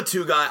bit. So. I'm a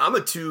two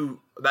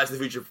Back to the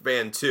Future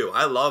fan too.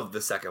 I love the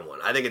second one.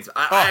 I think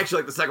I actually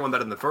like the second one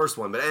better than the first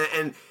one. But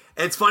and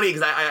it's funny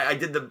because I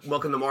did the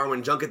Welcome to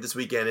Marwen junket this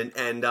weekend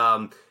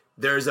and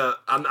there's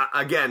I'm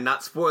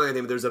not spoiling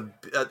anything, but there's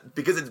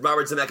because it's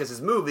Robert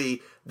Zemeckis'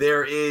 movie,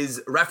 there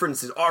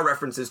are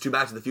references to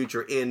Back to the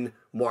Future in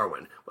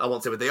Marwen. I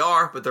won't say what they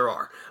are, but there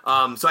are.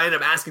 So I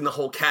ended up asking the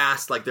whole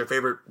cast, like, their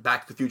favorite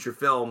Back to the Future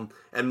film,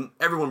 and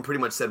everyone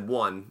pretty much said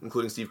one,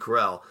 including Steve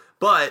Carell.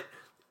 But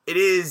it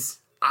is,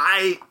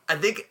 I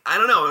think, I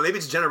don't know, maybe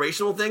it's a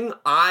generational thing.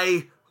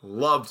 I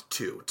loved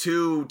 2.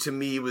 2, to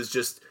me, was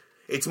just...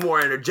 It's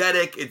more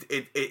energetic. I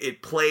think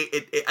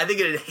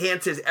it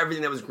enhances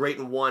everything that was great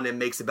in 1 and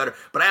makes it better.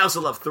 But I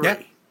also love 3.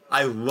 Yeah.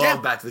 I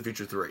love Back to the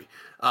Future 3.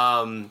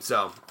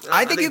 So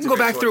I think you can go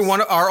back through one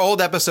of our old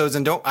episodes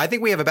and I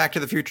think we have a Back to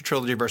the Future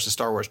trilogy versus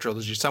Star Wars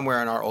trilogy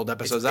somewhere in our old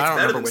episodes. I don't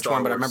remember which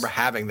one, but I remember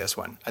having this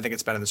one. I think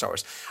it's better than Star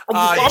Wars.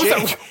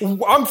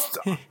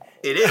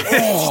 It is.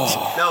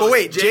 No, but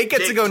wait, Jake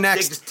gets to go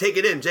next. Jake, just take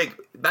it in, Jake.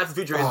 Back to the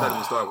Future is better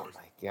than Star Wars.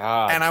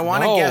 God, and I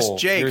want to guess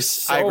Jake's.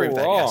 So I agree with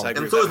that. Yes, I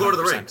agree. And so is Lord of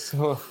the Rings.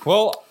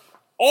 Well,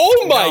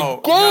 oh my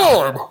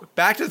God! No.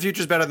 Back to the Future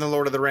is better than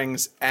Lord of the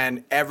Rings,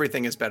 and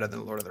everything is better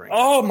than Lord of the Rings.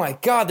 Oh my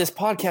God! This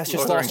podcast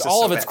just lost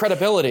all of its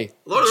credibility.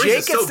 Lord of the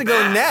Rings Jake gets to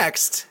go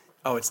next.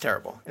 Oh, it's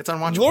terrible. It's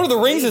unwatchable. Lord of the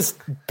Rings is.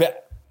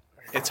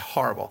 It's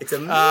horrible. It's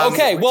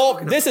okay,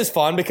 well, this is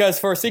fun because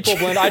for a sequel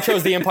blend, I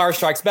chose The Empire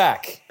Strikes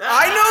Back.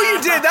 I know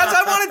you did.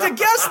 I wanted to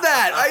guess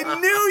that. I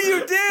knew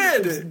you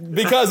did.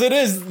 Because it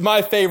is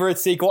my favorite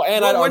sequel,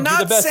 and I'd argue the best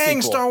sequel. We're not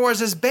saying Star Wars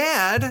is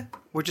bad.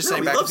 We're just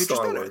saying Back to the Future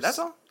is better. That's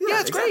all.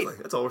 Yeah, it's exactly. great.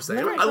 That's all we're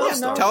saying. I love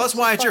Star Wars. Tell us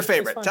why it's your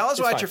favorite. Tell us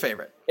why it's your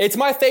favorite. It's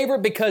my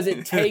favorite because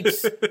it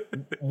takes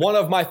one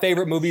of my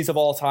favorite movies of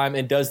all time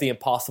and does the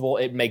impossible.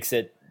 It makes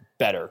it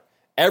better.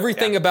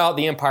 Everything about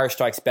The Empire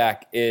Strikes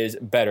Back is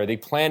better. The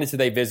planets that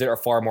they visit are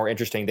far more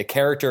interesting. The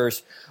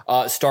characters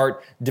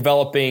start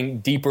developing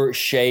deeper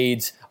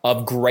shades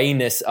of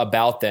grayness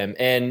about them.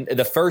 And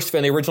the first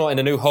film, the original and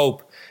A New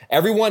Hope,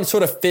 everyone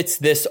sort of fits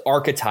this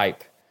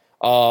archetype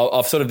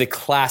of sort of the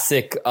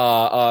classic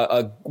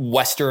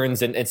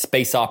westerns and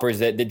space operas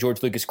that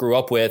George Lucas grew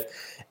up with.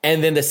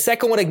 And then the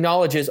second one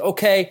acknowledges,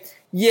 okay,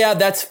 yeah,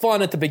 that's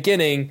fun at the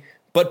beginning,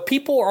 but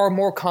people are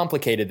more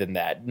complicated than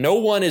that. No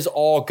one is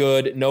all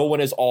good. No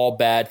one is all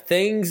bad.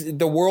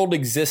 The world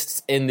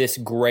exists in this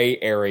gray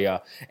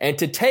area. And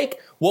to take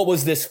what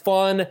was this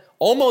fun,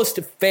 almost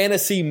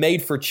fantasy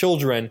made for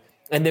children,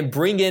 and then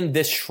bring in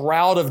this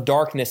shroud of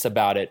darkness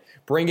about it,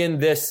 bring in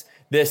this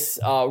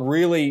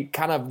really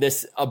kind of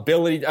this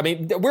ability. I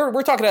mean,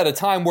 we're talking at a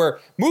time where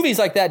movies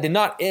like that did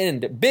not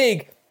end.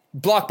 Big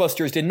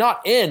blockbusters did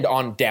not end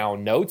on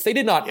down notes. They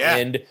did not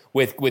end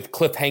with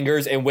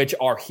cliffhangers in which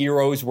our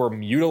heroes were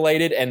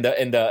mutilated and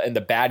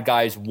the bad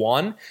guys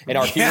won, and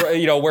our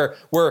hero,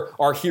 where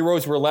our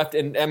heroes were left.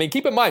 And I mean,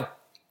 keep in mind,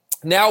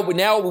 now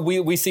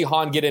we see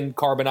Han get in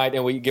carbonite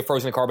and we get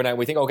frozen in carbonite and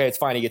we think, okay, it's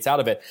fine, he gets out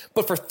of it.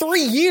 But for 3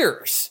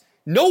 years,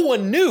 no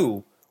one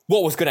knew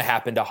what was going to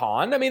happen to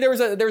Han. I mean, there was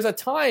a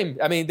time.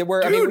 I mean,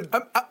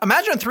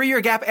 imagine a 3-year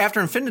gap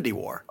after Infinity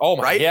War. Oh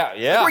my, right?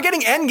 Yeah. Like we're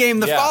getting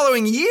Endgame the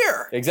following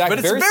year. Exactly,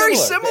 but it's very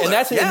similar. And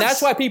that's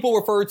why people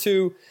refer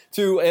to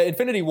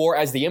Infinity War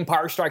as The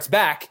Empire Strikes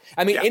Back.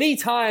 I mean,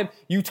 anytime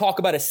you talk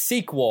about a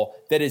sequel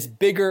that is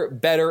bigger,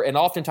 better, and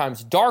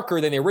oftentimes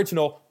darker than the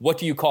original, what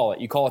do you call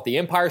it? You call it The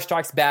Empire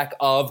Strikes Back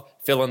of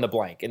fill in the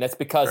blank, and that's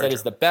because that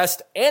is the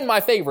best and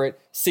my favorite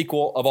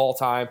sequel of all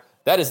time.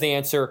 That is the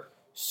answer.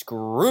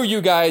 Screw you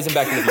guys and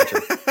Back to the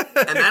Future.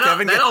 And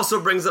that also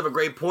brings up a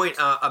great point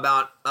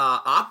about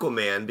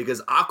Aquaman,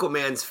 because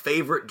Aquaman's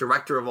favorite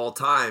director of all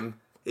time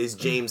is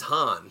James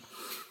Hahn.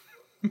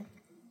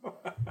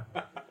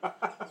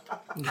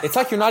 It's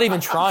like you're not even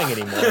trying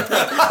anymore.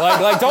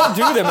 like don't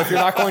do them if you're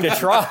not going to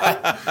try.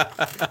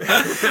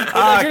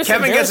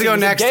 Kevin gets to go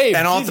next, Gabe,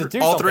 and all Jesus, do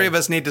three something. of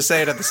us need to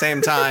say it at the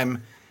same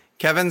time.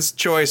 Kevin's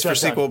choice for Dun,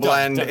 sequel dun,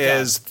 blend dun, dun,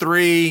 dun. is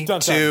 3, Dun,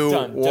 dun, 2,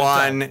 dun, dun,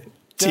 1, dun.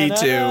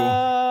 T2,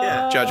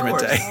 Yeah, Judgment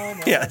of course.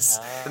 Day. Yes.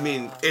 I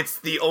mean, it's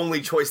the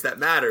only choice that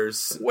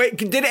matters. Wait,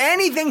 did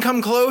anything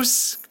come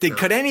close?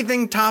 Could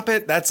anything top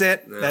it? That's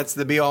it? That's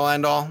the be-all,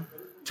 end-all?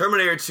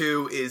 Terminator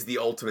 2 is the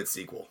ultimate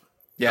sequel.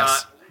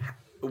 Yes.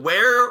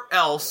 Where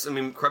else, I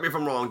mean, correct me if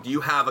I'm wrong, do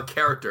you have a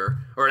character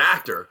or an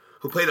actor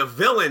who played a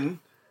villain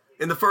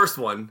in the first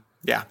one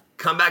Yeah.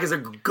 come back as a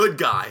good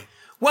guy?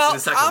 Well, in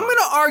the second I'm one? going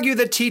to argue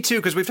that T2,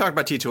 because we've talked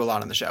about T2 a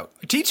lot on the show.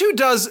 T2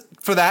 does,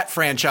 for that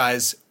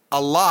franchise, a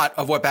lot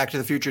of what Back to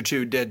the Future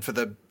 2 did for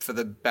the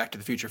Back to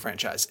the Future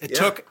franchise. It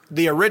took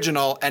the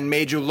original and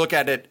made you look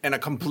at it in a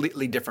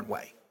completely different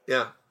way.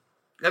 Yeah.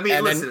 I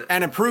mean, listen.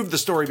 And improved the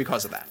story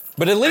because of that.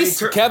 But at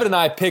least mean, Kevin and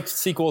I picked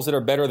sequels that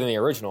are better than the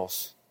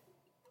originals.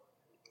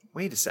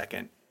 Wait a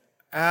second.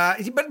 But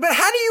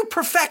how do you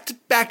perfect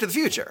Back to the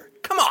Future?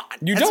 Come on.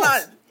 You That's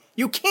don't.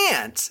 You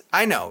can't.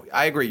 I know.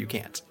 I agree you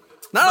can't.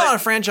 Not a lot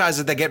of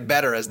franchises that get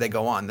better as they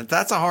go on.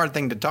 That's a hard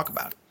thing to talk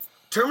about.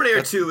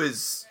 Terminator 2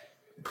 is,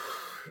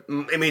 I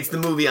mean, it's the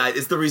movie.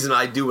 It's the reason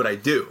I do what I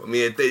do. I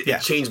mean,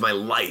 it changed my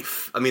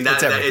life. I mean,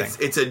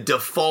 it's a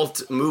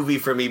default movie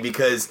for me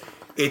because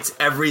it's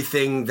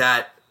everything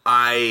that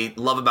I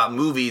love about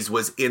movies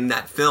was in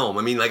that film.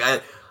 I mean, like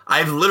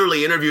I've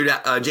literally interviewed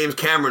James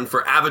Cameron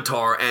for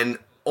Avatar and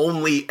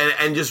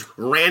just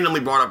randomly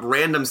brought up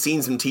random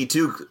scenes from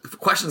T2,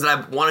 questions that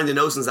I've wanted to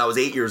know since I was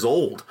 8 years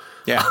old.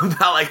 Yeah.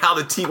 About like how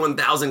the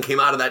T-1000 came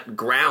out of that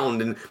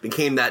ground and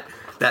became that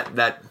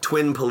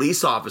twin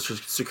police officer,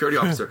 security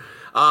officer.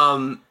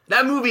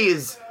 That movie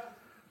is,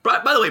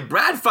 by the way,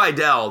 Brad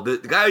Fiedel,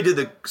 the guy who did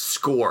the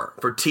score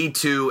for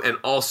T2 and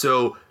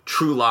also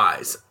True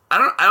Lies.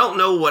 I don't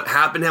know what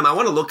happened to him. I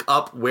want to look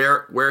up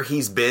where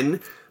he's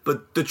been.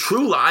 But the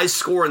True Lies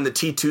score and the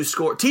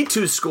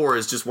T2 score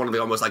is just one of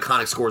the most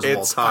iconic scores of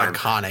all time. It's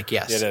iconic,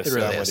 yes. It is. It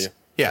really I'm with is. you.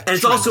 Yeah, And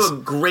it's also a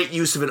great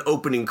use of an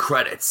opening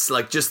credits,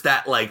 like just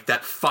that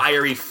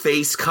fiery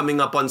face coming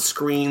up on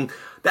screen.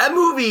 That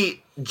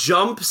movie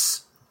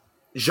jumps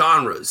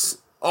genres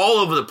all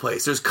over the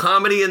place. There's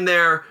comedy in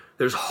there.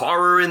 There's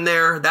horror in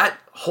there. That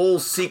whole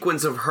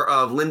sequence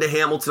of Linda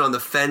Hamilton on the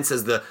fence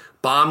as the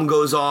bomb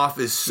goes off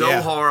is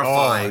so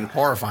horrifying. Oh,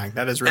 horrifying.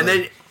 That is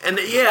really. And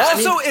then yeah.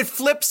 Also, it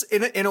flips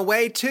in a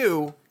way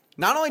too.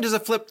 Not only does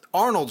it flip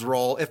Arnold's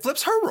role, it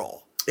flips her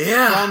role.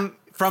 Yeah.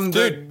 From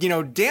the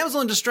damsel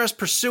in distress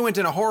pursuant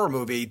in a horror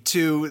movie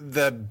to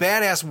the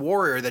badass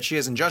warrior that she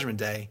is in Judgment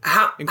Day.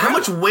 How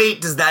much weight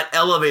does that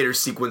elevator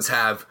sequence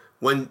have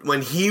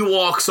when he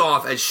walks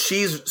off as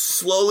she's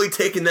slowly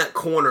taking that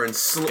corner and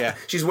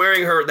she's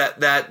wearing her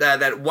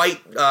that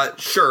white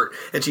shirt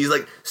and she's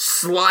like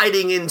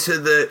sliding into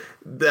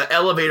the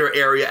elevator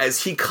area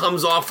as he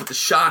comes off with the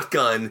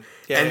shotgun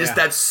just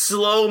that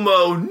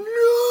slow-mo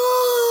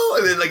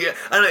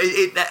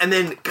and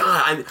then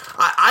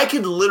I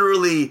could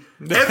literally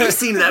every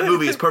scene in that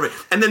movie is perfect,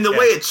 and then the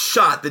way it's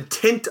shot, the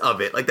tint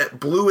of it, like that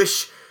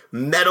bluish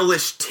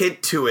metalish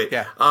tint to it.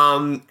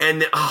 I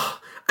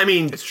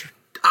mean, it's true.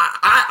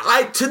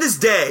 I to this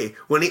day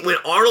when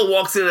Arnold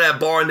walks into that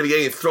bar in the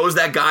beginning and throws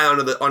that guy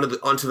onto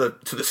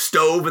the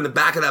stove in the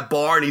back of that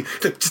bar and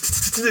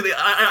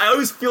I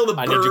always feel the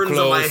burns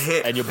on my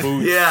head and your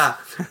boots. Yeah,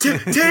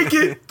 take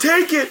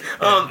it.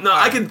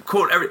 I can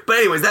quote every. But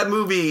anyways, that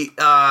movie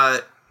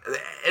and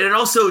it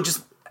also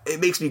just it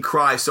makes me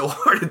cry so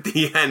hard at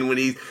the end when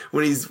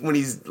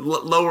he's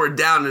lowered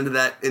down into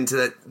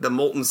the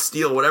molten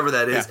steel, whatever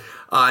that is,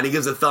 and he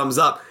gives a thumbs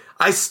up.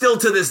 I still,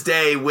 to this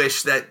day,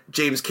 wish that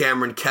James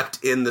Cameron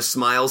kept in the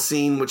smile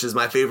scene, which is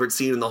my favorite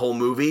scene in the whole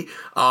movie.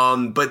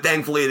 But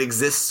thankfully, it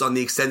exists on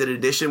the extended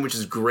edition, which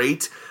is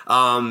great.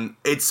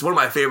 It's one of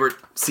my favorite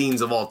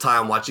scenes of all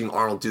time, watching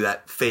Arnold do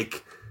that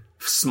fake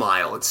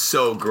smile. It's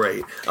so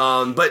great.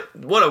 But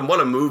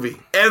what a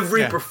movie.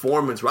 Every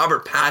performance,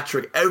 Robert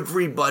Patrick,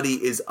 everybody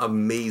is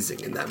amazing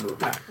in that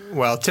movie.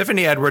 Well,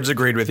 Tiffany Edwards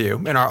agreed with you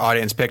in our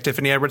audience pick.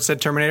 Tiffany Edwards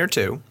said Terminator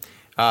 2.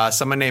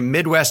 Someone named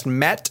Midwest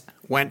Met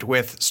went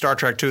with Star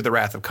Trek II, The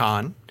Wrath of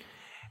Khan.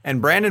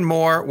 And Brandon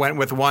Moore went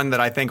with one that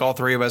I think all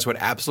three of us would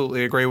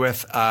absolutely agree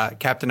with,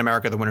 Captain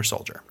America, The Winter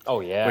Soldier. Oh,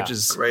 yeah. Which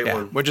is Great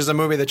one. Which is a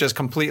movie that just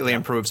completely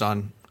improves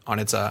on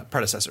its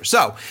predecessor.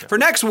 So, for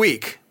next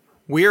week,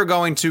 we are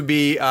going to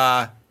be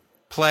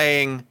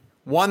playing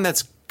one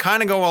that's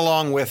kind of go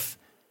along with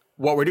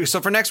what we're doing.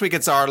 So, for next week,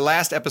 it's our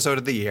last episode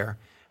of the year.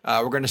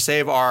 We're going to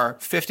save our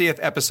 50th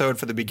episode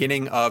for the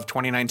beginning of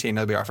 2019.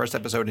 That'll be our first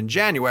episode in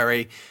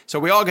January. So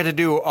we all get to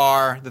do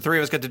the three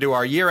of us get to do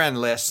our year-end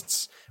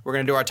lists. We're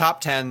going to do our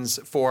top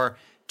 10s for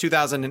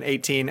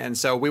 2018. And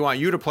so we want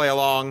you to play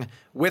along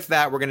with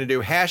that. We're going to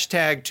do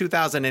hashtag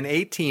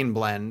 2018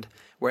 blend,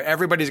 where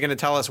everybody's going to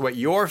tell us what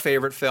your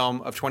favorite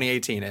film of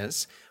 2018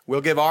 is.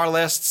 We'll give our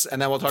lists, and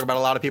then we'll talk about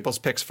a lot of people's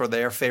picks for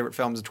their favorite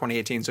films of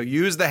 2018. So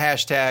use the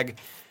hashtag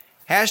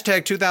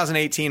Hashtag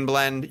 2018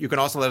 blend. You can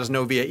also let us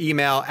know via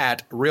email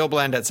at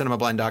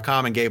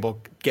realblend@cinemablend.com, and Gabe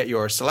will get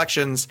your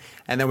selections,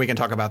 and then we can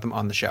talk about them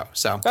on the show.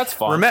 So that's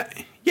fun.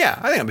 Yeah,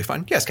 I think it'll be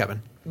fun. Yes,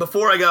 Kevin.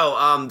 Before I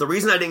go, the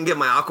reason I didn't get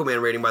my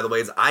Aquaman rating, by the way,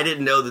 is I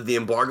didn't know that the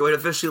embargo had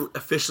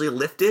officially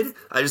lifted.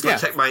 I just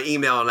checked my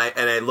email and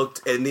I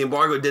looked, and the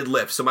embargo did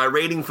lift. So my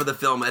rating for the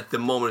film at the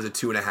moment is a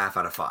 2.5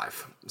 out of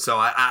 5. So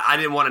I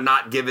didn't want to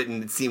not give it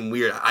and it seemed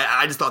weird.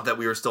 I just thought that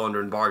we were still under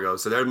embargo.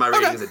 So there's my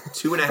rating is at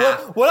 2.5.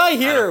 Well, what I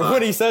hear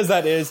when he says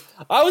that is,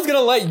 I was going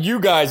to let you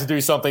guys do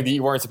something that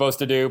you weren't supposed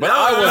to do, but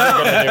I wasn't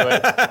going to do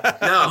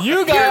it. No.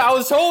 You guys, I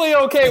was totally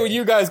okay with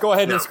you guys go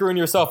ahead and screwing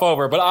yourself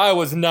over, but I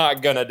was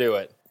not going to do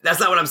it. That's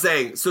not what I'm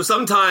saying. So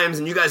sometimes,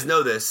 and you guys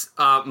know this,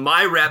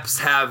 my reps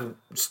have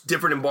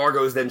different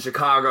embargoes than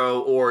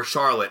Chicago or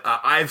Charlotte.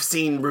 I've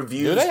seen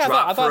reviews Do they?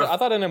 drop. I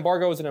thought an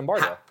embargo was an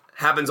embargo.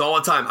 Happens all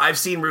the time. I've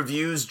seen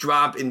reviews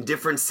drop in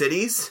different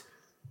cities,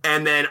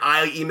 and then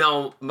I'll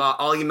email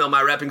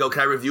my rep and go,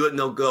 "Can I review it?" And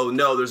they'll go,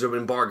 "No, there's an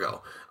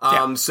embargo."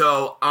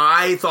 So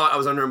I thought I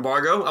was under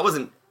embargo. I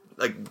wasn't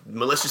like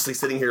maliciously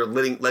sitting here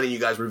letting you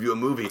guys review a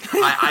movie.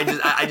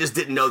 I just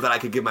didn't know that I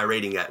could give my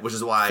rating yet, which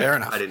is why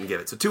I didn't give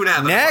it. So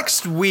 2.5.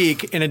 Next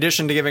week, in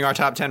addition to giving our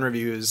top 10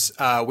 reviews,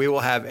 we will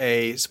have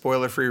a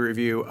spoiler-free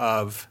review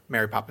of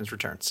Mary Poppins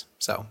Returns.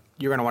 So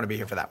you're going to want to be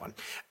here for that one.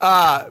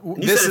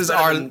 This is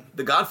our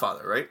The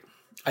Godfather, right?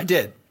 I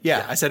did.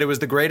 Yeah, I said it was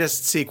the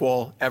greatest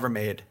sequel ever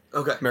made.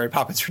 Okay. Mary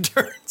Poppins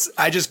Returns.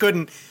 I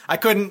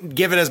couldn't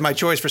give it as my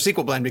choice for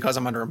sequel blend because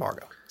I'm under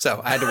embargo.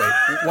 So I had to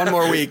wait one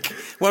more week.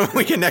 One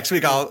week, and next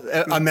week I'll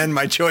amend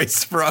my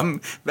choice from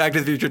Back to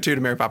the Future 2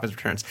 to Mary Poppins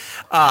Returns.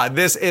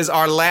 This is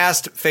our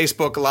last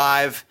Facebook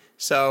Live.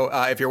 So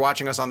if you're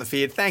watching us on the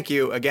feed, thank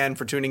you again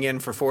for tuning in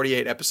for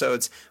 48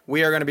 episodes.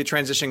 We are going to be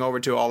transitioning over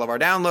to all of our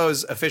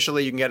downloads.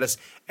 Officially, you can get us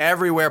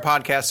everywhere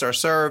podcasts are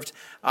served.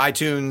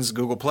 iTunes,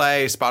 Google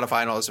Play,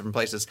 Spotify, and all those different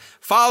places.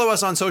 Follow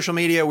us on social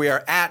media. We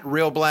are at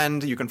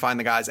RealBlend. You can find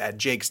the guys at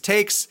Jake's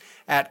Takes,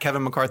 at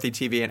Kevin McCarthy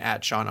TV, and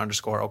at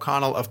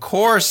Sean_O'Connell. Of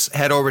course,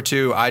 head over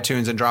to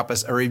iTunes and drop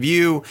us a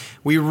review.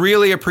 We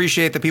really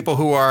appreciate the people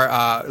who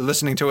are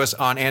listening to us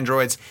on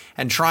Androids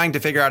and trying to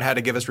figure out how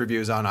to give us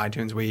reviews on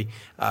iTunes. We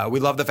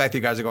love the fact that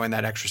you guys are going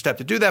that extra step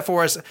to do that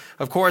for us.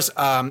 Of course,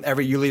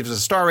 you leave us a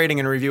star rating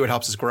and a review. It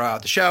helps us grow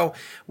out the show.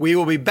 We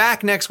will be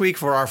back next week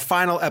for our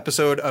final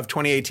episode of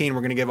 2018.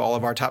 We're going to give all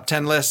of our top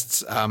 10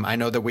 lists. I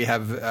know that we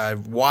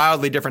have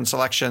wildly different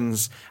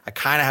selections. I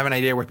kind of have an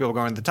idea where people are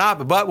going to the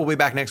top, but we'll be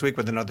back next week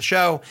with another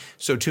show.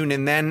 So tune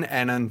in then.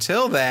 And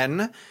until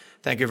then,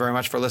 thank you very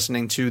much for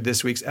listening to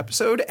this week's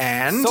episode.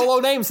 And solo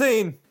name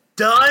scene.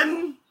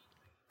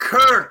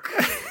 Dunkirk.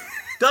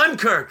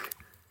 Dunkirk.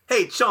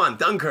 Hey, Sean,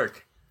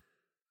 Dunkirk.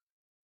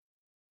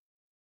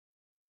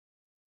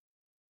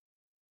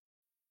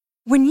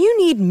 When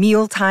you need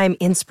mealtime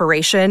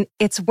inspiration,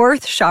 it's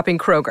worth shopping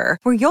Kroger,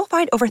 where you'll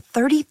find over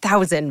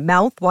 30,000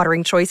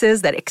 mouth-watering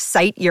choices that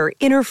excite your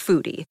inner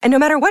foodie. And no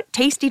matter what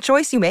tasty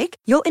choice you make,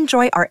 you'll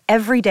enjoy our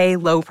everyday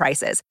low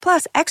prices,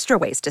 plus extra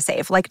ways to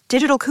save, like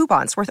digital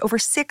coupons worth over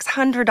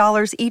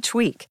 $600 each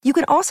week. You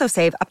can also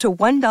save up to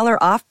 $1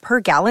 off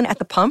per gallon at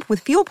the pump with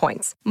fuel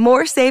points.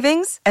 More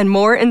savings and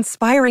more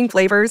inspiring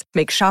flavors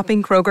make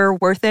shopping Kroger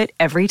worth it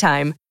every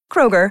time.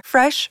 Kroger,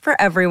 fresh for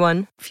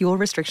everyone. Fuel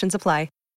restrictions apply.